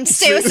 And I'm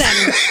Susan.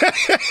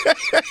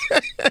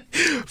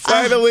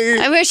 Finally.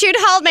 I wish you'd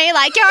hold me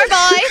like your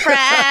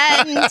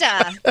boyfriend.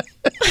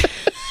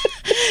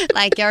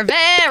 Like your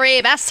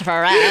very best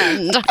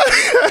friend.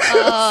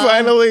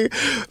 Finally,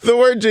 the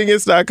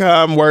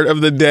wordgenius.com word of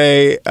the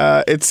day.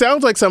 It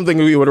sounds like something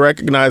we would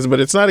recognize,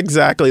 but it's not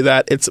exactly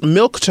that. It's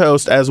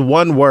milquetoast as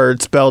one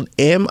word spelled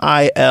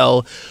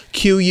MILQUE.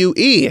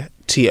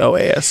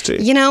 TOAST.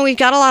 We've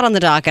got a lot on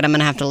the docket. I'm going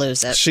to have to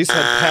lose it. She said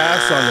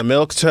pass on the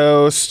milk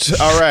toast.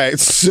 All right.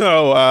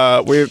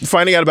 So we're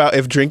finding out about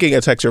if drinking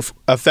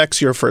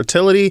affects your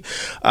fertility.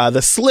 The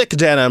slick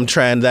denim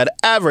trend that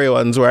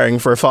everyone's wearing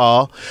for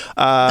fall.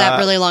 That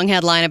really long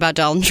headline about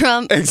Donald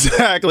Trump.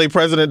 Exactly.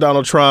 President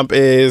Donald Trump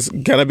is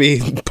going to be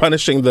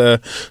punishing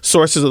the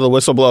sources of the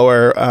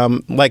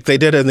whistleblower like they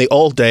did in the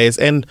old days.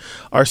 And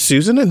are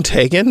Susan and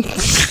Tegan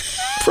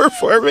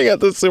performing at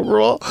the Super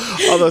Bowl?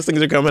 All those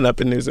things are coming up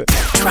in News It.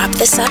 Drop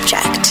the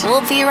subject.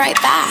 We'll be right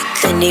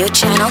back. The new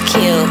Channel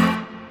Q.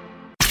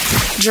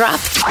 Drop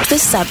the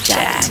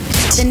subject.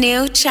 The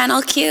new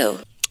Channel Q.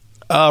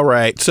 All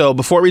right. So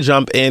before we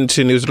jump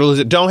into News It or Lose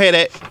It, don't hit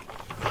it.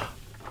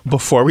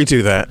 Before we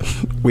do that,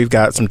 we've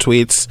got some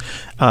tweets,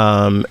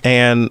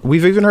 and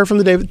we've even heard from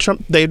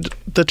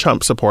the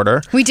Trump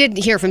supporter. We did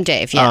hear from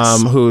Dave,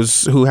 yes.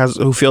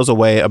 Who feels a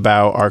way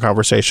about our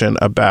conversation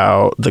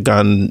about the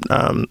gun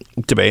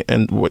debate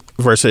and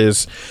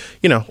versus,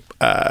 the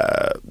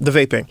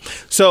vaping.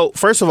 So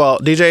first of all,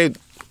 DJ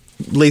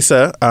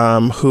Lisa,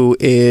 who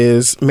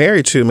is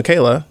married to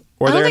Michaela.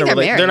 Or I don't think they're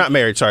married. They're not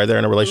married. Sorry, they're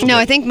in a relationship. No,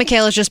 I think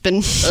Michaela's just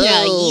been.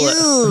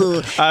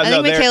 I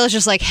think Michaela's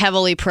just like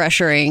heavily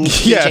pressuring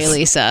DJ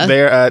Lisa.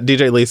 They're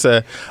DJ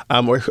Lisa.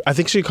 I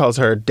think she calls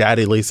her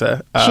Daddy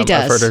Lisa. She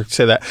does. I've heard her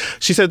say that.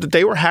 She said that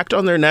they were hacked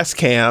on their Nest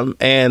Cam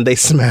and they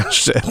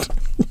smashed it.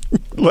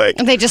 Like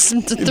they just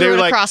threw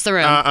it across the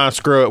room.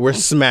 Screw it. We're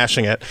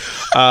smashing it.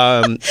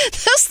 Those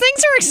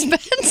things are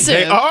expensive.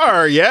 They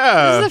are,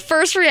 yeah. The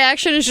first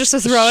reaction is just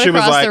to throw it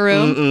across the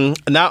room.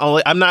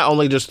 I'm not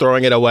only just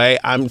throwing it away,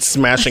 I'm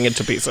smashing it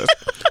to pieces,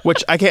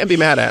 which I can't be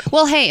mad at.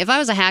 Well, hey, if I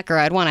was a hacker,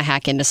 I'd want to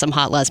hack into some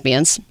hot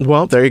lesbians.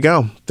 Well, there you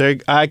go.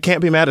 I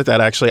can't be mad at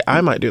that, actually.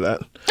 I might do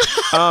that.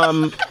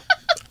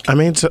 I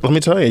mean, let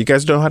me tell you, you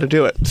guys know how to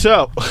do it.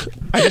 So,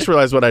 I just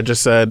realized what I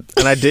just said,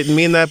 and I didn't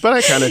mean that, but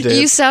I kind of did.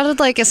 You sounded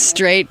like a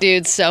straight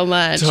dude so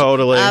much.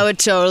 Totally. I would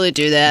totally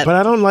do that. But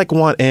I don't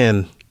want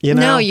in, you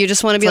know? No, you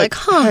just want to be like,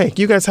 huh. Hey,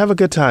 you guys have a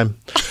good time.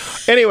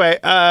 Anyway,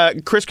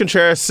 Chris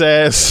Contreras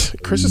says,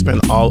 Chris has been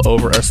all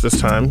over us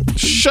this time.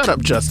 Shut up,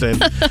 Justin.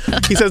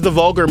 He says the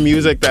vulgar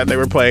music that they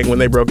were playing when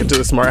they broke into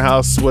the smart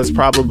house was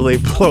probably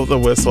Blow the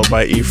Whistle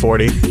by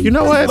E40. You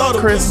know what,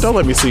 Chris? Don't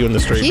let me see you in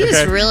the street.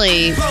 He's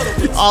really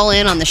all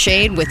in on the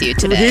shade with you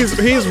today.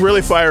 He's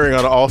really firing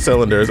on all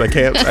cylinders. I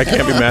can't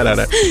be mad at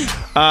it.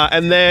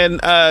 And then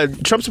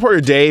Trump supporter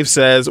Dave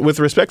says, with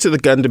respect to the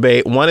gun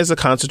debate, one is a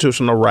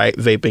constitutional right,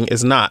 vaping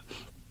is not.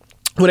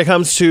 When it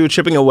comes to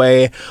chipping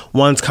away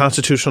one's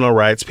constitutional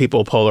rights,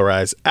 people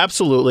polarize.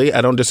 Absolutely. I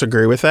don't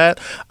disagree with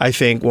that. I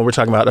think when we're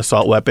talking about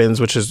assault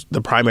weapons, which is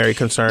the primary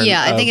concern.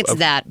 Yeah, I think it's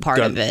that part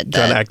of it.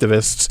 Gun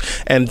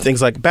activists and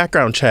things like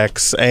background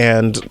checks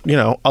and,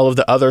 all of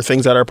the other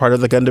things that are part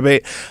of the gun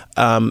debate.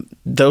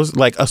 Those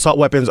like assault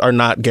weapons are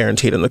not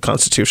guaranteed in the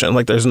Constitution.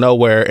 Like there's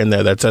nowhere in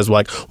there that says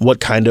like what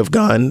kind of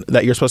gun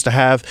that you're supposed to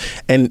have.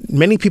 And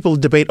many people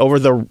debate over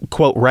the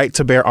quote right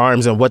to bear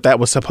arms and what that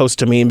was supposed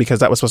to mean because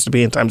that was supposed to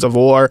be in times of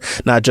war,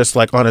 not just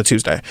like on a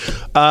Tuesday.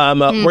 We're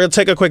going to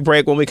take a quick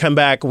break. When we come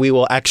back, we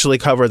will actually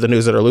cover the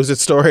news it or lose it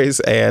stories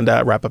and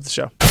wrap up the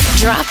show.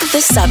 Drop the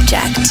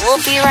subject.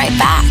 We'll be right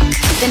back.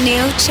 The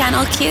new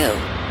Channel Q.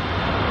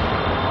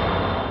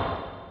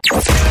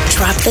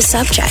 Drop the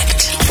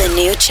subject. The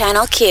new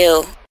Channel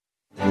Q.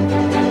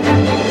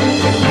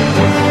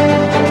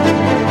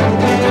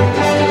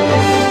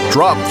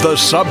 Drop the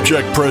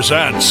Subject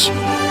presents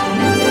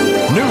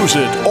News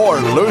It or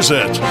Lose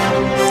It.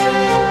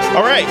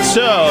 All right,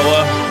 so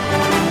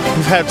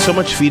we've had so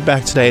much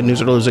feedback today.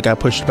 News It or Lose It got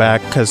pushed back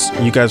because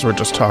you guys were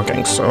just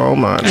talking so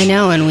much. I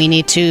know, and we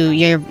need to.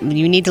 You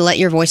need to let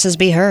your voices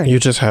be heard. You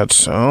just had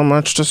so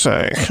much to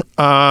say.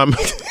 All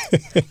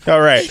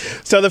right,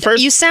 so the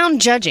first. You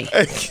sound judgy.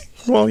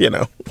 Well,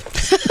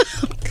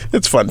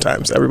 it's fun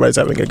times. Everybody's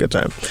having a good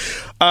time.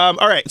 All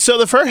right. So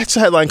the first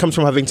headline comes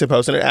from Huffington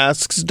Post, and it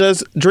asks,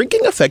 does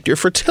drinking affect your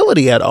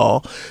fertility at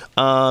all?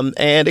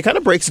 And it kind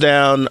of breaks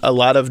down a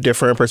lot of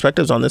different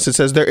perspectives on this. It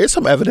says there is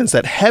some evidence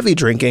that heavy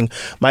drinking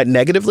might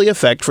negatively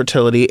affect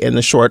fertility in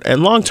the short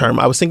and long term.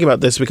 I was thinking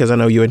about this because I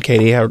know you and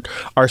Katie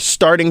are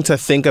starting to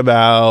think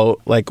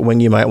about like when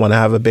you might want to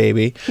have a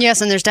baby.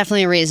 Yes, and there's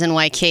definitely a reason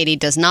why Katie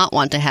does not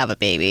want to have a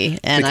baby.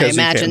 And because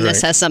I imagine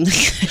this has something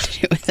to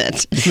do with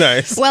it.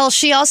 Nice. Well,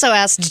 she also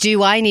asked,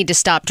 do I need to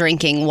stop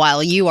drinking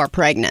while you are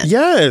pregnant?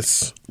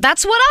 Yes.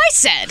 That's what I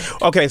said.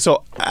 Okay,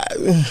 so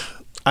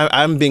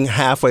I'm being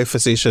halfway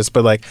facetious,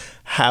 but like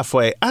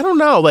halfway, I don't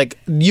know. Like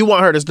you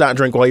want her to not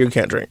drink while you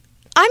can't drink.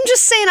 I'm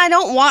just saying I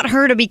don't want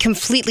her to be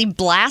completely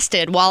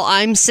blasted while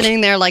I'm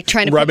sitting there like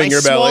trying to rubbing put my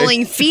your belly.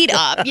 swollen feet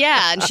up.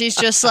 Yeah, and she's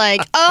just like,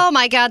 oh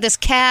my God, this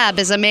cab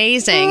is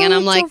amazing. And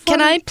I'm like, so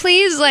can I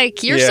please,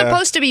 like, you're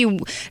supposed to be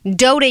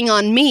doting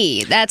on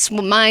me. That's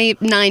my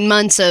 9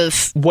 months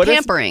of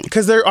pampering.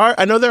 Because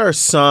I know there are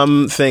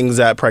some things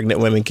that pregnant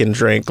women can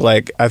drink.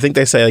 Like, I think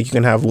they say like you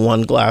can have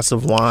 1 glass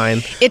of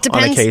wine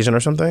on occasion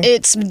or something.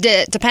 It's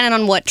dependent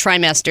on what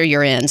trimester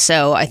you're in.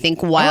 So I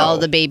think while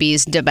the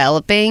baby's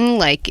developing,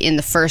 like in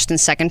the first and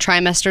second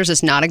trimesters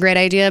is not a great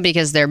idea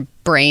because their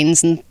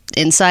brains and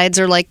insides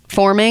are like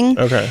forming.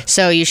 Okay.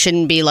 So you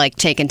shouldn't be like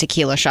taking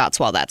tequila shots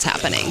while that's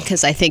happening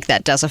because I think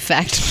that does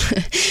affect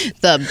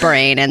the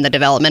brain and the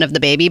development of the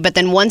baby. But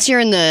then once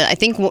you're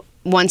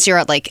once you're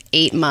at like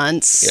 8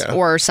 months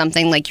or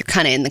something, like you're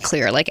kind of in the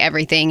clear. Like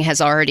everything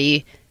has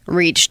already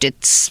reached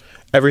its...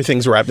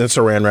 Everything's wrapped in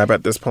saran wrap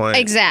at this point.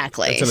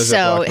 Exactly.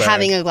 So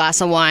having a glass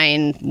of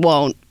wine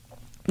won't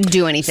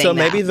do anything. So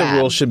maybe the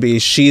rule should be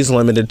she's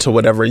limited to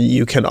whatever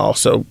you can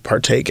also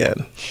partake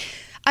in.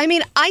 I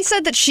mean, I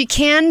said that she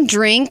can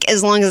drink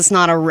as long as it's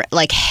not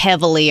like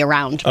heavily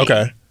around me.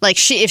 Okay. Like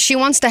if she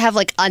wants to have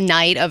like a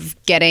night of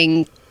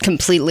getting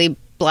completely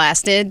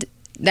blasted,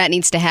 that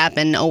needs to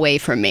happen away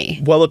from me.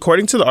 Well,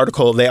 according to the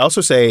article, they also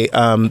say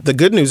the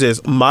good news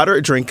is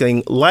moderate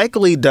drinking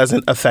likely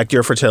doesn't affect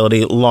your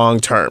fertility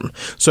long term.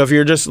 So if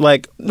you're just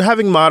like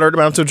having moderate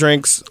amounts of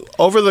drinks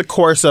over the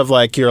course of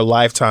like your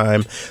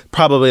lifetime,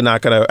 probably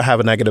not going to have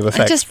a negative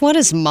effect. What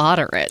is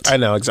moderate? I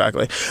know,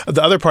 exactly.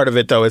 The other part of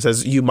it, though,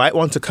 is you might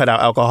want to cut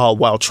out alcohol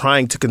while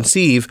trying to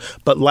conceive,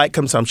 but light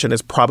consumption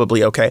is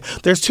probably okay.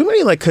 There's too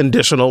many like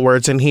conditional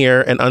words in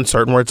here and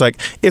uncertain words. Like,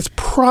 it's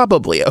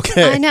probably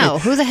okay. I know.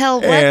 Who the hell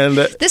And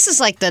this is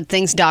like the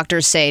things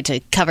doctors say to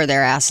cover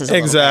their asses a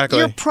little exactly. bit.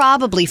 You're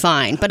probably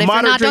fine, but if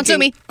you're not, don't sue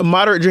me.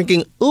 Moderate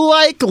drinking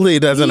likely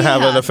doesn't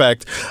have an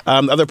effect.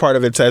 The other part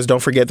of it says, don't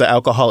forget that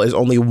alcohol is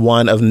only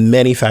one of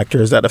many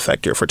factors that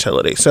affect your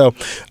fertility. So,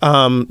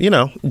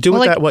 do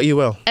with that what you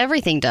will.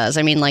 Everything does.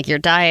 I mean, like your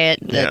diet,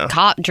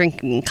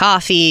 drinking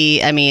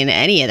coffee, I mean,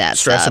 any of that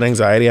Stress stuff. and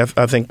anxiety,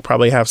 I think,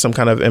 probably have some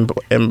kind of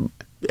impact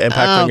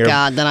on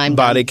your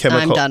body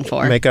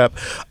chemical makeup.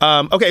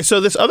 Okay, so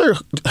this other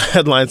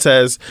headline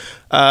says,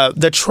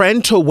 the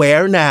trend to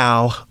wear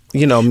now.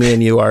 Me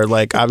and you are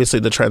like obviously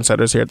the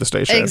trendsetters here at the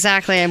station.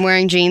 Exactly. I'm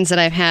wearing jeans that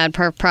I've had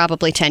for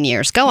probably 10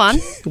 years. Go on.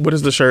 What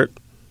is the shirt?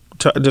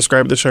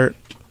 Describe the shirt.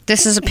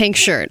 This is a pink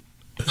shirt.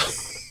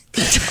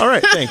 All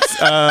right, thanks.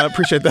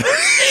 Appreciate that.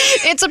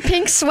 It's a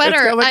pink sweater.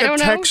 It's got like I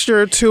don't a know.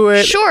 texture to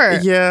it. Sure.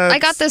 Yeah. I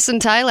got this in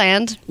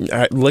Thailand.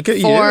 Look at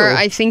you. For,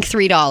 I think,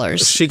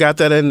 $3. She got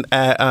that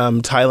at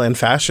Thailand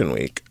Fashion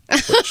Week.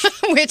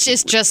 Which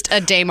is just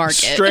a day market.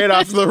 Straight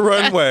off the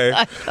runway.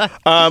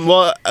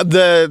 Well,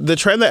 the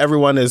trend that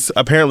everyone is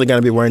apparently going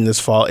to be wearing this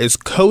fall is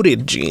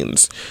coated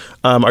jeans.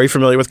 Are you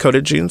familiar with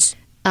coated jeans?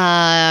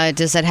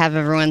 Does it have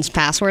everyone's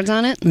passwords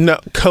on it? No,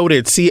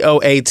 coated,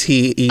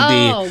 COATED.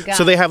 Oh, God.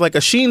 So they have like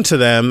a sheen to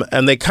them,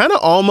 and they kind of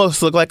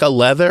almost look like a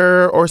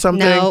leather or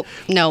something.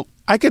 No.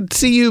 I could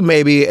see you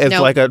maybe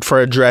if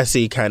for a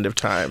dressy kind of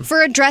time.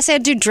 For a dress,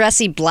 I'd do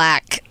dressy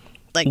black,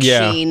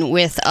 sheen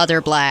with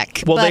other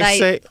black. Well,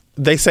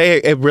 they say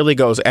it really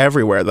goes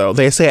everywhere, though.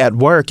 They say at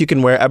work you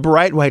can wear a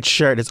bright white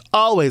shirt. It's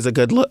always a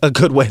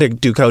good way to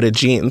do coated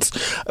jeans.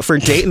 For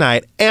date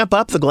night, amp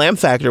up the glam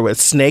factor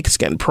with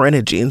snakeskin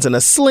printed jeans and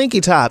a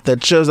slinky top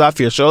that shows off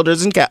your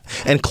shoulders and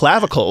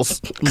clavicles.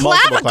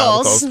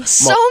 Clavicles?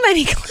 So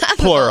many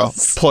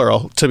clavicles.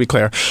 Plural, to be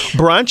clear.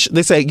 Brunch,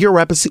 they say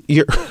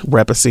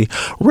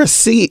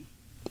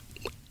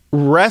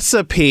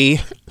recipe.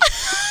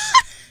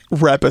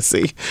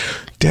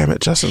 Damn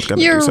it, Justin's going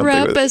to do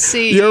something with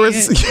it. Your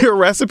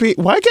recipe.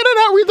 Why can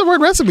I not read the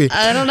word recipe?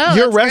 I don't know.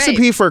 Your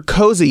recipe for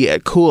cozy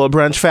yet cool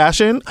brunch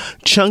fashion.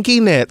 Chunky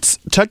knits.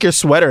 Tuck your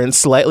sweater in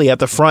slightly at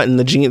the front in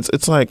the jeans.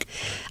 It's like...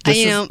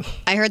 I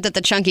heard that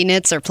the chunky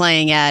knits are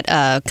playing at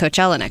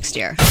Coachella next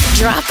year.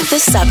 Drop the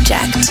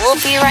subject.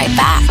 We'll be right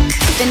back.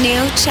 The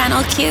new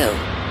Channel Q.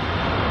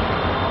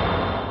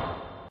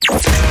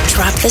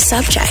 Drop the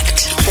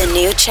subject. The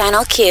new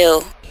Channel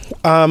Q.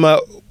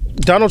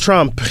 Donald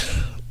Trump,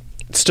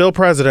 still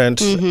president,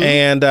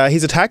 and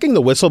he's attacking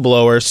the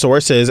whistleblower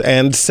sources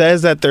and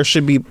says that there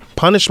should be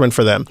punishment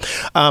for them.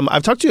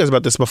 I've talked to you guys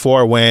about this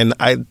before when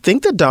I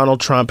think that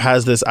Donald Trump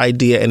has this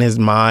idea in his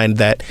mind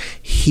that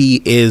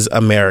he is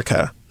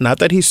America. Not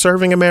that he's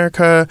serving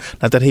America,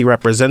 not that he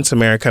represents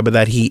America, but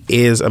that he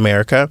is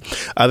America.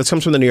 This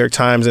comes from the New York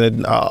Times,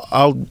 and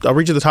I'll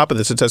read you the top of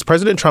this. It says,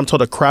 President Trump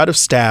told a crowd of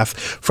staff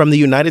from the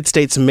United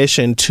States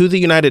mission to the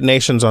United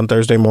Nations on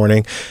Thursday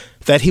morning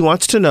that he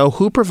wants to know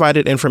who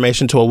provided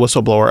information to a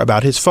whistleblower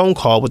about his phone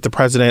call with the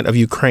president of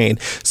Ukraine,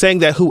 saying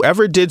that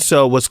whoever did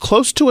so was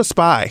close to a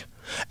spy,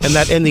 and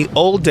that in the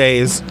old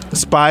days,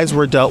 spies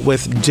were dealt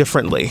with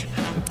differently.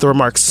 The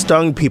remarks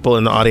stung people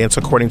in the audience,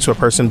 according to a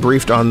person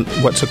briefed on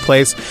what took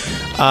place.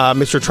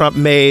 Mr. Trump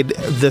made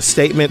the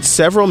statement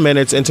several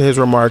minutes into his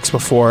remarks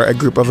before a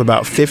group of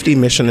about 50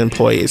 mission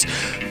employees.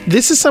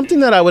 This is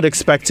something that I would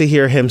expect to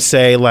hear him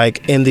say,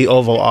 like, in the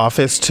Oval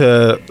Office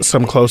to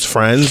some close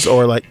friends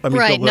or, like...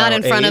 not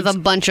in front of a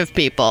bunch of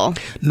people.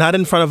 Not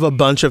in front of a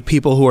bunch of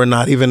people who are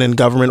not even in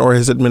government or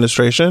his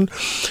administration.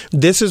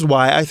 This is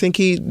why I think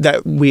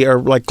that we are,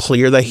 like,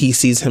 clear that he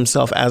sees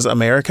himself as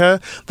America.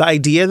 The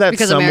idea that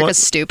Because America's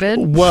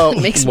stupid. Well,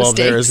 makes mistakes.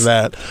 There's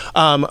that.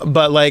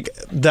 But, like,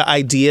 the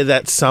idea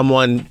that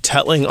someone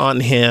telling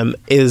on him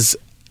is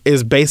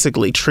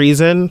basically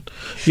treason.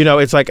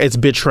 It's like it's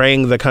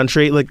betraying the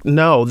country. Like,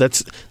 no,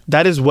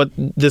 that is what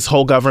this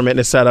whole government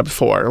is set up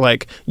for.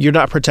 Like, you're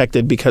not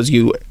protected because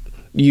you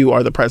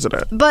are the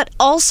president. But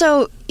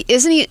also,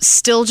 isn't he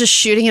still just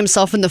shooting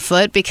himself in the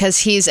foot because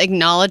he's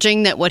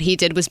acknowledging that what he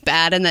did was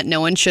bad and that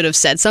no one should have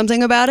said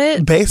something about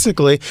it?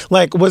 Basically,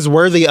 like, was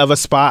worthy of a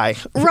spy.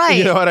 Right.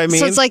 You know what I mean?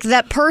 So it's like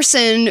that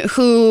person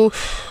who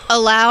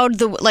allowed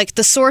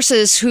the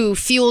sources who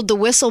fueled the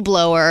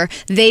whistleblower,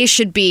 they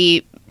should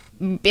be,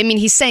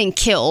 he's saying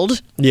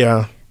killed.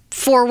 Yeah.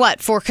 For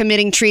what? For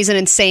committing treason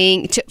and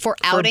for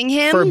outing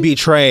him? For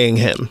betraying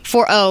him.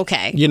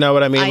 Okay. You know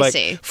what I mean? I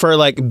see. For,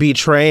 like,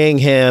 betraying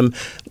him.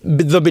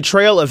 The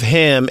betrayal of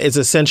him is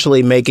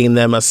essentially making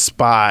them a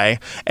spy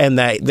and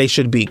that they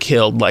should be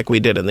killed like we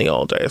did in the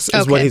old days,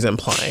 is what he's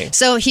implying.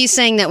 So he's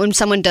saying that when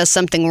someone does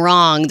something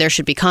wrong, there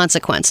should be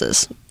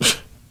consequences.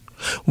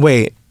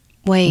 Wait.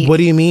 What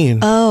do you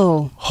mean?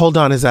 Oh. Hold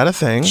on. Is that a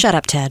thing? Shut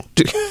up, Ted.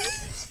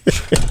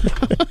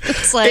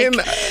 It's like,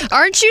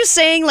 aren't you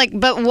saying, like,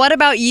 but what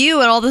about you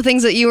and all the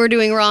things that you were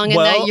doing wrong and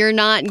that you're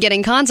not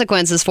getting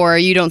consequences for, or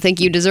you don't think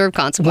you deserve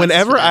consequences?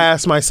 Whenever I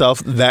ask myself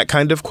that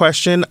kind of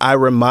question, I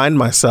remind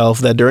myself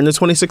that during the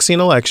 2016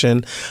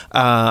 election,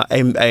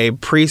 a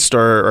priest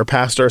or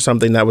pastor or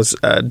something that was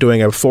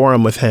doing a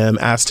forum with him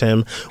asked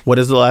him, what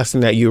is the last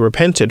thing that you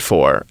repented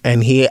for?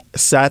 And he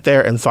sat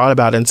there and thought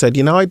about it and said,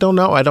 I don't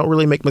know. I don't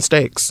really make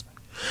mistakes.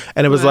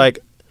 And it was like,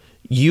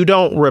 you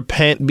don't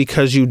repent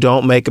because you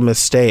don't make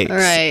mistakes.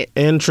 Right.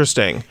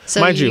 Interesting. So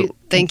Mind you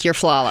think you're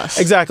flawless.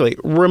 Exactly.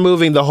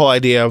 Removing the whole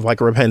idea of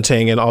like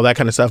repenting and all that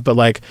kind of stuff. But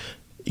like,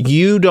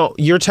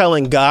 you're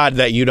telling God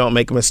that you don't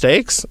make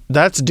mistakes?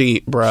 That's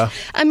deep, bruh.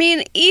 I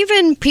mean,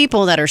 even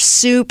people that are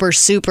super,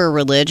 super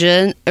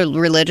religious,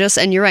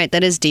 and you're right,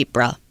 that is deep,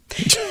 bruh.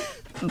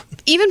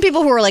 Even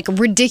people who are like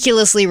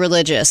ridiculously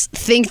religious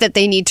think that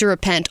they need to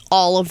repent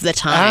all of the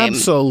time.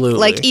 Absolutely.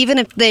 Like even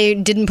if they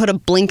didn't put a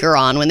blinker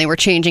on when they were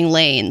changing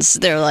lanes,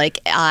 they're like,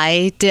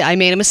 I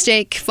made a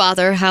mistake,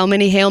 Father. How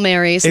many Hail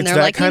Marys? And they're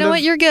like, you know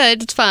what? You're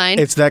good. It's fine.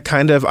 It's that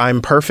kind of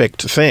I'm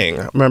perfect thing.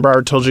 Remember,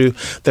 I told you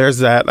there's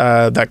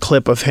that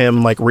clip of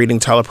him like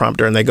reading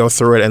teleprompter, and they go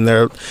through it,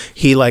 and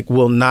he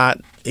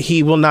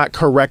will not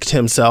correct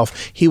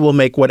himself. He will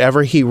make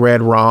whatever he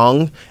read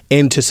wrong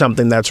into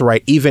something that's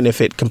right, even if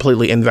it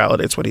completely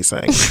invalidates what he's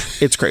saying.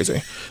 It's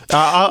crazy.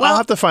 I'll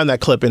have to find that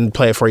clip and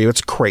play it for you.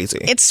 It's crazy.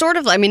 It's sort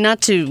of, I mean,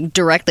 not to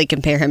directly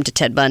compare him to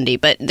Ted Bundy,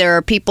 but there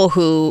are people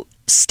who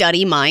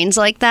study minds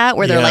like that,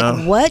 where they're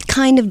like, what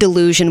kind of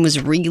delusion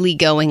was really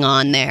going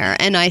on there?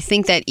 And I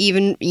think that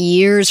even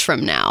years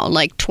from now,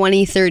 like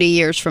 20, 30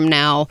 years from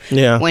now,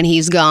 when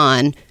he's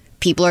gone,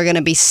 people are going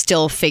to be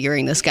still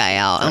figuring this guy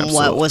out and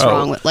what was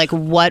wrong with, like,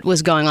 what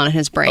was going on in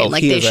his brain.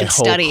 Like, they should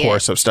study it. A whole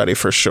course of study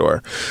for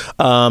sure.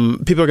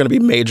 People are going to be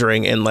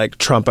majoring in like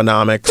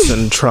Trumponomics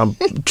and Trump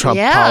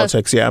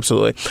politics. Yeah,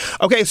 absolutely.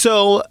 Okay,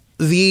 so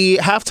the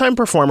halftime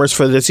performers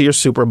for this year's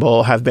Super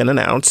Bowl have been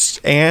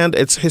announced, and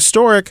it's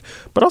historic,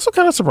 but also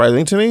kind of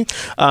surprising to me.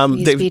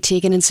 Please be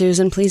Tegan and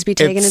Susan. Please be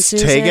Tegan and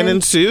Susan. Tegan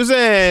and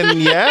Susan,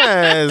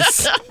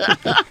 yes.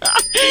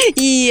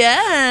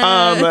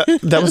 Yeah.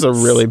 That was a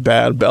really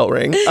bad bell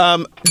ring.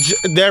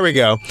 There we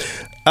go.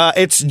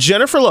 It's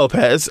Jennifer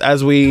Lopez,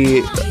 as we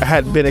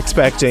had been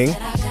expecting.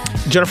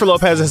 Jennifer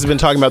Lopez has been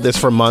talking about this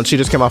for months. She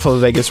just came off of a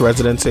Vegas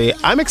residency.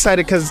 I'm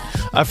excited because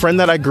a friend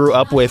that I grew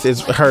up with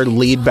is her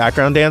lead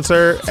background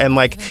dancer, and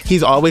like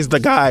he's always the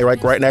guy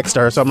like right next to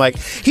her. So I'm like,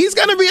 he's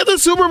gonna be at the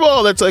Super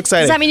Bowl. That's so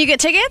exciting. Does that mean you get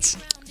tickets?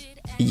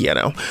 You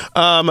know.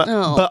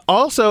 But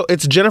also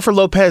it's Jennifer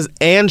Lopez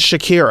and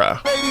Shakira.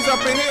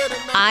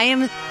 I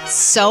am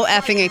so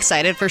effing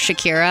excited for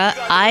Shakira.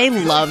 I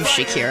love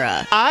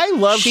Shakira. I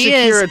love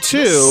Shakira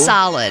too.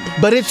 Solid.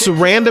 But it's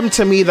random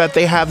to me that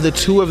they have the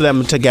two of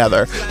them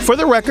together. For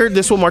the record,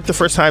 this will mark the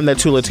first time that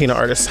two Latina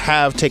artists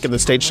have taken the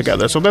stage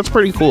together. So that's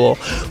pretty cool.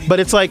 But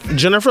it's like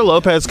Jennifer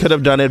Lopez could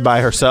have done it by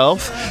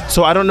herself.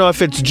 So I don't know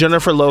if it's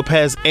Jennifer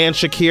Lopez and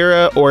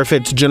Shakira or if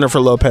it's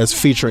Jennifer Lopez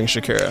featuring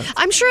Shakira.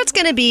 I'm sure it's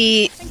going to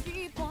be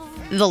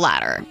the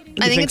latter.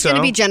 I think it's going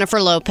to be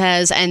Jennifer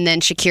Lopez, and then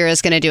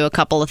Shakira's going to do a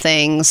couple of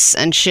things,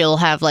 and she'll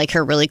have like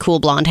her really cool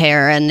blonde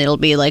hair, and it'll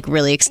be like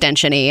really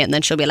extension-y, and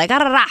then she'll be like, ah,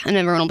 rah, rah, and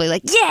everyone will be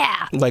like,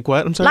 yeah. Like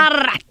what? I'm sorry? La,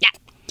 rah, rah, yeah.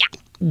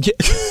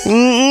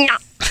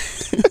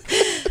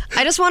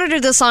 I just want to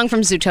do the song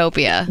from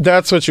Zootopia.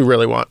 That's what you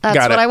really want. That's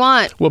what I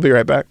want. We'll be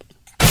right back.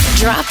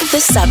 Drop the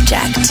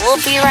subject. We'll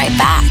be right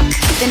back.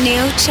 The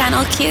new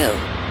Channel Q.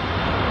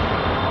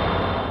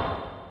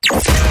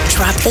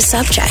 Drop the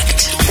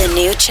subject. The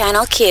new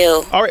Channel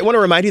Q. All right, I want to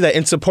remind you that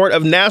in support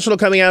of National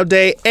Coming Out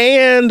Day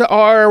and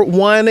our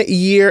 1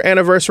 year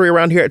anniversary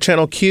around here at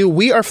Channel Q,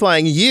 we are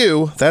flying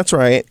you, that's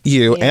right,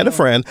 you and a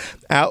friend,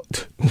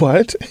 out.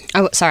 What?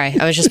 Oh, sorry.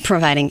 I was just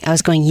providing. I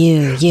was going,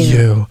 you.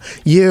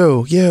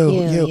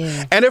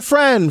 And a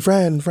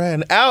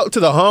friend, out to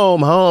the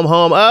home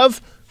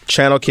of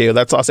Channel Q.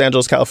 That's Los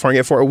Angeles,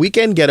 California, for a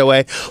weekend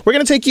getaway. We're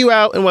going to take you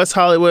out in West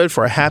Hollywood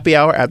for a happy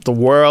hour at the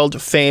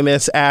world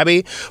famous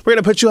Abbey. We're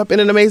going to put you up in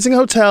an amazing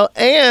hotel,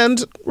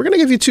 and we're going to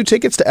give you 2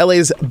 tickets to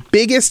LA's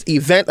biggest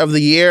event of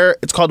the year.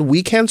 It's called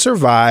We Can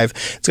Survive.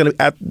 It's going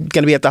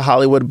to be at the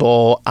Hollywood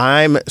Bowl.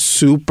 I'm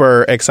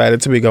super excited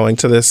to be going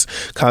to this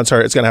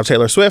concert. It's going to have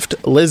Taylor Swift,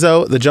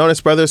 Lizzo, the Jonas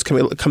Brothers,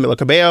 Camila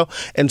Cabello,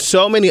 and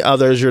so many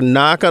others. You're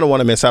not going to want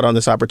to miss out on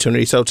this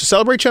opportunity. So to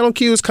celebrate Channel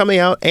Q's coming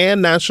out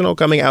and National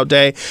Coming Out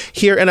Day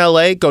here in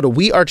LA, go to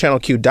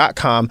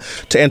wearechannelq.com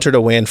to enter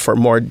to win. For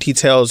more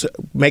details,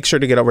 make sure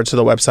to get over to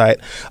the website.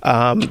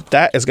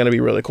 That is going to be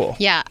really cool.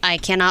 Yeah, I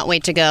cannot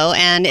wait to go,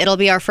 and it'll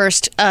be our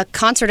first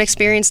concert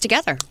experience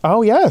together.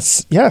 Oh,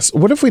 yes.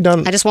 What have we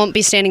done? I just won't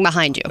be standing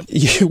behind you.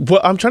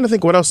 Well, I'm trying to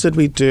think, what else did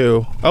we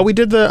do? Oh, we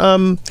did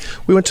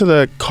we went to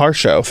the car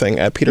show thing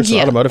at Peterson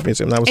Automotive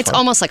Museum. That was fun. It's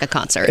almost like a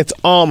concert. It's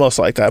almost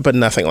like that, but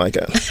nothing like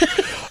it.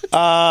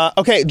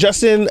 Okay,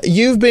 Justin,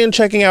 you've been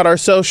checking out our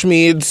social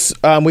medias.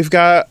 We've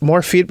got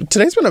more feed.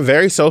 Today's been a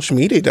very social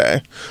media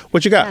day.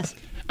 What you got? Yes.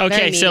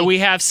 Okay, so we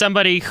have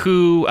somebody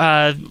who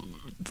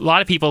a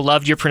lot of people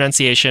loved your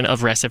pronunciation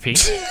of recipe.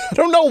 I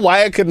don't know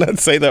why I could not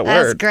say that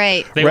That's word.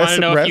 great. They want to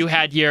know if you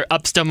had your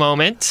upsta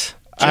moment.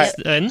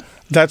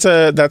 That's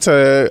a an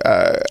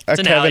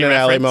Kevin and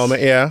Allie reference.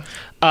 moment. Yeah.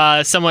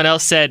 Someone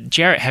else said,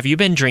 Jarrett, have you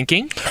been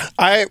drinking?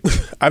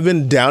 I've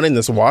been down in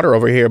this water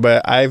over here,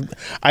 but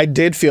I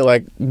did feel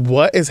like,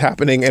 what is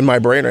happening in my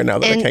brain right now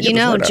that I can't get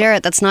this word out?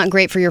 Jarrett, that's not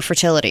great for your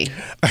fertility.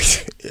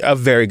 A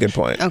very good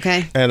point.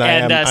 Okay. And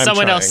I'm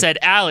someone else trying. said,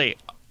 Allie,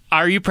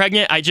 are you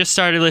pregnant? I just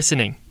started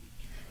listening.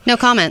 No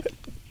comment.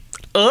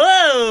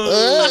 Oh!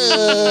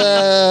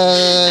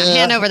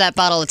 Hand over that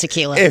bottle of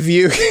tequila. If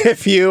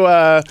you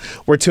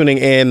were tuning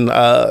in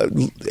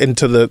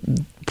into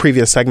the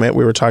previous segment,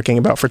 we were talking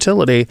about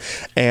fertility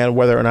and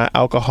whether or not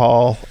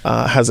alcohol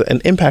has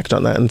an impact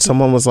on that. And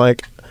someone was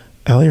like,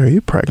 Ellie, are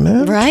you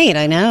pregnant? Right,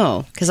 I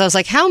know. Because I was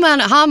like, how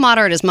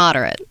moderate is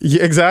moderate?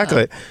 Yeah,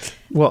 exactly.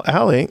 Well,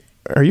 Allie,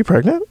 are you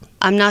pregnant?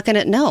 I'm not going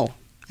to, no.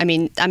 I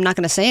mean, I'm not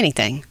going to say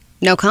anything.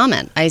 No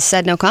comment. I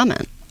said no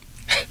comment.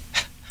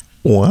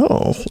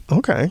 Whoa,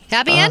 okay.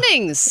 Happy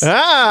endings.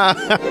 Ah!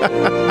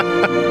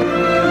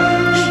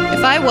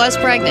 If I was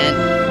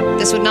pregnant,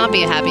 this would not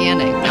be a happy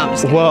ending. No, I'm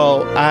just kidding.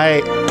 Well,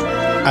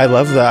 I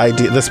love the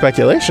idea, the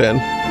speculation.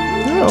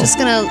 No. I'm just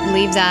going to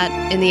leave that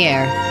in the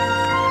air.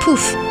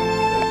 Poof.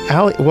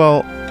 Allie,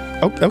 well,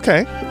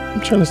 okay. I'm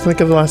trying to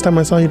think of the last time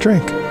I saw you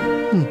drink.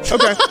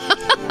 Okay.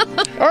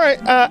 All right,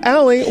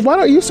 Allie, why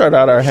don't you start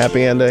out our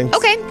happy ending?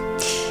 Okay.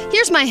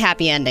 Here's my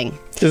happy ending.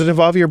 Does it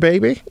involve your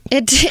baby?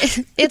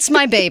 It's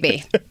my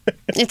baby.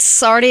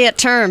 It's already at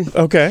term.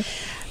 Okay.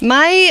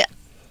 My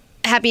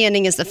happy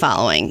ending is the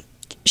following.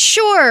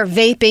 Sure,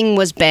 vaping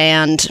was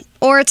banned,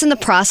 or it's in the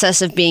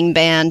process of being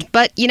banned,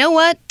 but you know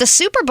what? The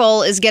Super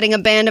Bowl is getting a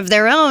band of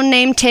their own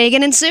named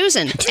Tegan and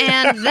Susan,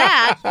 and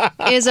that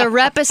is a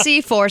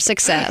recipe for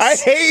success. I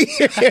hate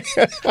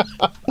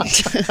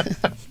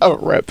a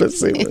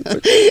recipe.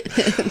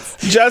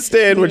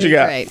 Justin, what you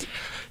got? Great.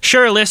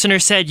 Sure,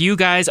 listeners said you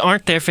guys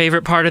aren't their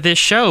favorite part of this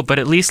show, but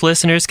at least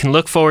listeners can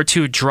look forward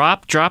to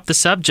Drop the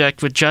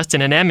Subject with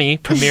Justin and Emmy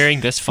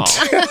premiering this fall.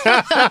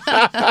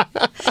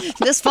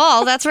 This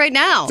fall, that's right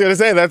now. I was going to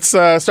say, that's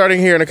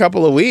starting here in a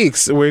couple of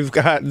weeks. We've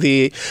got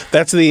the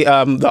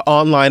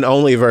online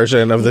only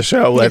version of the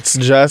show. That's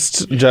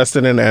just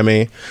Justin and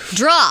Emmy.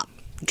 Drop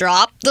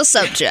the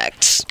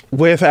Subject.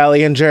 With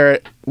Allie and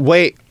Jarrett.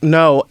 Wait,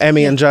 no,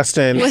 Emmy and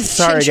Justin. With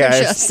Sorry, Ginger, guys.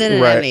 Justin,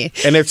 and Emmy.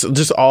 And it's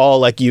just all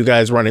like you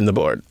guys running the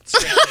board.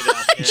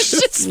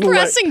 just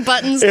pressing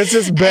buttons it's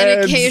just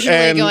beds and occasionally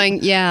and going,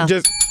 yeah.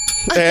 Just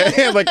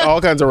and like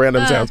all kinds of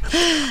random sounds.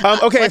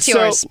 Okay, What's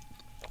yours?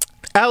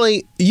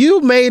 Allie,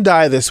 you may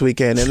die this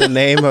weekend in the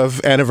name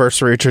of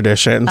anniversary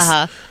traditions.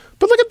 Uh-huh.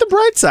 But look at the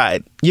bright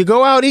side. You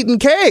go out eating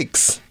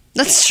cakes.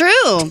 That's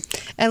true.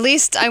 At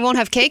least I won't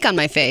have cake on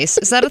my face.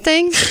 Is that a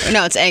thing? Or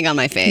no, it's egg on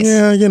my face.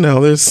 Yeah, you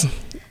know, there's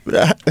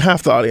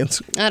half the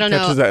audience. I don't know.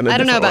 catches that in a I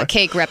don't know different about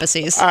cake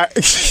recipes.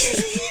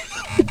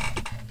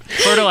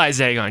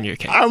 Fertilized egg on your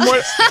cake.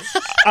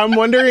 I'm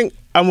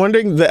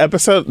wondering the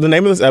episode. The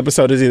name of this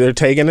episode is either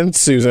Tegan and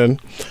Susan.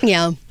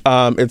 Yeah.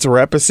 It's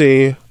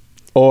Repacy,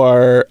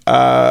 or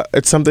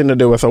it's something to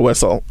do with a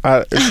whistle.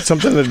 It's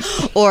something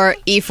to. Or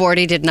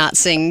E40 did not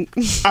sing.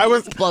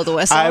 Blow the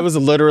whistle. I was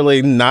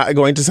literally not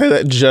going to say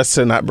that just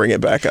to not bring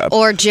it back up.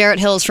 Or Jarrett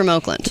Hills from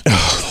Oakland.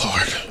 Oh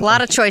Lord. A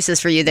lot of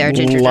choices for you there,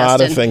 Ginger A lot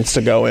Justin. of things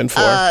to go in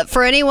for.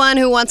 For anyone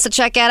who wants to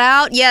check that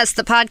out, yes,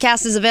 the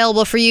podcast is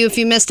available for you if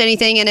you missed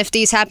anything. And if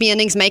these happy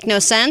endings make no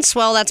sense,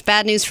 well, that's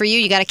bad news for you.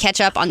 You got to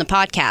catch up on the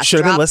podcast. Should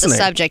have been listening. The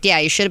subject. Yeah,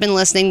 you should have been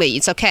listening, but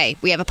it's okay.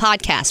 We have a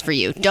podcast for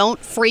you. Don't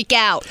freak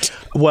out.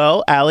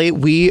 Well, Allie,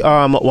 we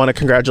want to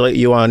congratulate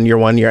you on your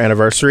 1 year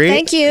anniversary.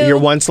 Thank you. Your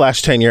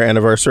 1/10 year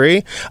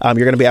anniversary. You're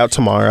going to be out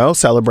tomorrow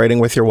celebrating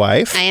with your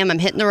wife. I am. I'm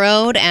hitting the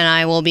road, and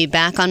I will be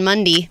back on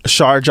Monday.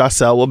 Shar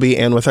Jossel will be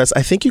in with us.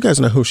 I think you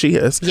guys know who she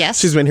is. Yes.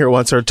 She's been here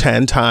once or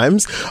 10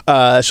 times.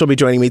 She'll be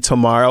joining me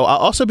tomorrow. I'll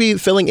also be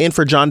filling in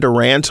for John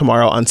Duran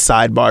tomorrow on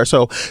Sidebar.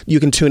 So you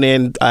can tune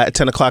in at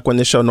 10 o'clock when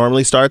this show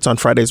normally starts. On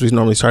Fridays, we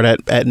normally start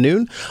at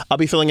noon. I'll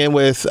be filling in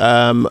with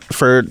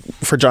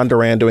for John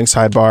Duran doing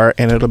Sidebar,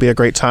 and it'll be a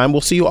great time. We'll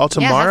see you all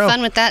tomorrow. Yeah, have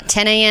fun with that.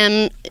 10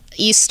 a.m.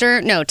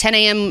 Eastern. No, 10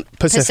 a.m.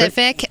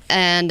 Pacific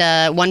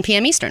and 1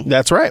 p.m. Eastern.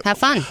 That's right. Have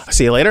fun.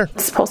 See you later.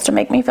 It's supposed to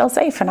make me feel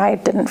safe, and I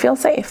didn't feel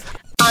safe.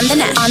 On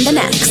the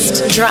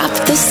next, Drop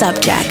the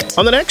Subject.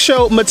 On the next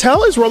show,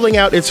 Mattel is rolling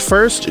out its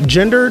first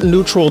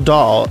gender-neutral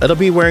doll. It'll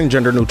be wearing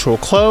gender-neutral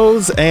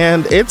clothes,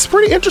 and it's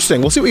pretty interesting.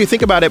 We'll see what you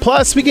think about it.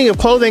 Plus, speaking of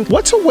clothing,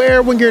 what to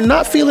wear when you're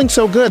not feeling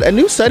so good. A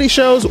new study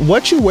shows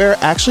what you wear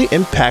actually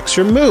impacts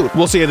your mood.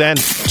 We'll see you then.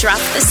 Drop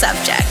the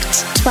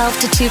Subject. 12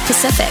 to 2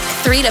 Pacific,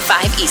 3 to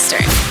 5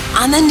 Eastern.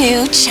 On the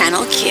new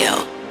Channel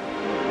Q.